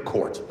betrayed the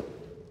court.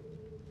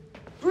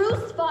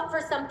 Bruce fought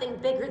for something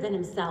bigger than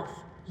himself.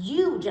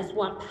 You just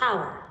want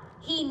power.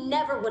 He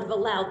never would have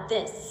allowed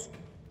this.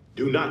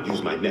 Do not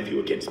use my nephew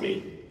against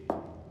me.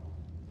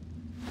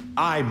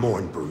 I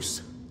mourn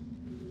Bruce.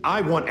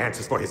 I want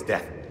answers for his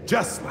death,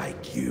 just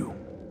like you.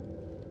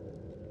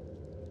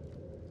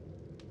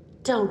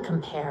 Don't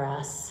compare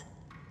us,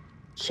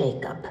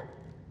 Jacob.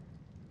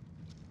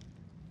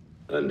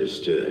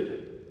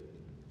 Understood.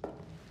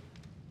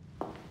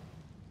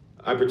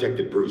 I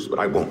protected Bruce, but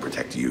I won't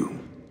protect you.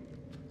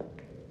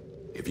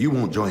 If you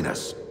won't join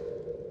us,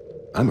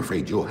 I'm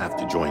afraid you'll have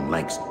to join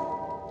Langston.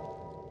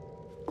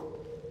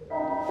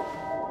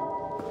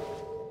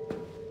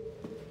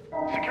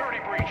 Security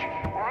breach.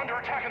 We're under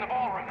attack in the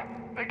ballroom.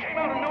 They came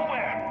out of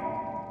nowhere.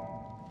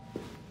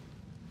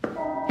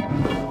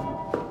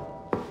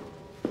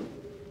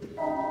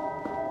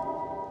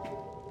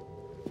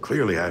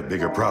 Clearly, I have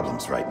bigger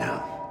problems right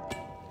now.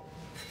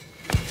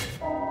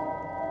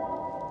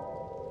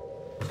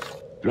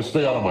 Just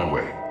stay out of my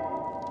way.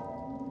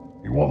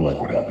 You won't like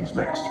what happens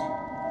next.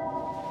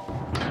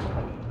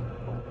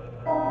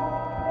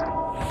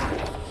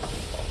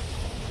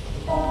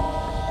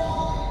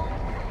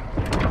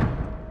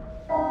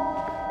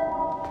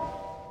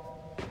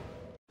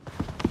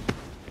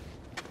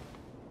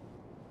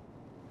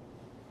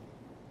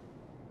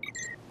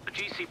 The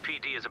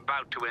GCPD is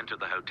about to enter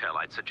the hotel.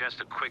 I'd suggest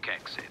a quick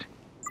exit.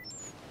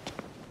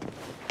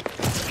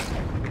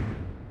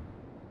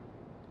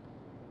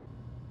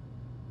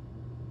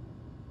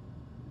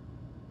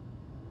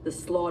 The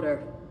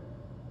slaughter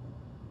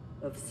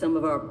of some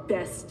of our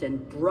best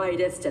and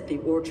brightest at the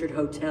Orchard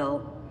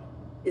Hotel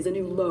is a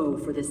new low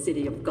for the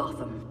city of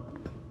Gotham.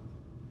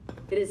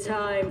 It is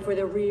time for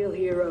the real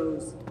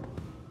heroes,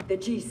 the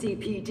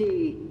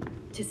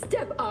GCPD, to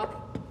step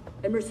up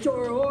and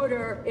restore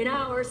order in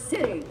our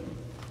city.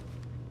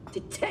 To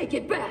take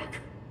it back.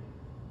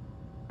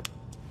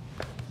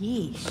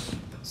 Yeesh.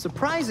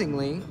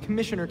 Surprisingly,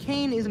 Commissioner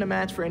Kane isn't a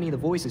match for any of the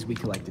voices we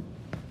collected.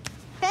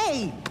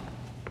 Hey!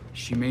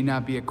 She may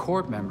not be a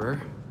court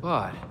member,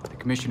 but the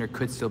commissioner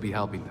could still be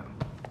helping them.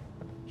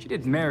 She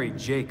did marry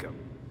Jacob.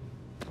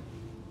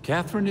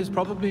 Catherine is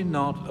probably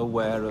not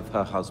aware of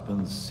her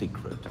husband's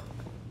secret.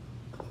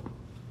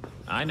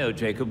 I know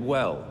Jacob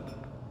well,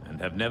 and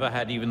have never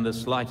had even the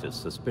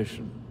slightest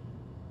suspicion.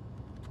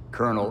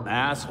 Colonel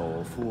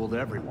Asshole fooled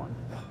everyone.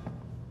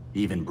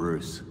 Even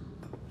Bruce.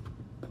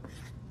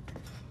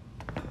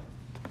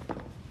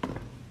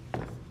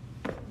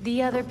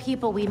 The other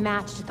people we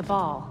matched at the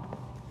ball.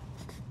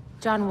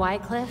 John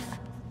Wycliffe,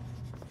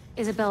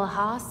 Isabella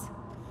Haas,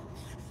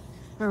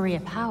 Maria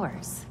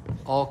Powers.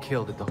 All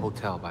killed at the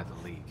hotel by the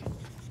League.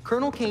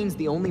 Colonel Kane's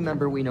the only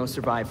member we know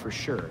survived for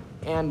sure.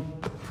 And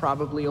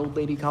probably Old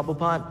Lady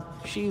Cobblepot.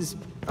 She's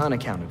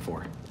unaccounted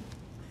for.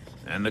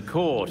 And the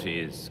court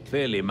is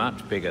clearly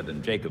much bigger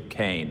than Jacob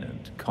Kane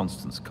and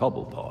Constance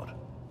Cobblepot.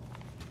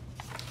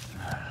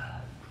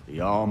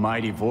 The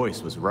almighty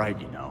voice was right,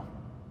 you know.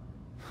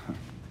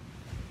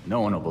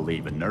 No one will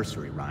believe a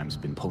nursery rhyme's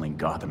been pulling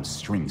Gotham's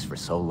strings for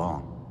so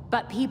long.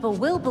 But people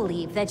will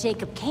believe that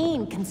Jacob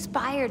Kane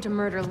conspired to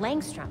murder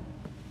Langstrom.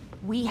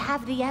 We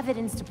have the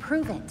evidence to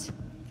prove it.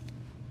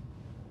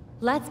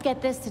 Let's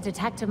get this to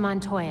Detective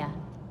Montoya.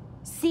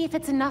 See if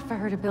it's enough for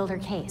her to build her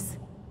case.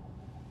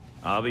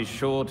 I'll be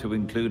sure to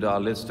include our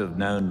list of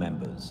known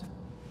members,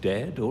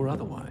 dead or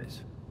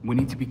otherwise. We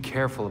need to be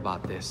careful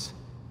about this.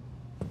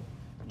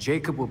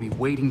 Jacob will be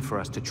waiting for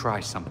us to try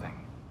something.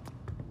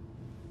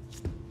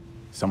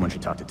 Someone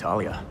should talk to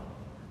Talia.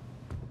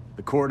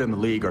 The Court and the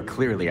League are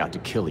clearly out to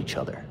kill each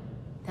other.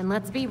 Then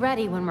let's be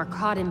ready when we're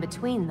caught in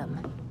between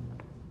them.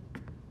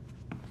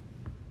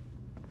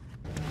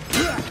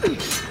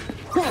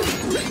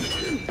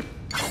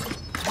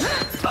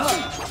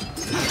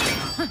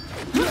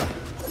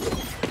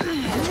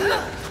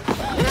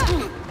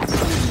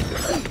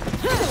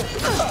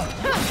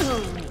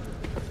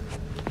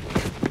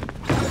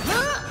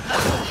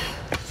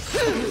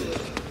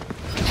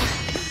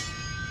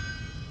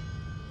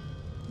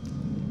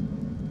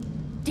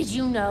 Did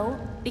you know?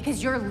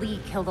 Because your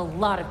League killed a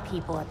lot of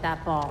people at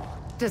that ball.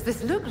 Does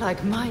this look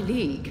like my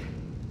League?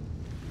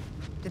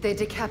 Did they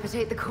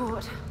decapitate the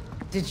court?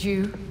 Did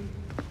you?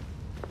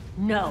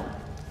 No.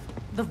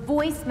 The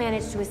voice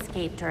managed to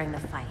escape during the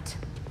fight.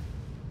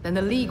 Then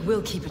the League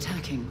will keep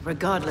attacking,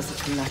 regardless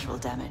of collateral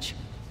damage.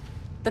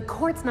 The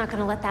court's not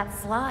gonna let that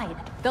slide.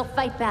 They'll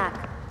fight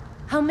back.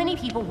 How many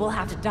people will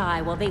have to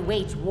die while they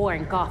wage war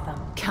in Gotham?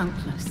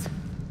 Countless.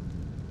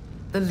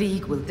 The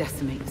League will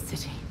decimate the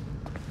city.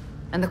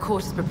 And the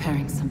court is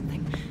preparing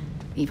something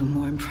even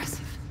more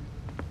impressive.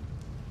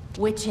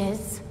 Which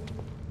is?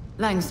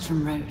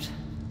 Langstrom wrote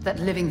that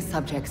living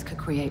subjects could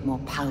create more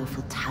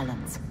powerful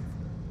talents.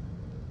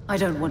 I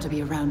don't want to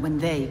be around when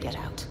they get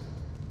out.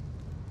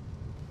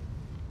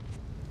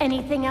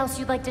 Anything else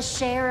you'd like to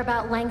share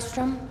about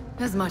Langstrom?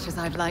 As much as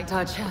I've liked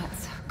our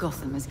chats,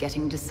 Gotham is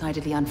getting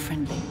decidedly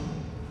unfriendly.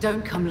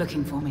 Don't come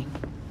looking for me.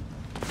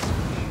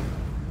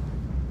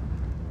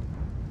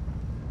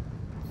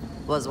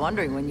 Was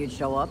wondering when you'd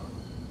show up.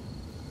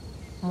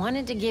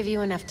 Wanted to give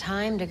you enough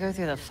time to go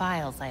through the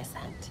files I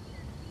sent.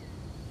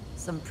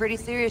 Some pretty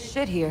serious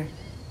shit here.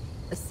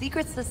 A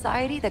secret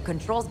society that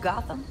controls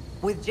Gotham?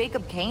 With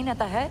Jacob Kane at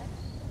the head?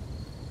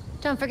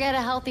 Don't forget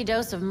a healthy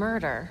dose of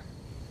murder.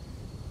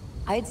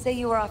 I'd say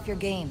you were off your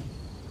game.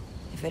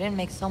 If it didn't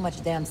make so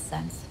much damn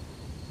sense.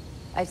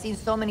 I've seen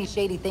so many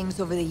shady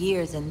things over the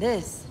years, and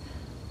this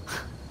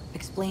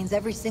explains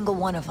every single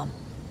one of them.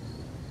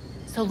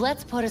 So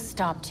let's put a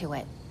stop to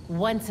it,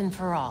 once and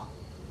for all.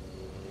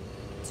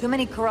 Too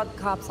many corrupt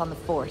cops on the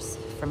force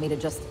for me to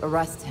just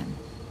arrest him.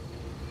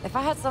 If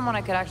I had someone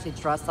I could actually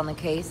trust on the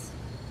case,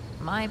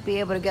 might be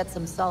able to get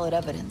some solid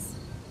evidence.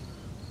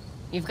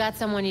 You've got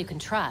someone you can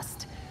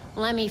trust.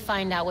 Let me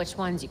find out which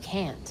ones you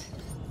can't.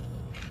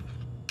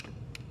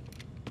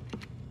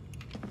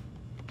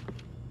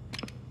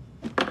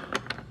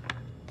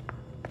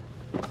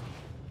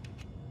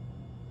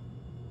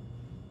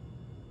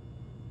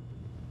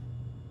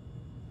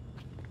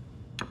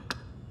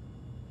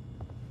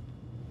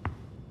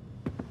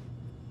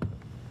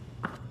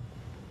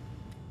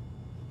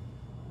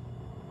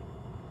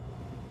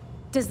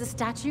 Does the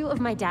statue of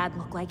my dad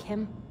look like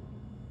him?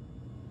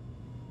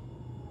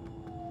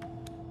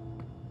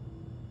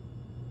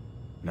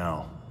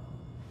 No.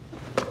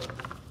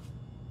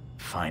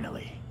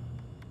 Finally.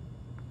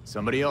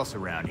 Somebody else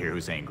around here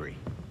who's angry.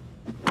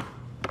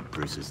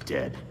 Bruce is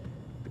dead.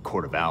 The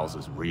Court of Owls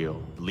is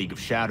real. The League of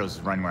Shadows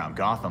is running around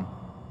Gotham.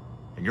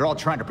 And you're all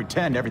trying to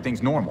pretend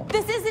everything's normal.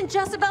 This isn't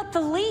just about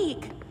the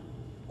League.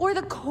 Or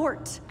the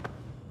court.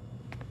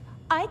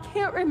 I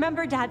can't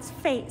remember Dad's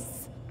face.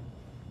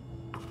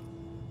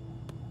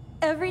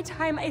 Every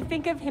time I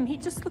think of him, he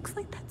just looks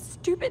like that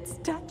stupid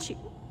statue.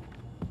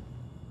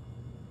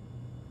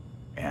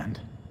 And?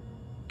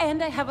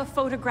 And I have a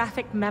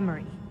photographic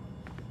memory.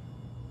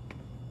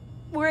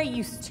 Where I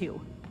used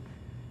to.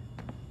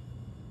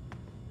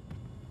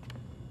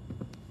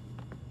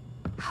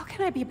 How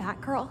can I be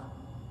Batgirl?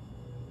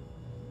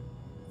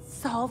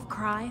 Solve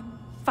crime,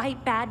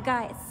 fight bad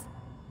guys.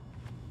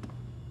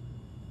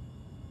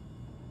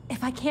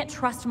 If I can't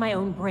trust my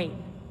own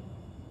brain.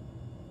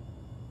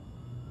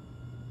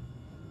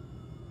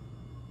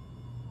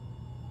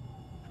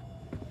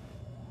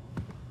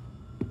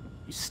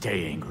 You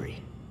stay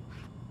angry.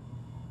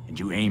 And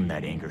you aim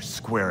that anger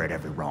square at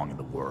every wrong in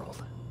the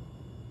world.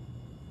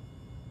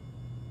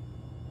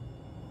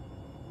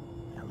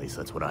 At least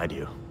that's what I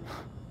do.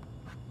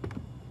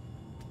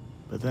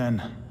 But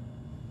then...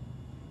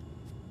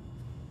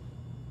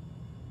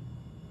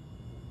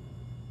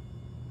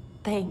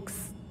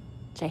 Thanks,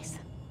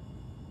 Jason.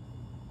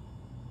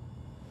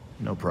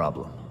 No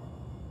problem.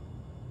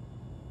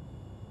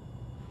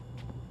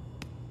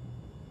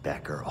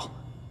 Batgirl.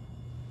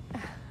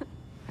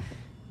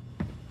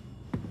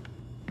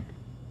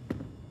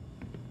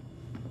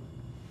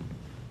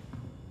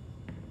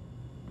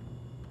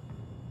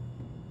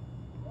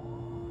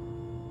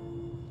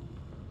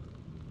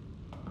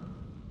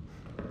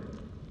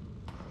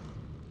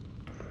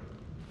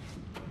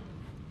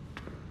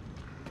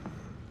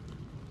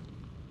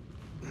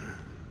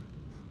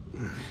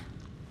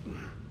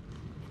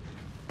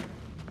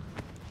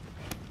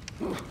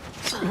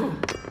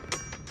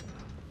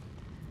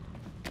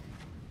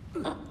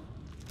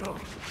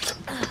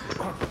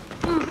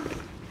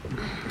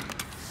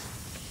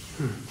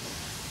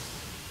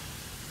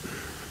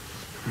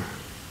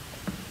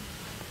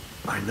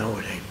 I know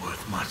it ain't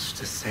worth much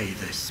to say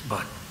this,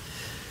 but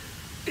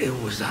it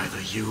was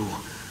either you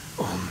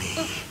or me.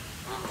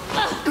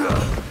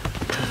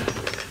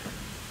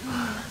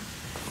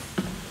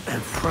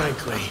 And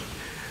frankly,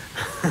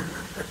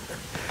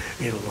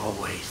 it'll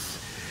always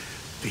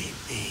be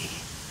me.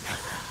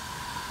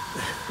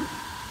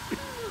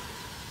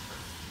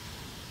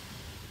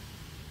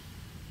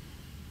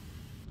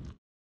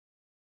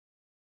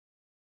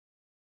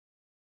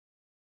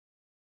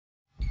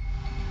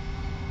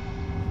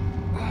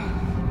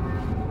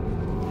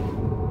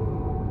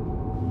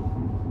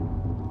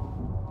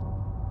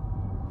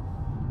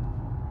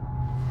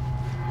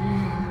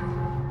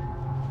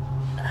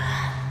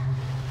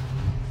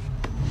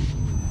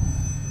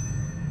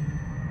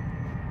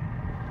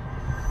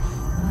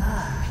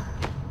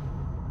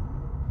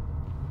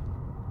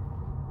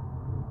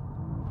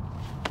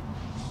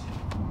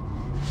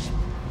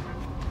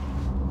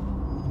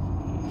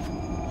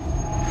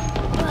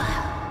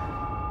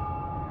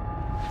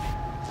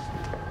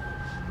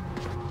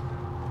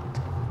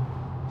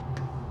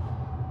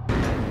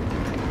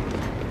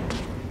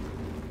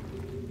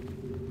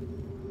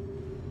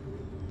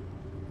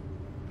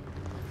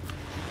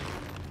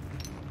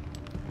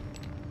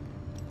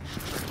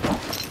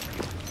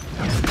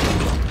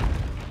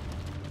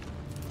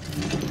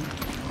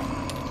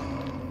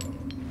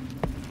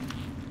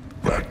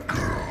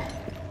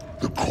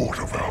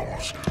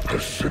 I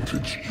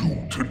sentence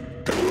you to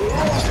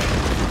death.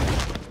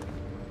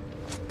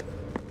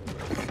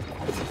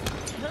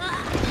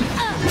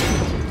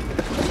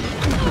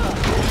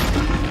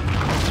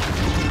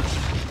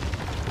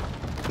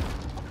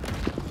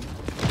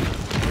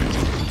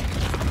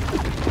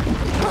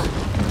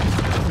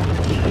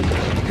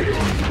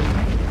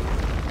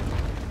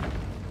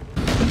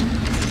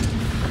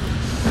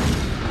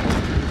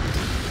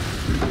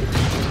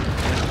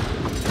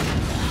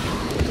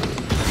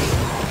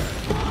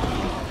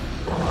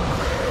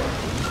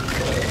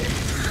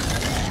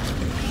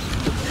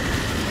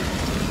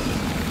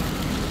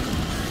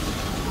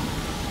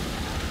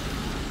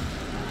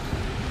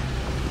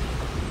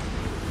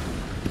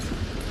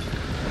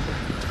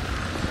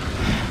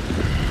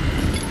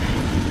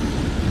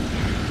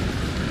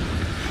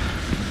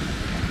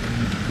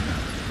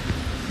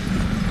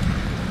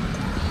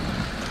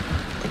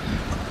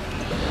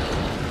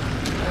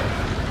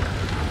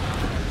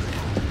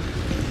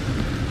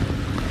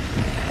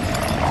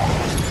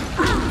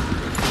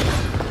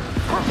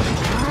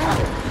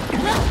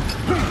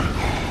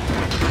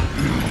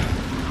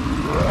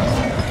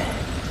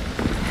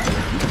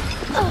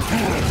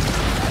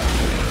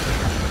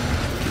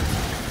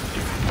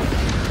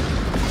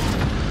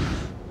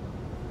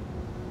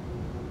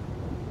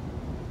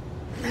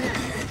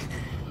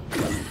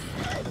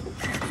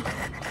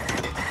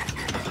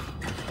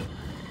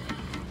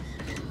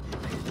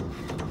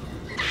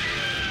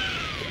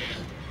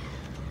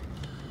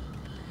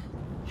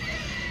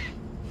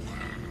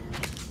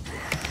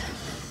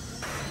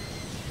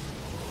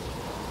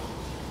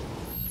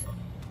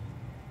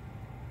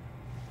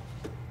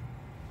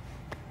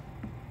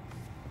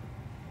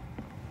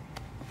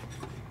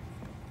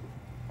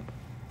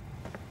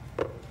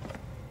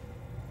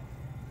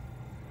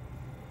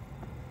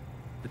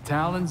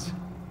 Talons,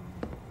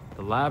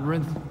 the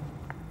labyrinth,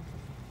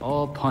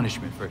 all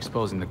punishment for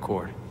exposing the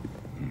court.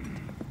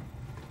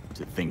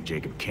 To think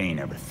Jacob Kane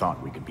ever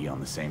thought we could be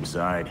on the same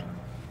side.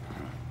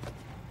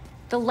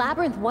 The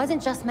labyrinth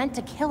wasn't just meant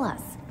to kill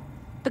us.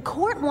 The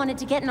court wanted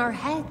to get in our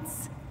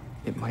heads.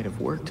 It might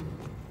have worked.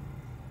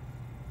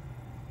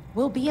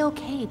 We'll be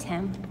okay,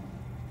 Tim.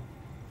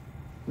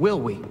 Will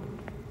we?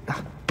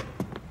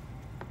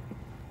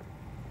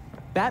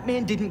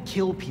 Batman didn't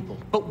kill people,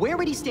 but where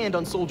would he stand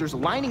on soldiers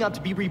lining up to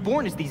be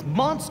reborn as these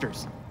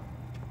monsters?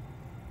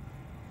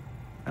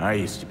 I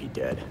used to be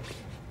dead.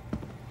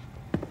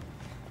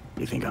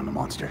 You think I'm a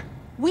monster?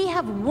 We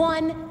have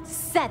one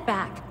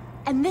setback.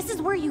 And this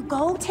is where you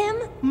go, Tim?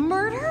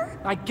 Murder?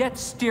 I get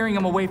steering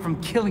him away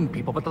from killing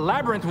people, but the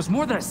labyrinth was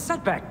more than a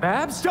setback,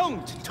 Babs.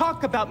 Don't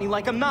talk about me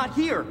like I'm not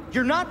here.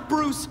 You're not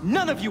Bruce,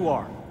 none of you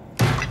are.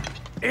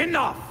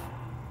 Enough!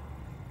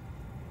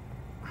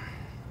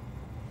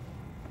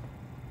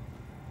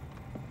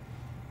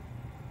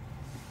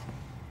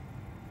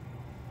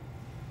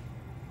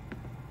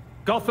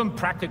 Gotham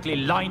practically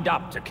lined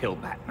up to kill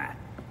Batman.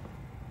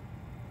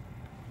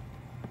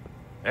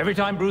 Every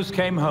time Bruce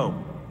came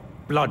home,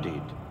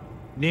 bloodied,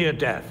 near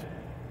death,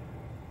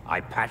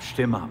 I patched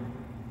him up.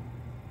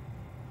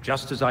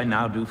 Just as I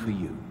now do for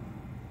you.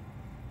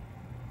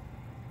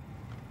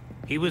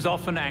 He was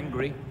often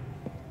angry,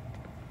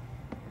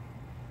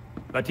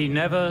 but he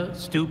never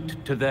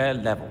stooped to their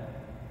level.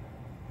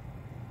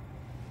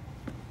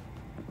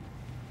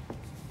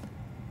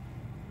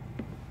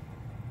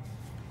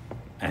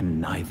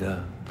 And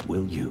neither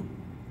will you.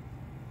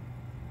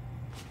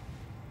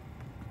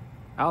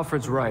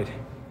 Alfred's right.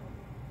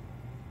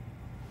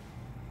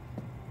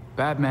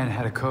 Batman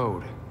had a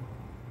code.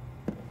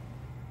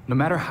 No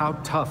matter how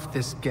tough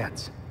this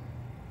gets,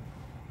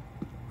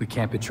 we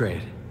can't betray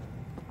it.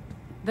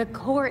 The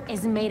court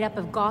is made up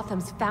of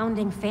Gotham's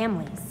founding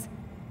families.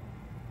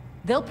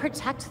 They'll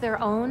protect their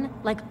own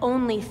like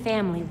only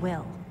family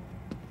will.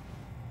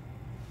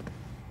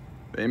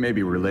 They may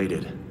be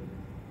related,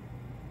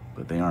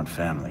 but they aren't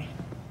family.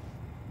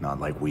 Not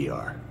like we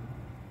are.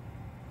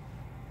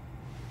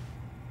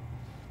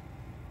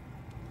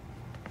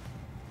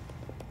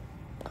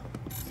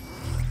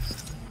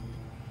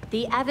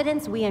 The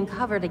evidence we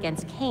uncovered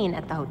against Kane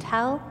at the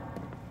hotel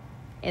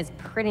is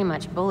pretty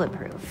much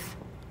bulletproof.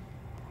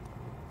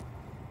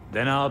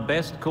 Then our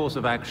best course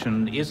of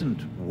action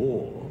isn't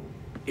war,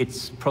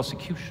 it's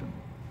prosecution.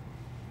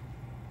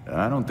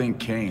 I don't think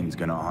Kane's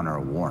gonna honor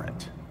a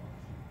warrant.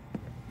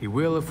 He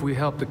will if we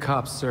help the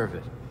cops serve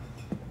it.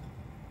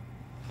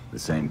 The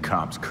same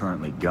cops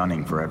currently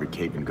gunning for every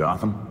cape in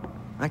Gotham?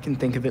 I can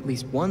think of at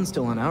least one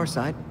still on our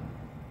side.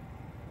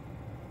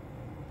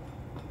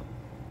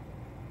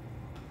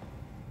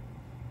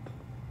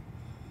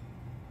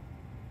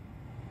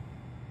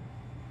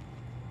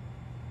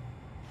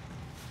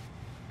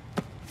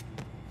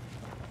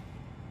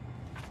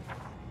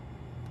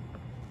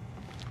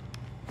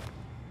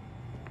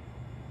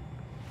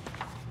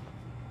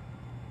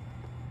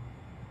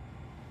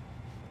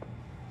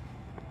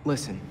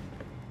 Listen,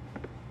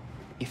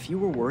 if you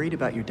were worried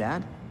about your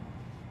dad,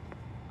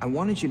 I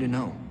wanted you to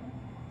know,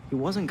 he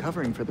wasn't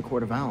covering for the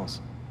Court of Owls.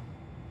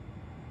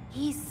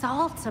 He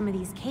solved some of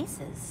these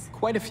cases.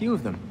 Quite a few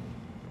of them.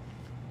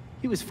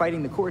 He was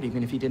fighting the court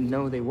even if he didn't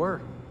know they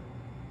were.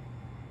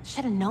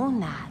 Should have known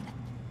that.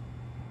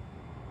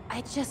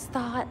 I just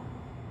thought...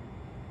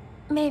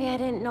 maybe I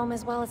didn't know him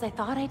as well as I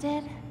thought I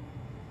did?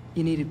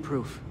 You needed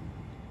proof.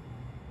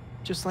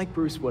 Just like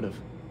Bruce would've.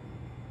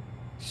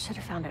 Should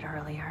have found it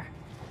earlier.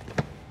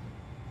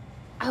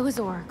 I was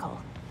Oracle.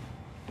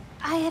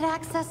 I had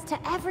access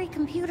to every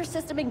computer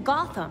system in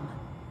Gotham.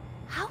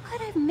 How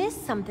could I have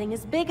missed something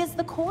as big as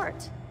the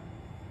court?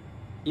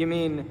 You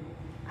mean,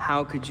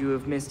 how could you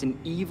have missed an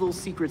evil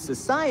secret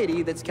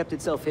society that's kept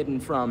itself hidden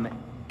from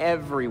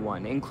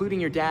everyone, including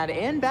your dad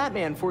and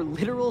Batman, for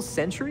literal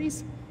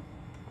centuries?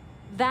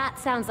 That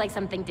sounds like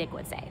something Dick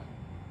would say.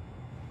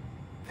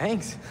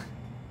 Thanks.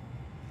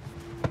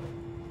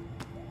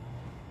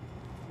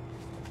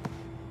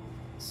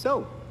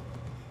 So,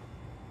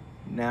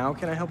 now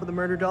can I help with the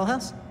murder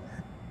dollhouse?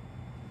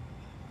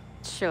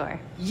 Sure.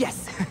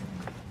 Yes!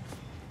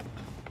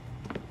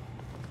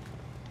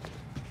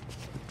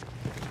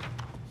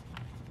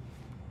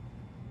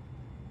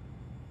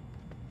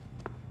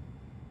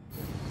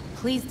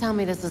 Please tell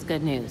me this is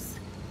good news.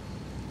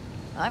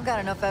 I've got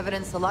enough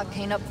evidence to lock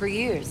Kane up for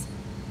years.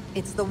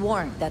 It's the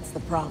warrant that's the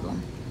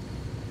problem.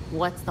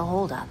 What's the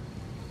holdup?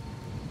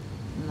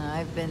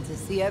 I've been to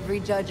see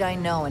every judge I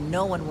know, and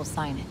no one will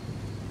sign it.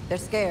 They're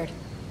scared.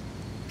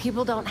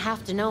 People don't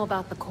have to know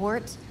about the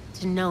court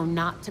to know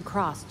not to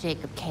cross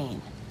Jacob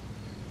Kane.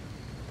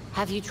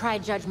 Have you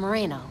tried Judge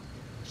Moreno?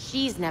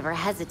 She's never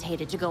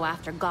hesitated to go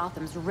after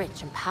Gotham's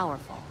rich and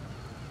powerful.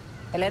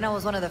 Elena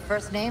was one of the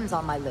first names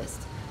on my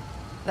list.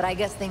 But I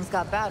guess things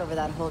got bad over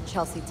that whole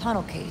Chelsea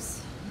Tunnel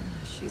case.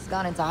 She's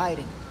gone into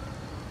hiding.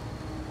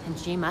 And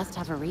she must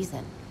have a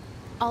reason.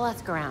 I'll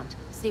ask around,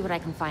 see what I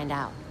can find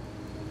out.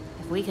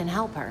 If we can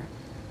help her,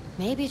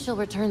 maybe she'll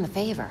return the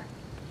favor.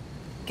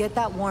 Get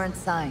that warrant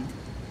signed,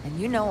 and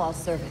you know I'll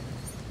serve it.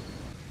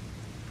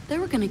 They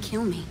were gonna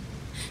kill me.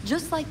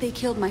 Just like they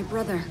killed my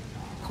brother.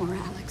 Poor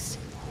Alex.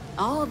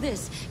 All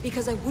this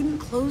because I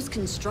wouldn't close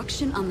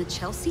construction on the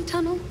Chelsea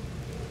Tunnel?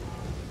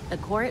 The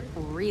court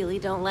really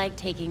don't like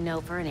taking no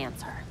for an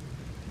answer.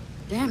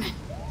 Damn it.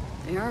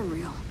 They are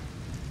real.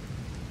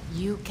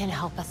 You can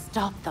help us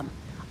stop them.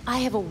 I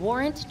have a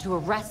warrant to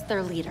arrest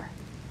their leader.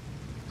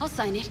 I'll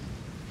sign it.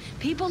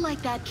 People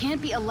like that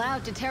can't be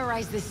allowed to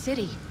terrorize this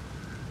city.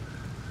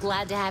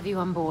 Glad to have you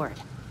on board.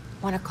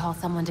 Want to call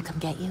someone to come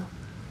get you?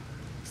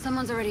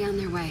 Someone's already on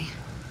their way.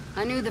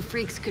 I knew the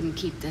freaks couldn't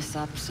keep this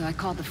up, so I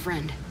called a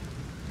friend.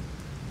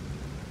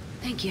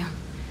 Thank you.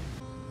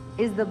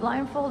 Is the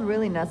blindfold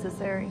really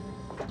necessary?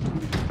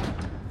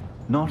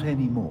 Not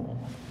anymore.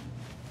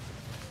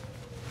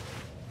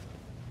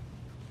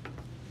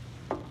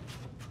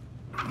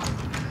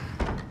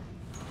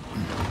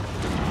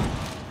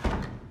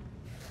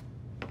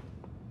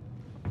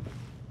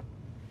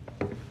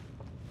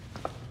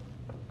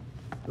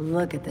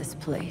 Look at this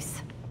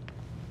place.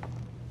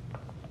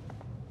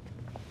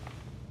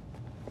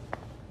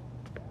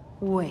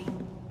 Wait.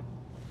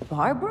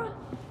 Barbara?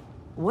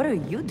 What are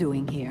you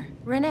doing here?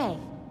 Renee,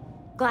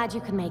 glad you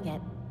could make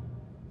it.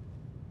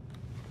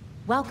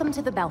 Welcome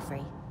to the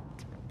Belfry.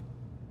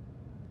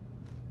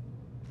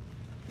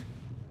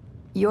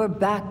 You're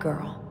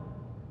Batgirl.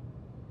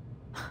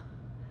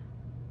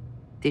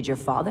 Did your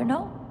father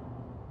know?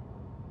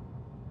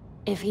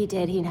 If he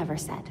did, he never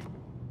said.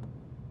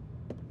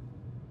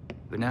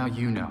 But now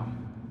you know.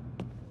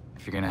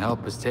 If you're gonna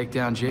help us take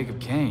down Jacob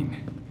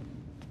Kane,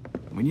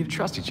 we need to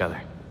trust each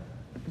other.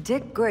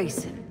 Dick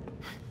Grayson.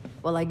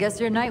 Well, I guess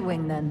you're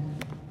Nightwing then.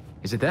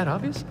 Is it that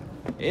obvious?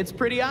 It's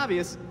pretty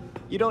obvious.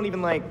 You don't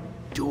even, like,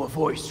 do a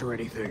voice or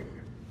anything.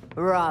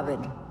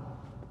 Robin.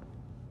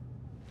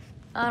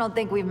 I don't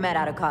think we've met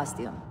out of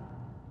costume.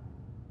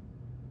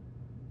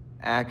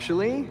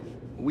 Actually,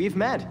 we've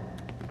met.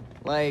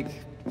 Like,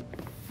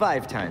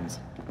 5 times.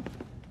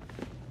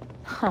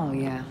 Oh,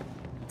 yeah.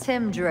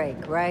 Tim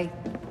Drake, right?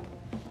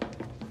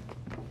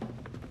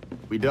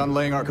 We done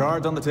laying our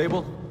cards on the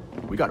table?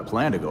 We got a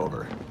plan to go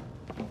over.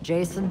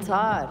 Jason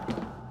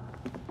Todd.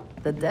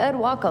 The dead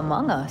walk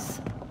among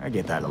us. I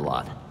get that a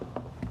lot.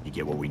 You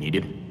get what we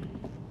needed?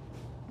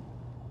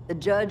 The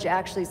judge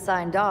actually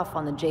signed off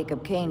on the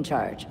Jacob Kane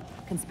charge.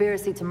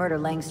 Conspiracy to murder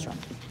Langstrom.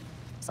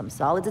 Some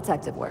solid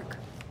detective work.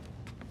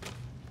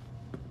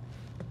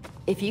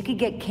 If you could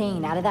get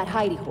Kane out of that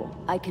hidey hole,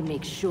 I can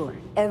make sure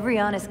every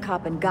honest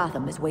cop in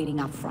Gotham is waiting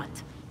out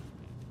front.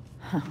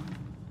 Huh.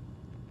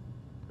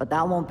 But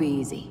that won't be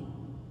easy.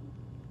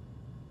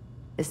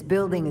 This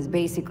building is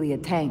basically a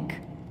tank.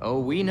 Oh,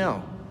 we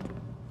know.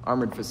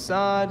 Armored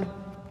facade,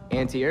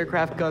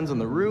 anti-aircraft guns on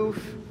the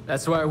roof.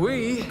 That's why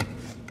we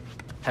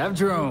have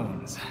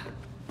drones.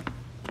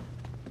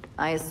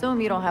 I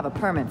assume you don't have a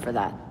permit for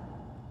that.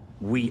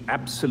 We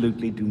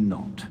absolutely do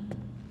not.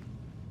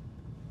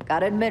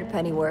 Gotta admit,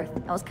 Pennyworth,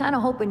 I was kinda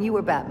hoping you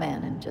were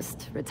Batman and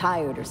just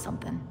retired or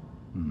something.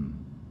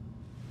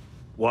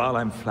 While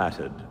I'm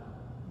flattered,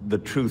 the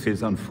truth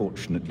is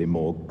unfortunately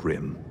more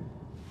grim.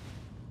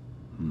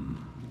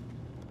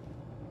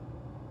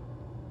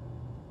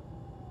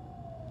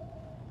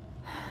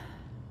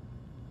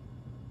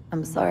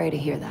 I'm sorry to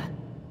hear that.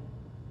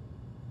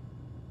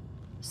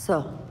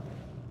 So,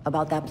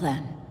 about that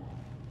plan.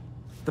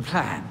 The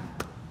plan?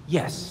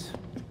 Yes.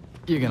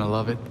 You're gonna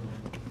love it.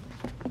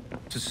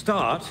 To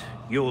start,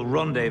 you'll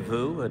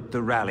rendezvous at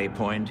the rally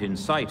point in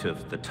sight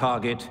of the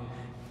target,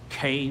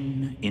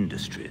 Kane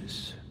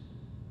Industries.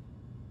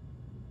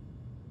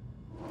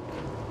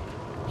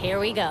 Here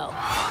we go.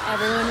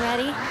 Everyone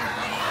ready?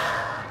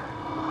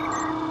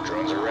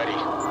 Drones are ready.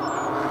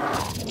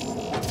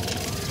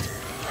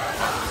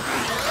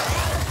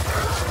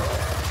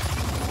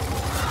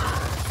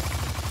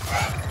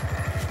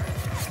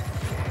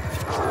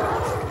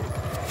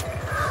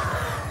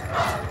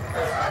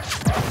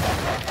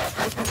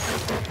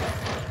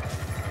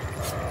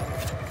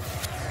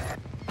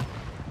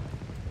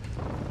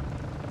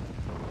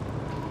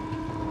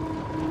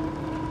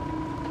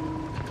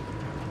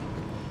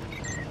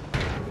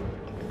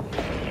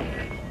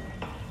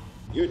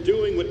 You're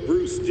doing what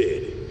Bruce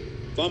did.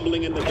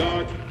 Fumbling in the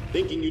dark,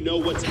 thinking you know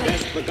what's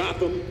best for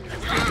Gotham,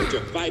 but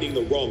you're fighting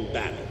the wrong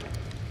battle.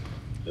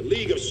 The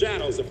League of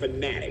Shadows are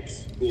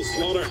fanatics who will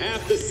slaughter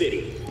half the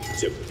city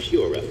to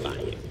purify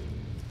it.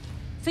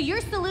 So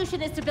your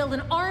solution is to build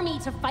an army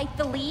to fight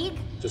the League?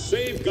 To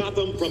save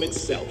Gotham from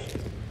itself.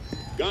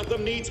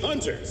 Gotham needs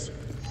hunters,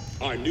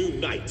 our new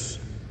knights.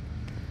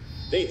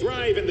 They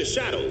thrive in the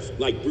shadows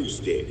like Bruce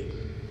did,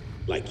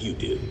 like you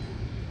do.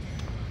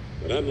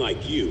 But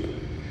unlike you,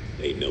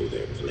 they know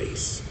their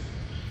place.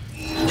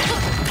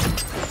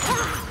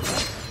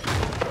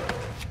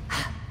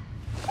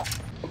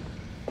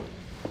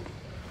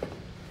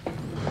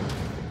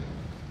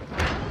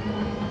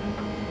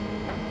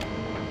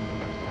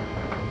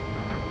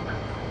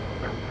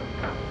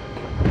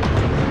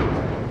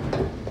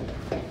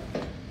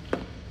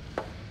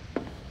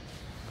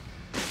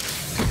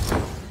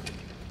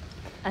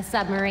 A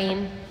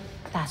submarine?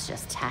 That's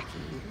just tacky.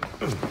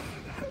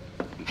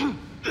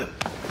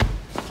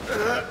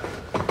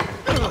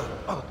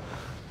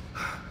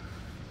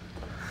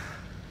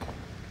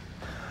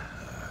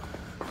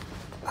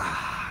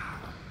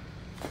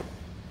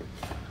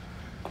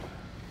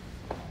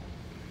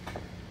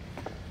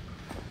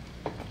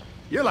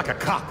 You're like a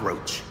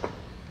cockroach.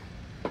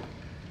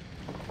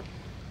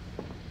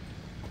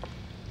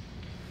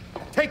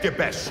 Take your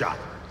best shot.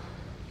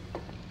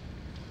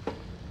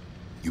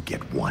 You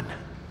get one.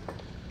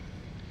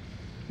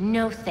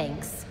 No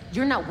thanks.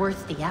 You're not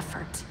worth the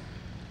effort.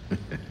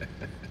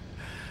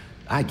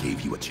 I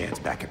gave you a chance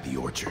back at the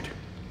orchard.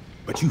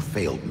 But you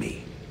failed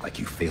me, like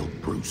you failed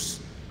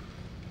Bruce.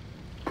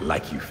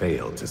 Like you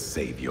failed to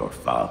save your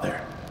father.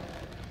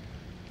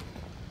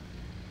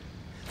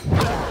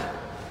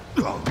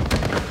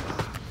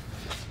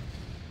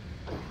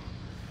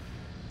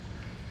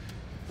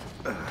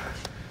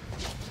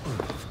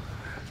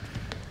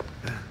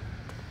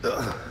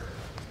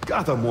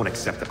 Gotham won't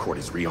accept the court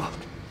is real,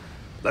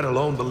 let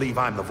alone believe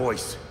I'm the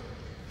voice.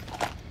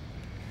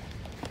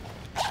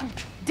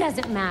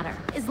 Doesn't matter,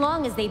 as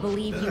long as they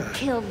believe you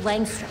killed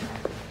Langstrom.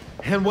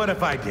 And what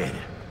if I did?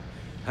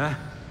 Huh?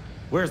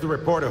 Where's the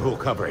reporter who'll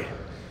cover it?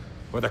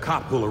 Or the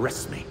cop who'll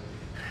arrest me?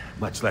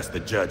 Much less the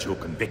judge who'll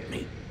convict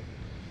me.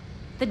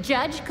 The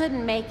judge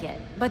couldn't make it,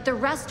 but the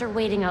rest are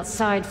waiting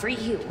outside for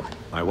you.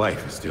 My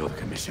wife is still the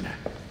commissioner.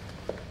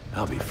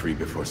 I'll be free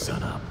before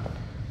sunup.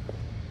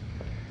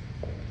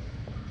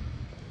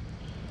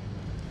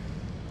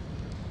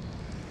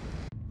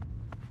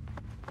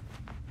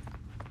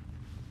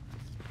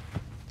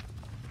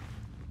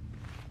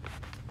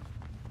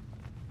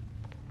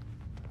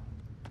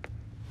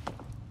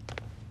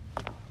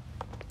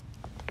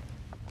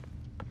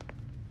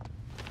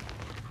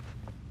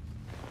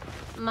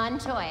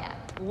 Montoya,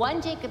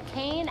 one Jacob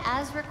Kane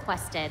as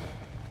requested.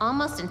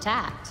 Almost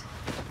intact.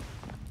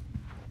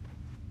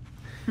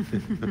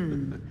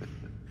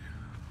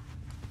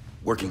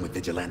 Working with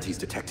vigilantes,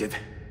 detective?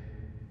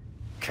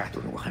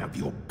 Catherine will have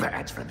your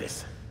badge for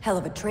this. Hell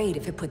of a trade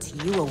if it puts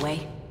you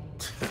away.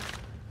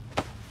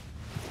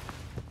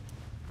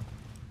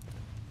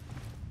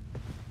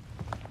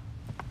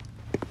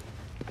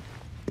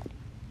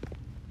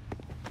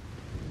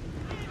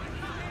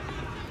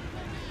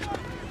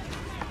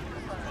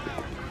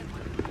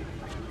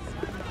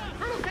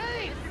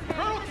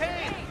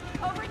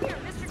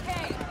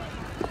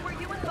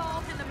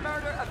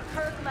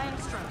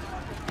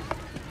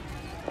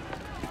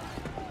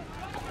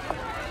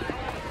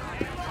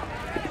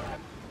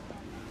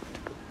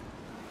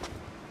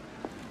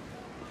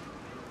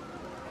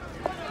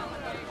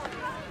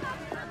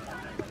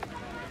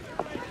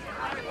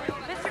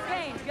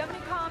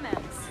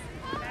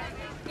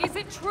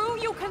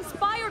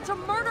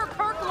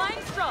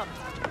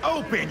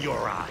 Open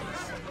your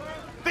eyes!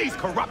 These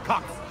corrupt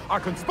cops are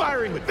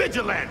conspiring with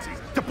vigilantes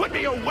to put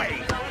me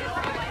away!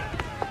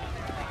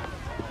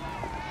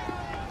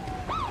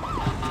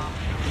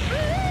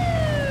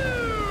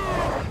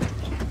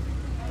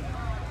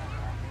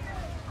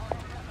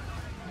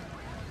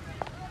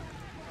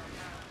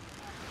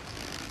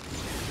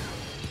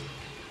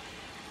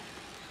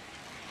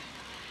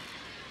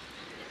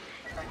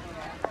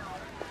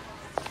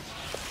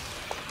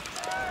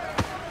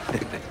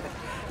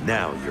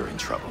 Now you're in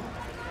trouble.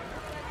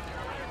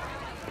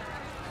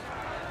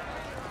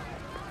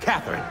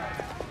 Catherine!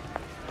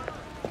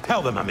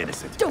 Tell them I'm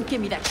innocent. Don't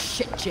give me that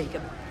shit,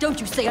 Jacob. Don't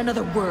you say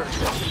another word.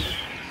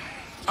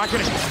 I can...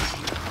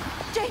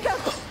 Jacob!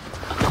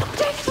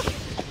 Jacob!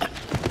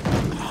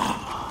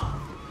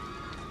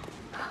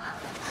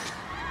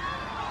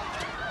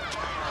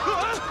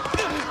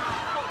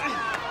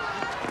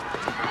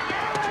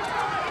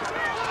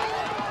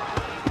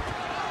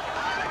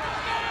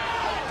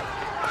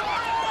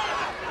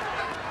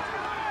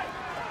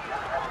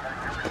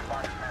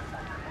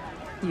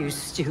 You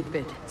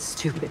stupid,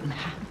 stupid man.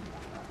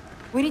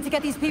 We need to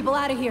get these people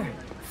out of here.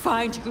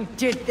 Find who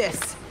did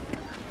this.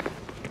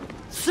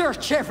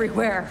 Search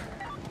everywhere.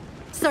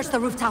 Search the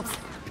rooftops.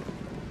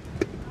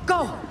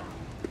 Go!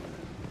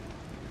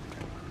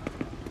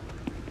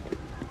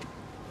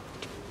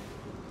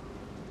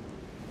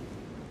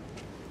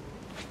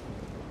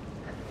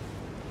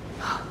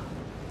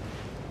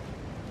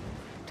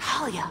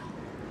 Talia!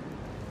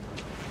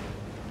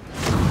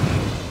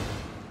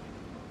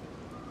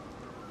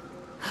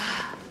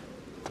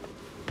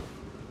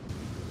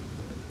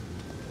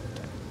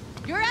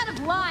 You're out of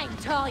line,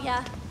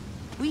 Talia.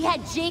 We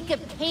had Jacob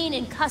Kane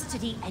in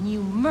custody and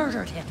you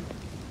murdered him.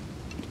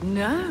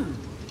 No,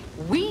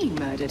 we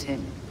murdered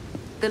him.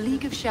 The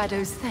League of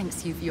Shadows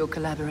thanks you for your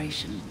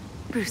collaboration.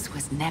 Bruce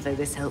was never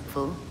this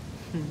helpful.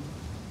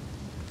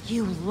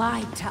 You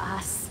lied to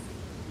us.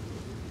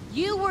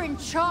 You were in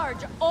charge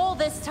all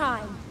this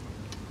time.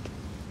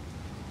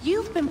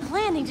 You've been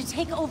planning to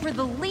take over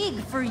the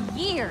League for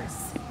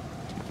years.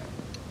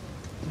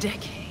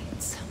 Decades.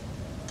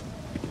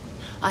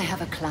 I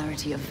have a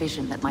clarity of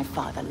vision that my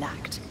father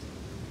lacked.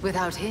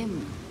 Without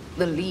him,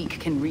 the League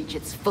can reach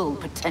its full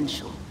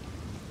potential.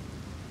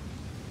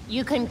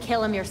 You couldn't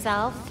kill him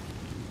yourself?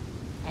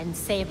 And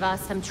save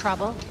us some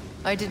trouble?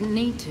 I didn't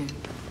need to.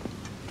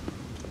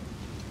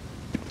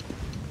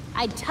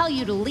 I'd tell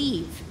you to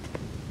leave.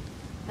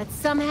 But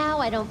somehow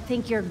I don't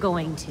think you're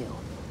going to.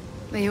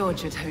 The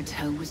Orchard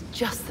Hotel was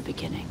just the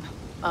beginning.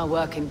 Our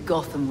work in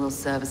Gotham will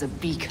serve as a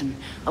beacon,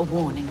 a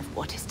warning of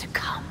what is to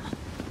come.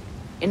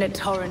 In a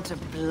torrent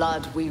of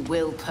blood, we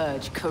will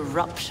purge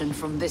corruption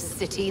from this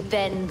city,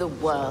 then the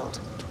world.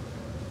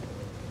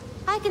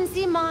 I can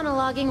see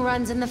monologuing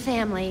runs in the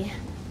family.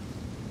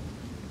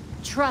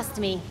 Trust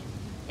me,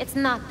 it's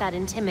not that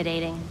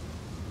intimidating.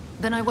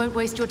 Then I won't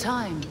waste your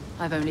time.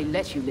 I've only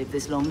let you live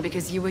this long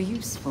because you were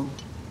useful.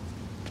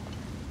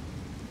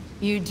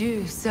 You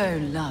do so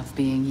love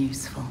being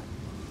useful.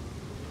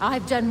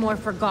 I've done more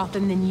for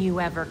Gotham than you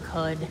ever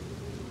could.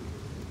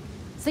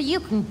 So you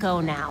can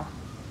go now.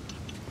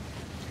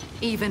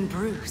 Even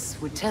Bruce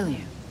would tell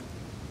you.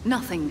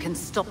 Nothing can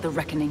stop the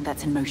reckoning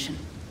that's in motion.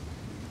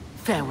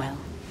 Farewell.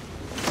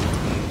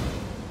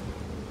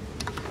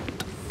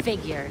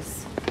 Figures.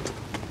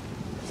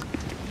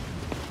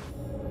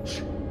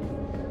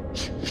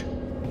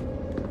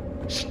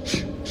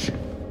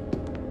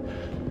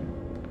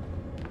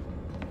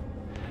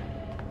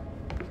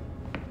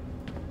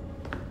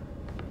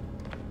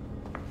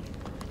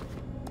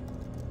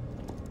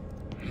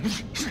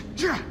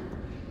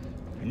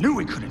 I knew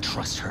we couldn't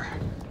trust her.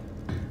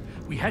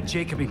 We had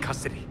Jacob in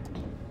custody.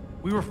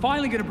 We were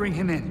finally gonna bring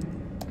him in.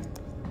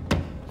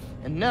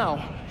 And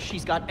now,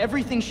 she's got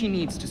everything she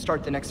needs to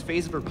start the next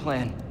phase of her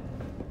plan.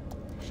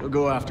 She'll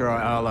go after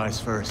our allies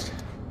first,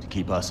 to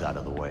keep us out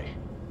of the way.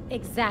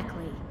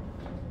 Exactly.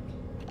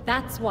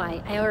 That's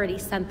why I already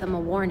sent them a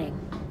warning.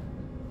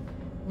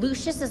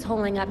 Lucius is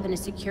holding up in a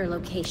secure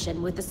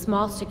location with a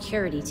small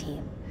security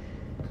team.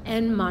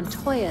 And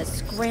Montoya's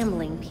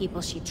scrambling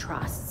people she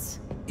trusts.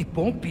 It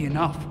won't be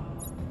enough.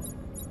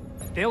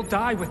 They'll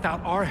die without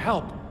our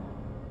help.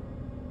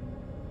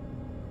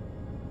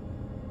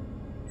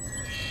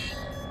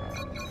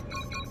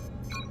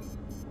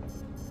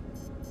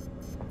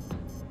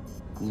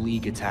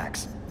 League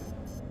attacks.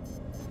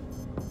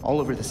 All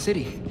over the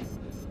city.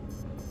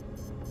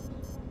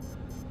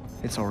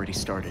 It's already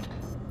started.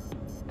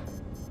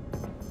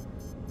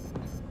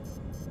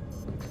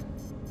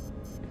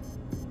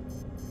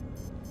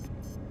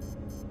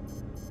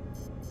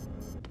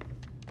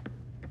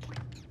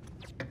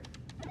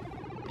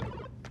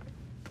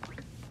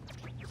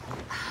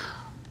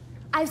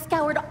 I've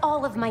scoured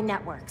all of my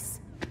networks.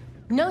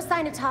 No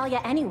sign of Talia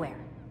anywhere.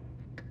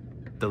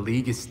 The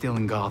League is still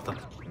in Gotham.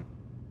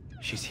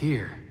 She's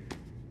here.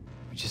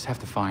 We just have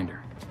to find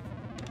her.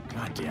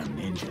 Goddamn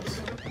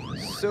ninjas.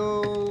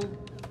 So...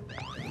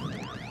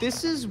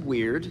 this is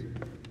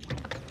weird.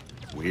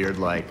 Weird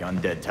like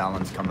undead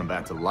Talons coming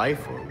back to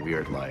life, or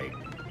weird like...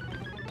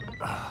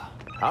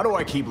 how do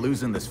I keep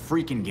losing this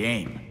freaking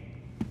game?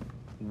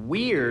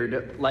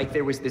 Weird, like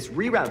there was this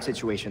reroute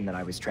situation that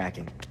I was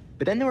tracking.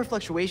 But then there were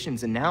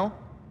fluctuations, and now,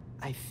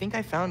 I think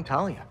I found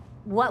Talia.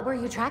 What were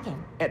you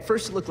tracking? At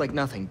first it looked like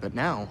nothing, but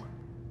now...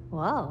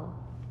 Whoa.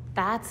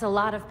 That's a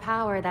lot of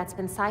power that's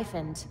been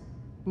siphoned.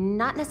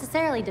 Not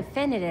necessarily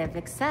definitive,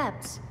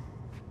 except...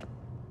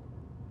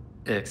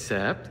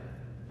 Except?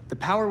 The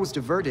power was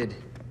diverted...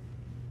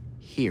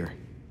 here.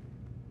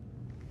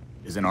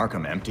 Isn't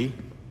Arkham empty?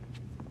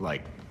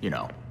 Like, you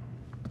know...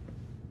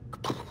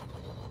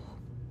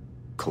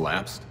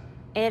 collapsed?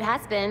 It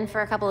has been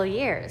for a couple of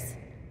years.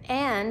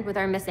 And with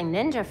our missing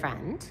ninja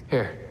friend.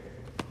 Here.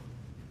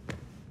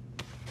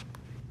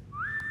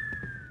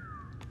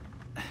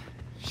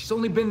 She's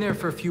only been there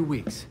for a few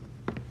weeks.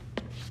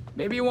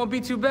 Maybe it won't be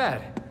too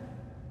bad.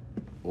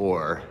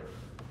 Or,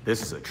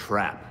 this is a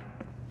trap.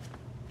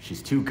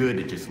 She's too good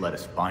to just let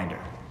us find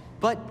her.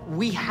 But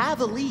we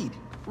have a lead.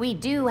 We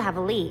do have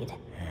a lead.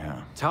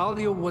 Yeah.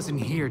 Talia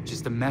wasn't here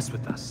just to mess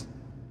with us.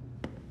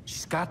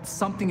 She's got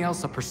something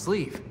else up her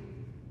sleeve.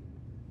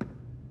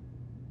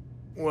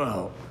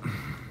 Well,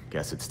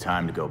 guess it's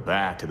time to go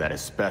back to that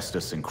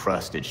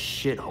asbestos-encrusted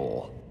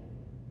shithole.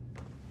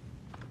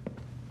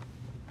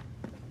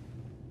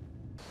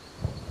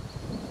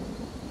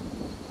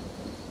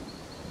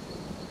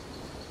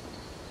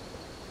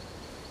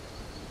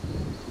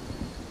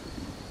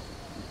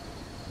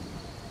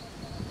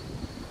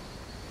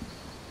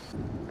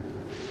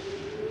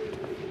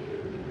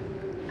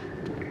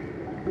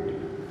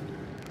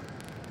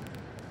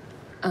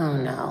 Oh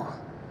no.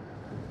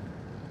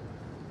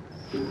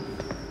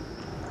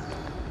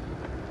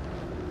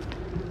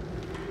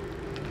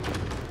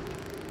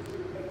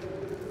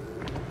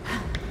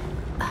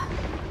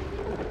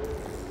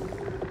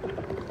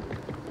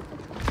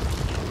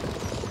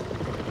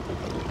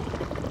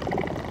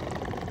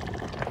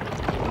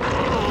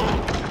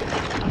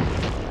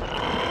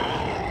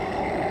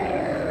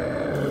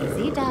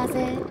 Easy does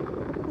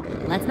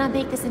it. Let's not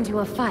make this into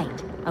a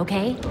fight,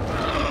 okay?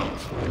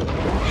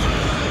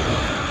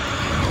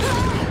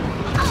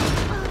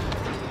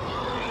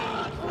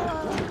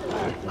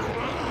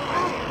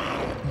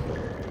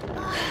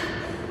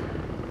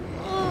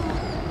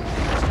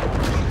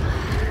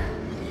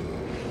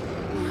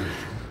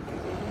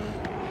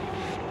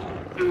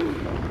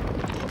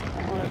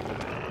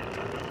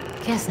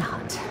 Guess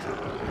not.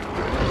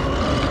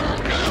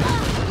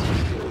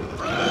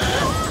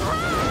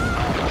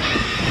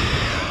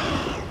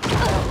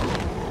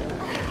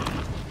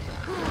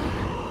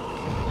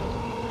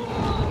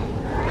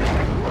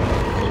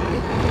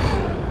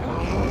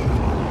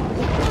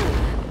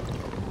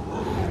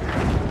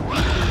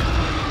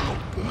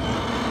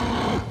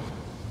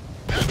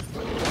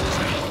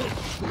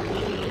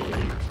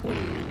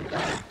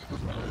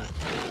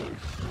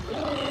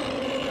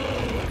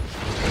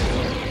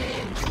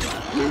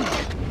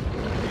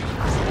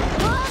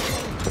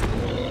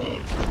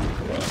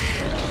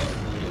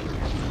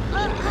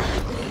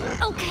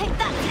 Okay,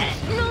 that's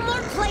it. No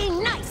more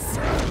playing nice.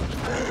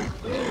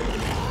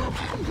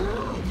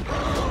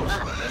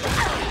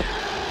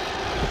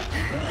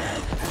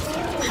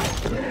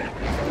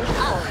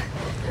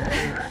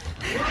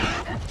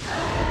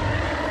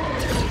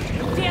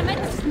 Damn it,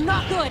 this is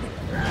not good.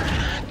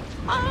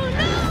 Oh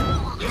no!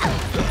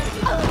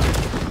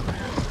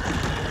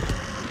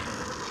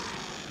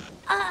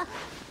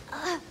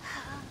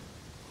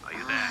 Are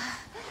you there?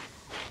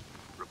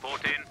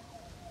 Report in.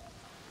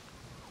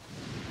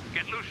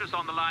 Get Lucius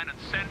on the line and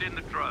send in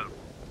the drone.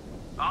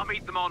 I'll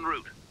meet them en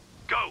route.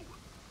 Go!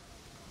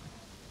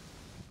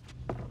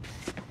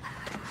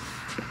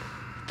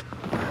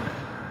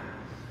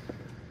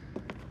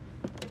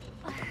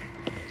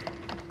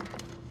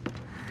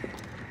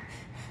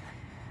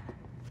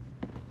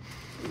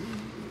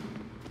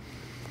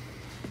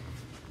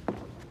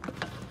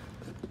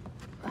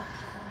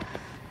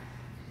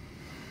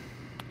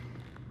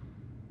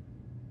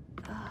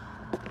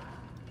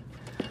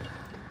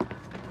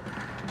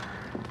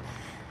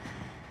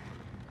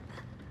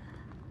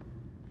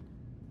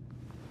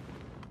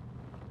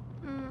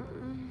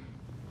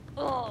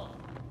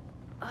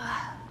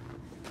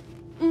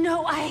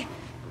 No,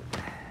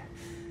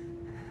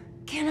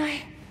 Can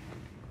I?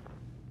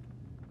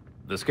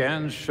 The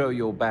scans show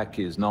your back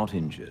is not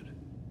injured.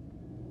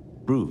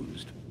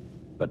 Bruised,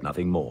 but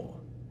nothing more.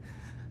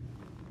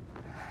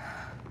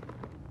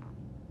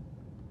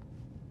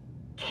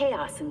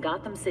 Chaos in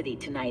Gotham City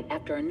tonight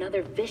after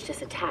another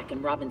vicious attack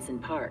in Robinson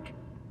Park.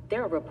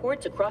 There are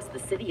reports across the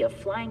city of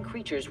flying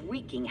creatures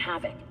wreaking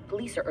havoc.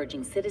 Police are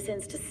urging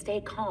citizens to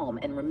stay calm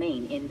and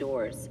remain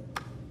indoors.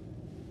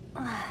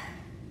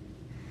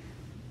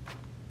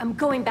 I'm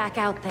going back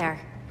out there.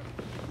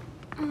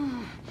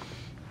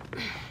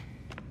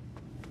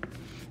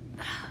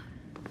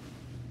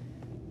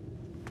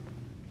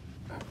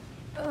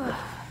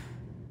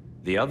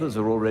 The others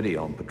are already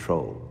on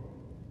patrol.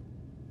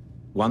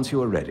 Once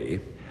you are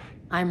ready...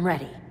 I'm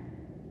ready.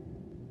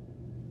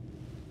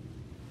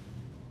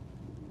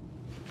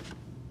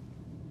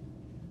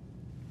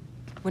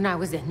 When I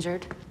was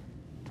injured,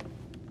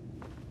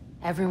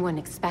 everyone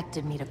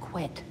expected me to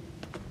quit.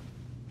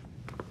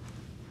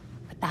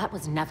 But that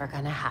was never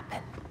gonna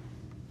happen.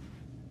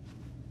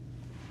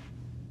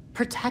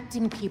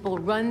 Protecting people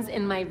runs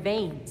in my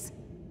veins.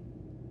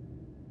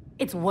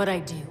 It's what I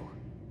do.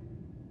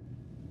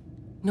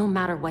 No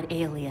matter what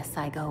alias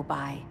I go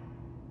by.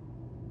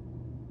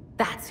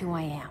 That's who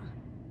I am.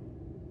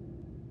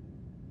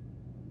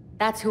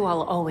 That's who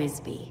I'll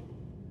always be.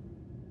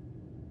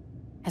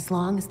 As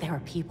long as there are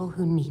people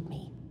who need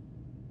me.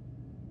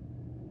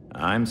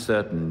 I'm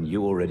certain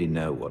you already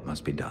know what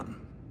must be done.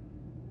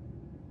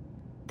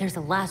 There's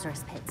a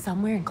Lazarus pit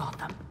somewhere in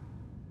Gotham.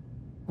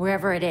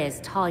 Wherever it is,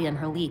 Talia and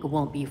her league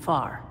won't be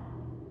far.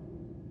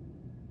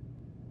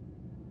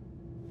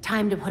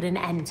 Time to put an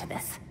end to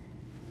this.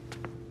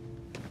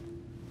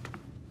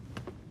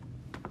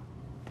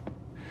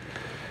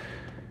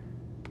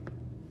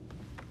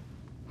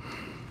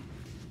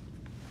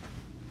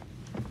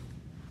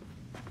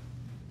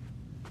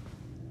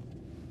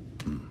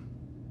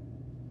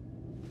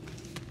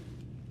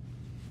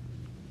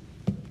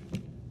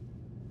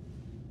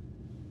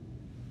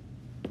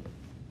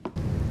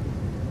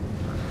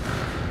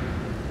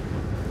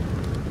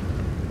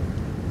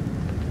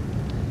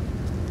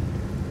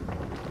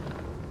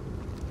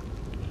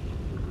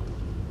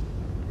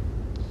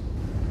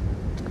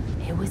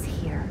 It was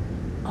here,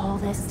 all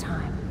this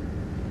time.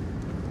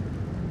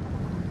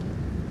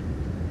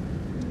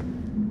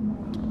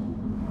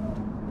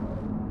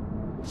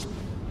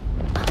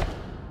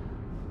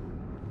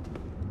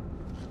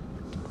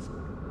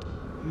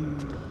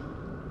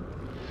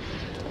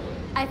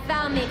 I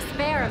found the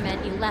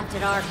experiment you left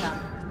at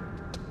Arkham.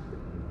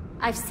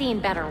 I've seen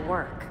better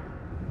work.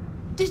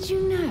 Did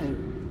you know,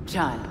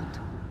 child?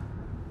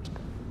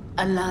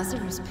 A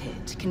Lazarus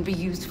pit can be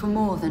used for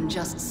more than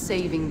just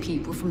saving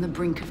people from the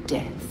brink of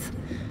death.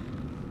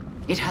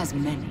 It has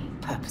many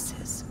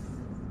purposes.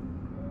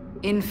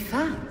 In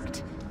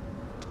fact,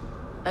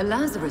 a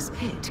Lazarus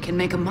pit can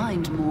make a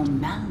mind more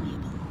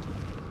malleable,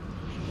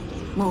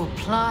 more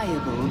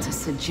pliable to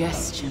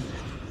suggestion.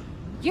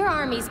 Your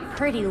army's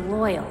pretty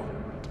loyal.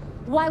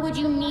 Why would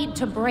you need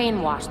to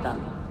brainwash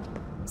them?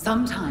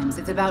 Sometimes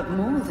it's about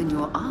more than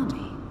your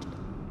army.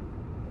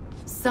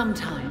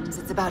 Sometimes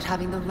it's about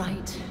having the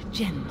right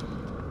general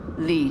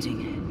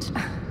leading it.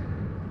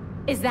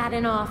 Is that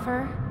an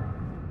offer?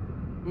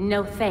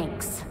 No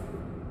thanks.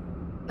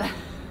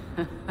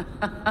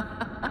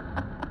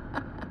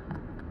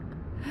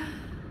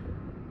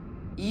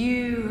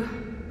 You,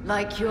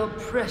 like your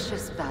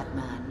precious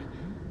Batman,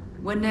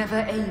 were never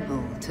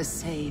able to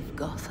save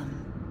Gotham.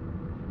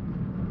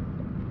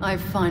 I've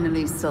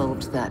finally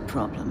solved that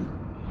problem.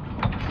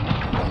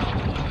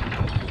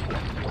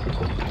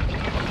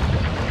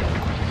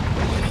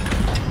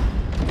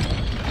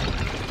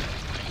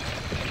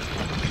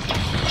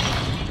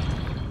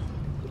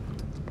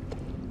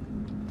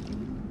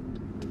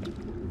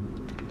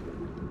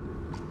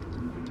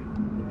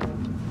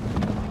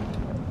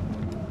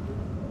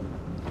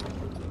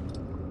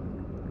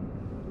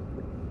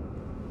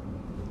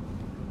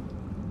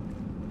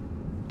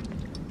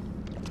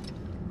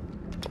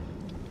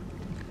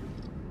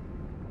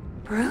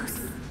 Bruce?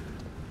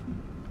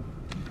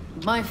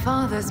 My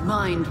father's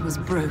mind was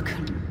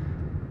broken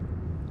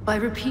by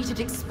repeated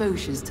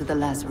exposures to the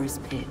Lazarus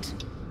pit.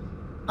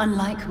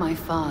 Unlike my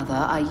father,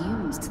 I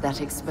used that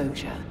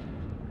exposure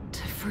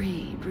to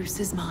free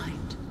Bruce's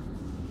mind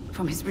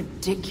from his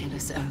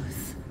ridiculous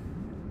oath.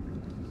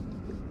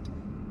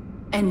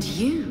 And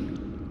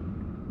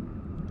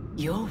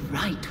you're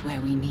right where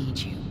we need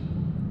you.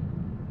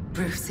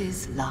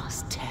 Bruce's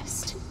last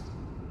test.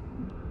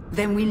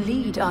 Then we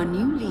lead our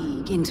new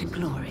league into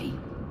glory,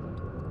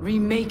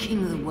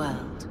 remaking the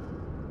world.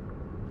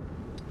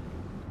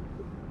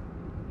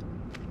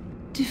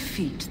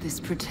 Defeat this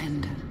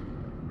pretender.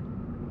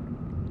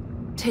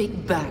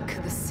 Take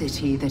back the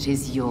city that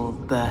is your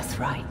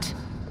birthright.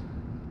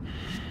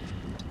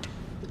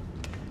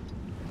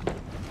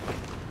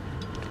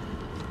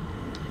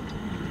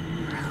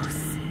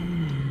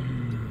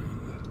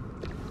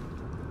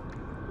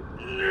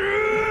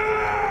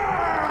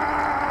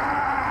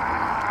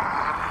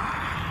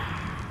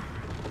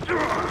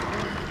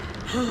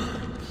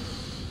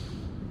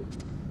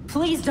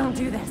 Please don't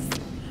do this.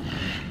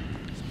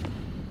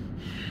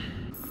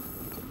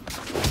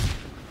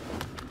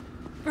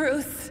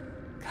 Bruce,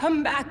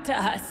 come back to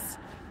us.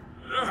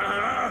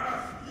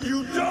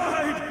 You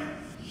died!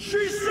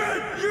 She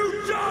said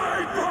you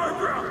died,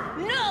 Barbara!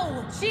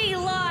 No! She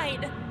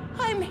lied!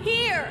 I'm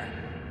here!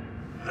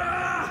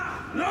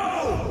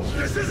 No!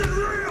 This isn't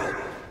real!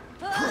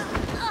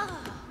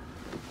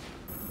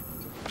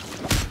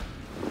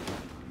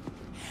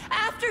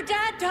 After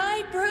Dad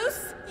died,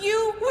 Bruce,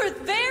 you were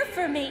there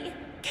for me.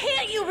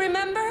 Can't you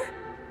remember?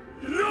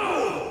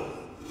 No!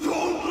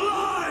 Don't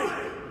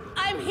lie!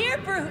 I'm here,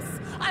 Bruce.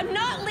 I'm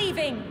not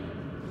leaving.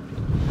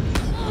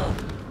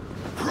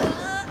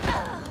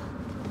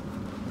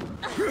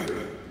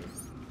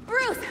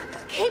 Bruce,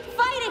 keep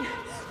fighting.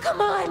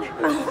 Come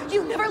on.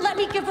 You never let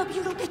me give up.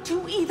 You don't get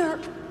to either.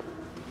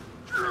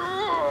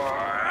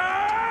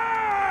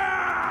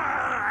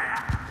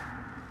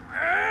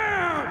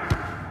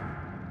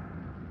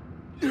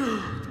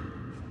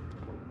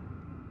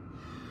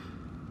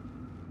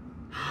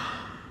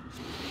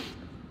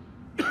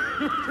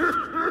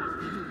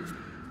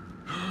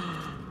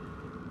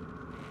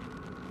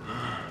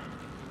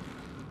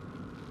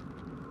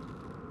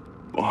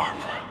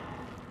 Barbara.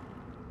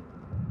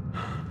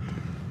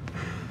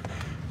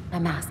 My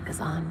mask is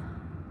on.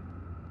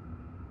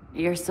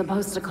 You're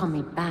supposed to call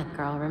me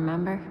Batgirl,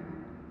 remember?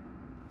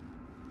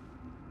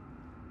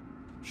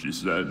 She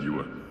said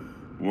you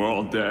were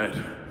all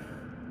dead.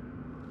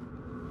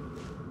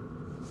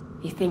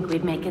 You think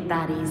we'd make it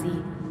that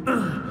easy?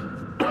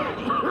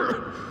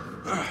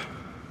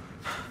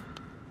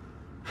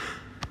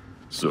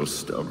 So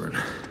stubborn.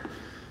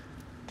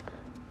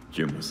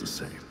 Jim was the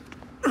same.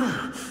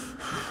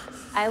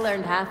 I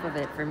learned half of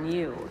it from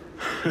you.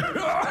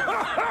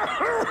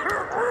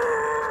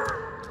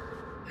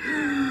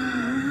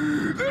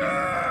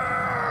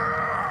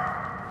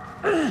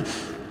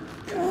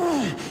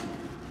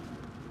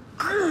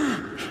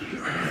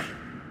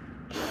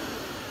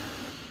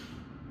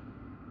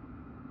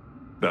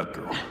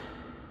 Batgirl.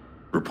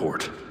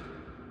 Report.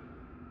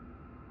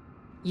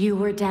 You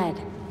were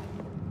dead.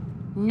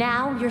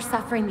 Now you're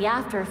suffering the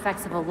after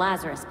effects of a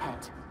Lazarus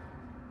pit.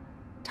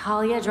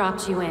 Talia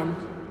dropped you in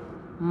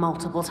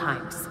multiple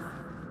times.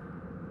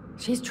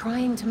 She's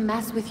trying to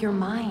mess with your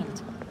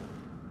mind.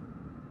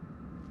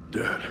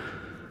 Dad.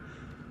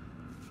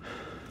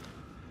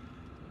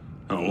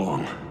 How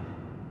long?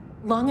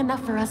 Long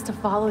enough for us to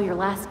follow your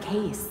last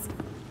case.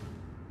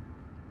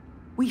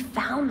 We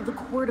found the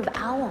Court of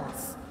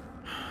Owls.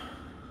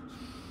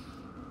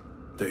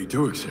 They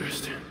do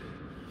exist.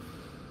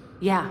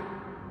 Yeah.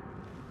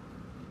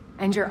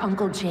 And your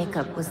Uncle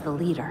Jacob was the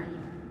leader.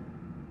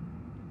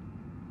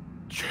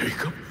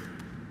 Jacob?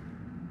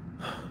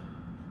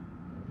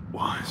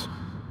 Wise.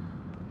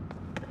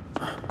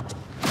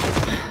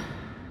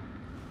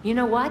 You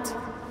know what?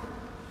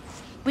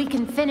 We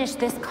can finish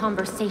this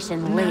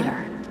conversation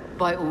later.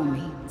 By all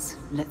means,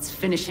 let's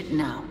finish it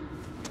now.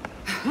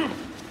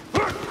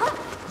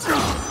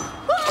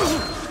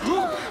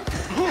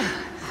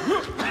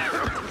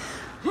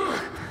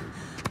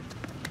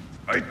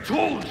 I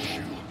told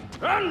you,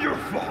 and your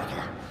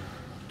father,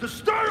 to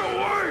stay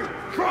away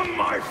from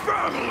my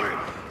family!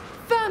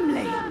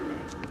 Family!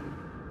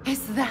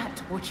 Is that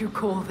what you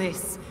call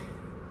this?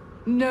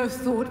 No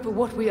thought for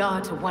what we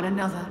are to one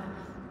another?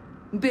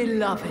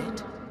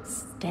 Beloved.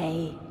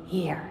 Stay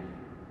here.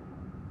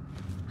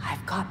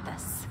 I've got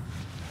this.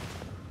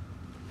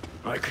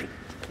 I can...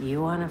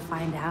 You want to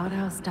find out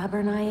how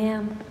stubborn I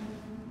am?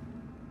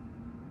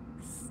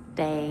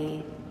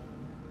 Stay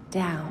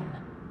down.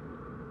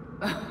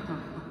 You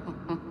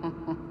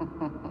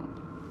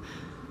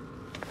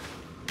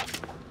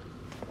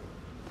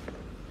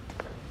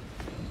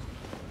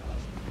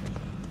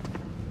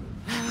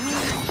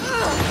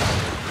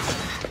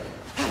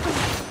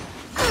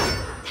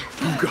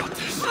got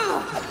this.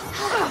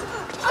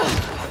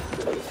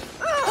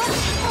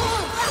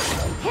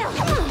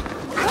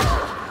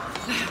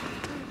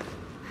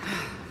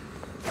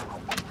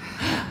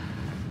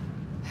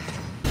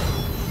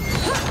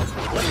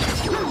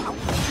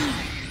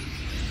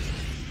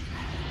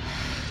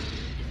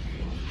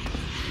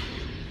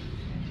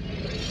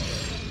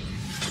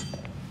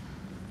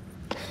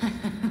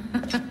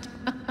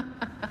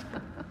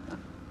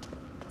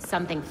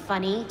 Something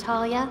funny,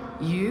 Talia?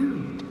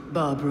 You,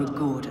 Barbara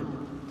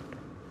Gordon.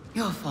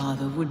 Your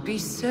father would be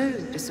so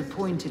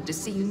disappointed to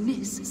see you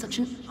miss such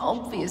an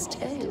obvious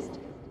tale.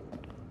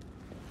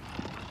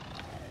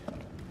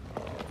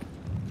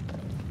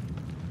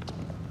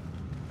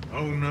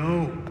 Oh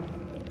no.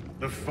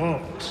 The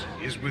fault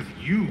is with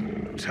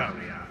you,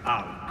 Talia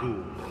al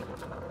Ghul.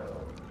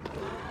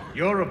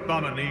 Your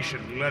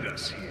abomination led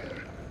us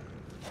here.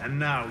 And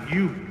now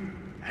you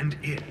and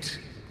it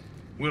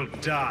will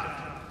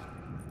die.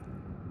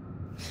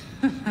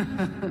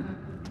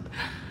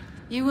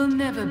 You will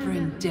never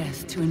bring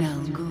death to an Al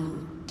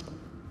Ghul.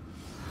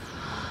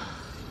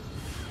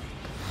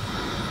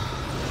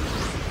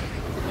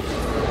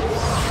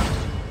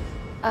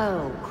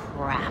 Oh,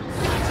 crap.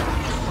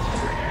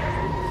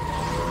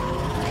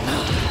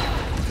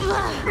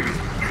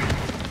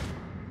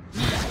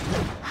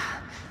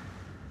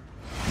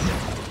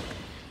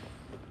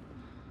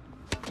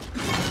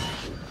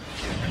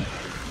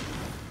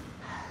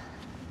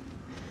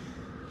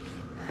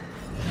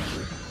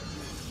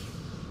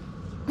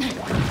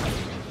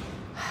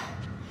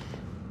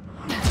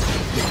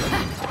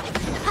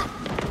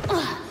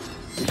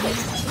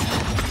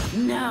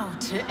 Now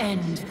to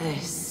end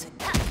this.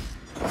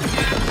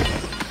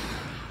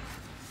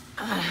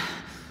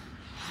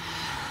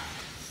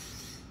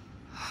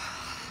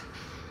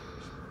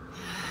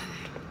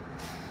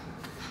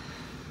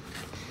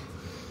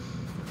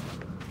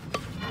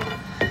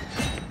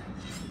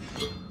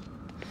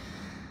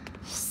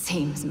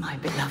 Seems my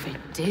beloved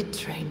did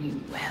train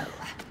you well.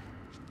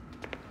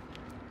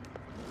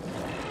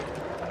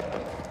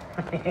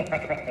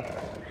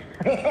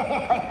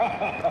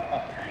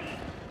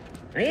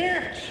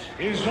 It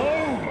is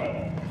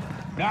over.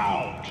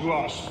 Now to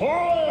our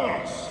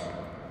spoils!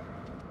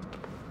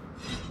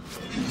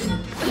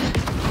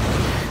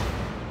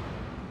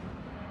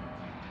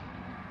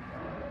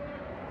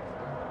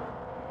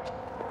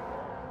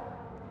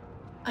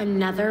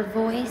 Another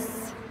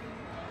voice?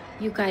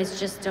 You guys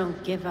just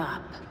don't give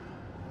up.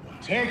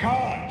 Take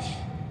heart.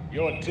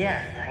 Your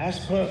death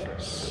has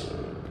purpose.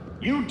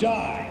 You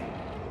die,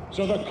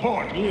 so the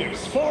court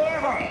lives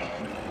forever!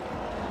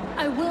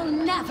 I will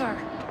never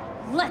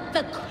let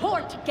the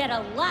court get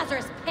a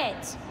Lazarus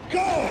pit!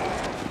 Go!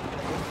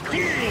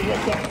 Deal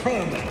with the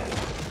vermin!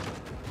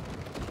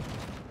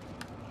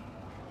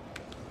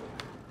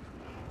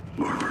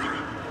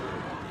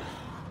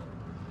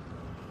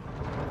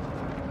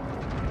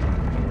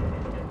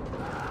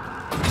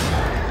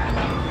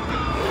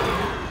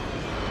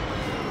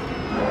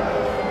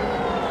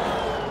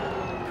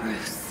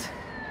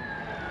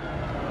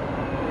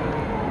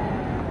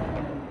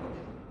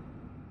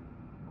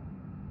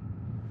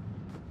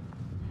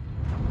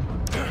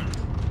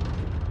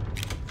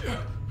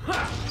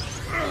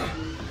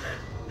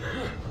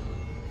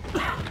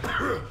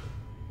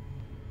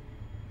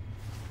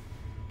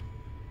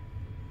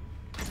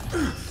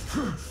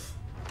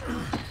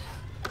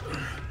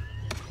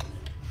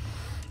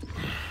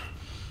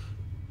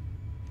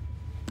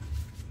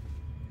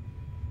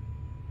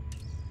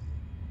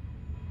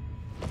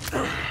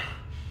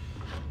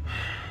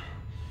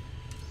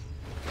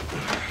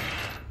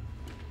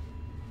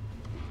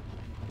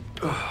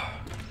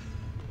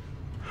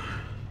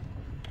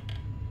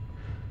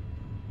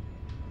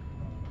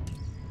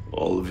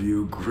 All of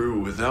you grew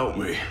without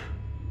me.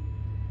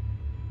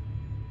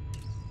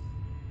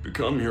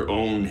 Become your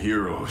own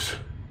heroes.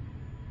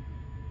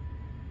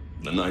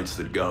 The knights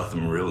that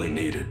Gotham really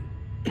needed.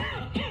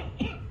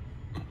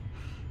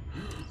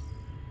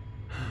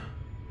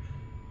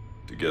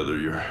 Together,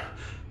 you're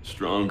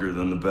stronger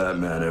than the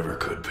Batman ever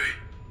could be.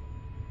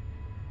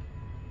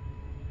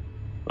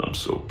 I'm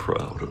so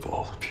proud of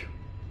all of you.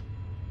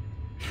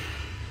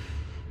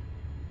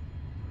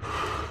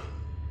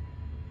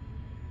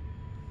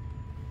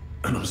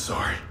 And I'm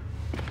sorry.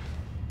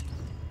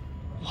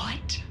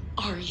 What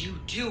are you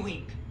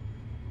doing?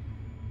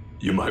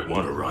 You might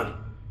want to run.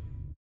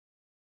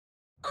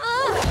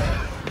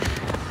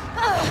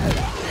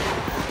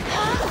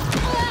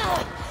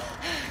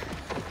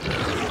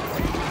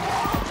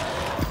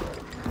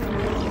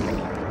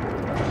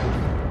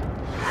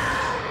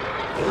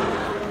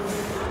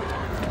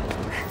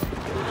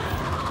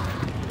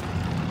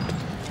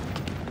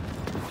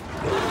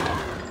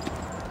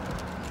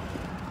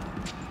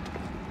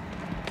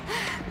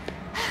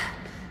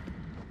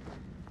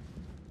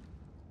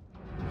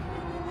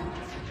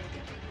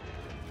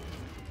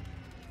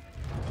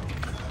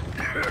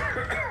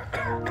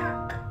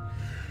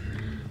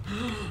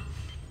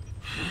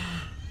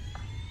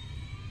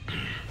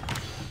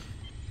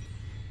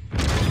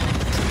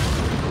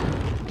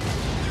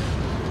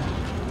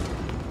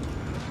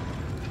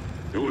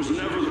 It was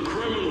never the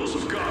criminals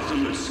of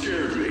Gotham that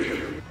scared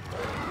me.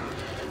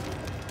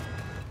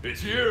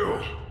 It's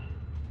you.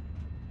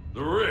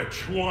 The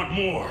rich want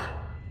more.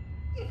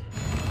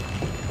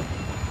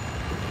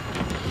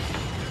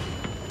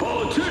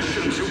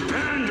 Politicians who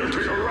pander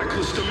to your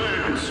reckless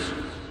demands.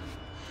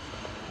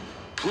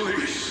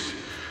 Police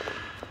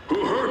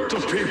who hurt the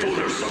people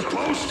they're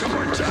supposed to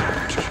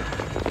protect.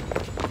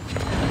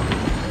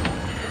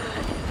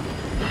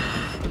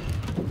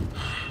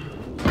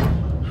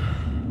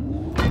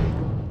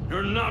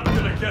 You're not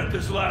gonna get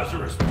this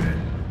Lazarus pit.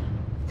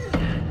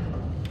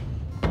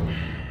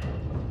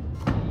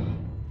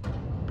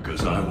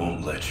 Because I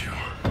won't let you.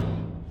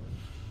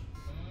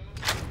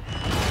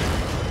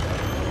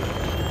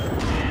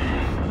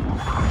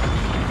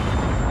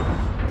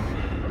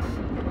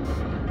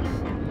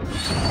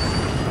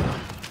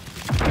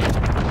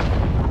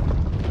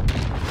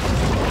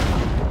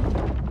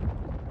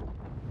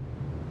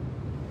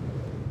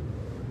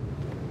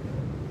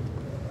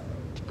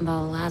 The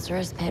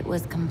Lazarus Pit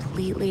was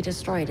completely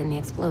destroyed in the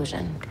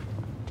explosion.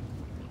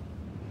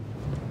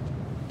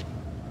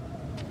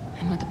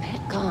 And with the pit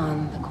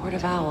gone, the Court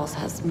of Owls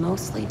has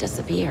mostly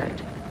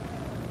disappeared.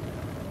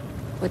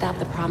 Without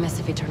the promise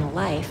of eternal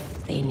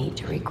life, they need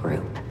to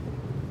regroup.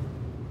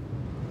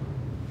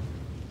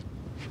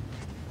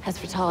 As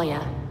for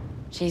Talia,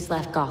 she's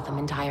left Gotham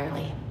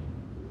entirely.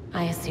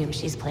 I assume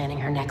she's planning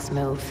her next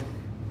move.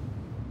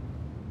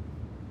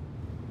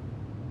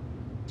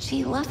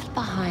 She left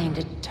behind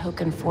a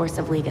token force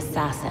of League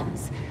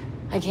assassins.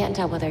 I can't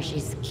tell whether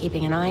she's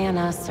keeping an eye on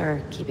us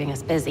or keeping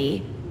us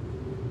busy.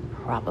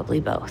 Probably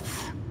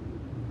both.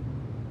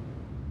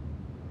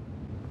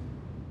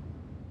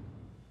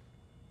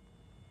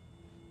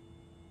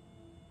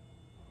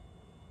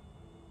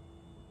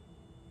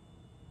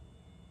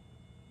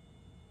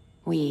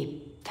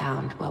 We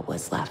found what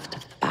was left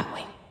of the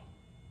Batwing.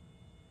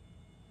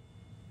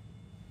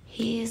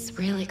 He's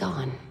really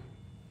gone.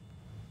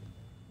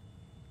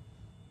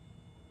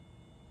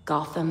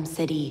 Gotham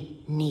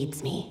City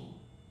needs me.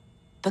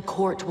 The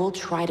court will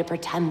try to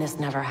pretend this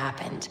never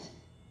happened.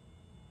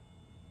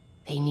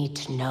 They need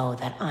to know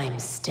that I'm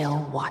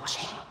still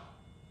watching.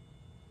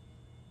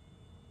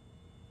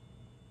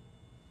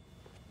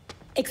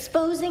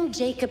 Exposing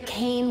Jacob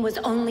Kane was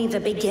only the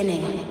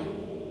beginning.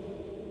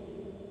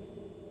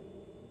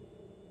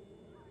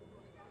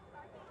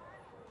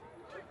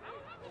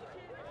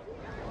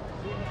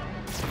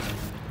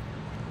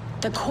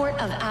 The Court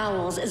of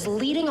Owls is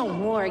leading a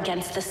war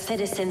against the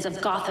citizens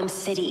of Gotham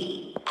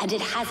City, and it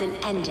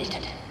hasn't ended.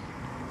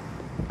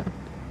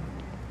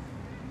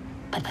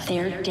 But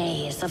their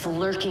days of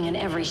lurking in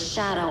every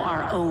shadow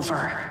are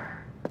over.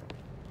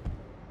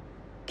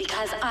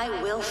 Because I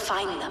will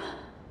find them.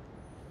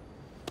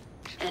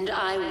 And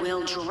I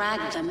will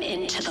drag them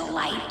into the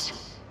light.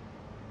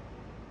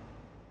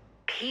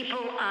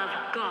 People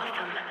of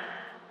Gotham,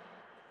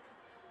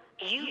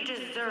 you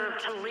deserve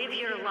to live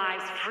your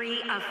lives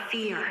free of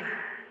fear.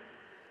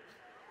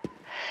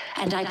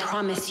 And I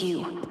promise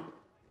you,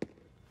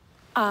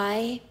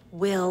 I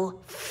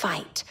will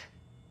fight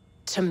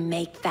to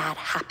make that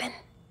happen.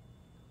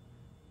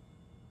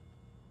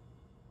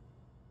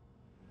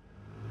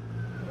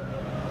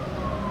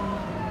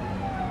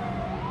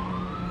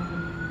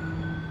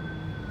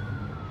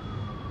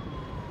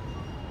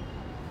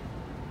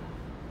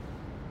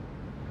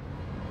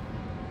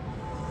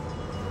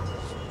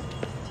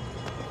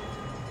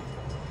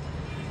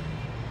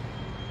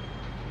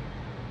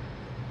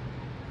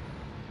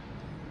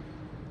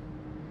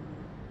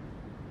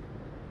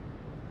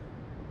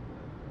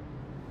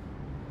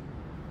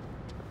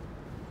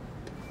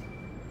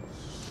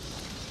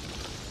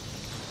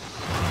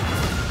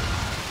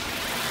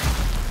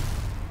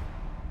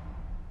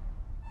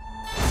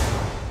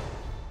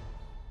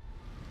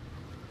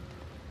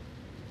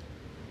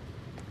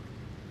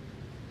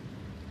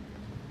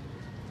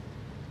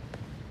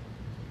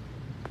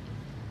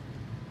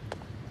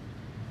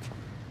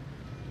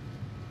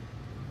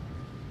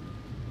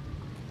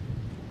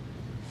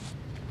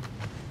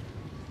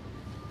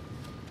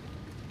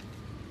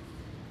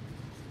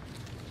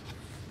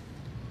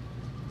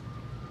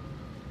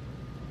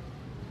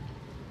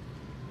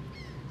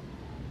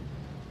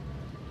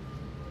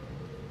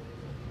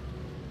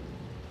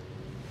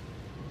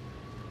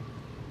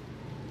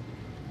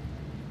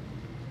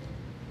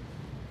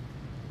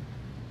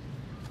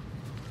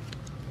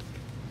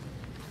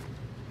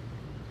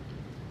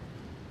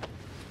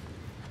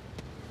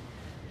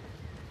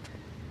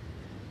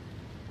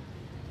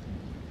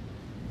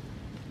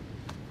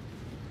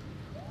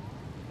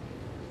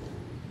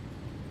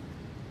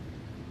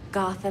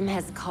 Gotham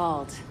has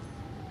called.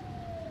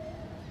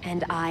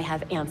 And I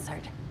have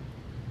answered.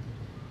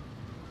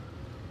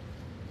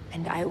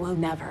 And I will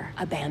never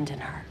abandon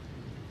her.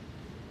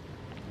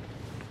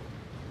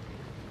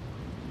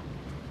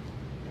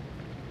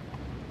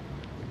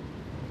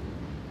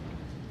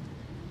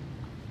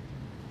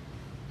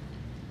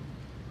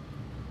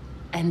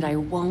 And I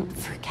won't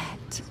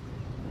forget.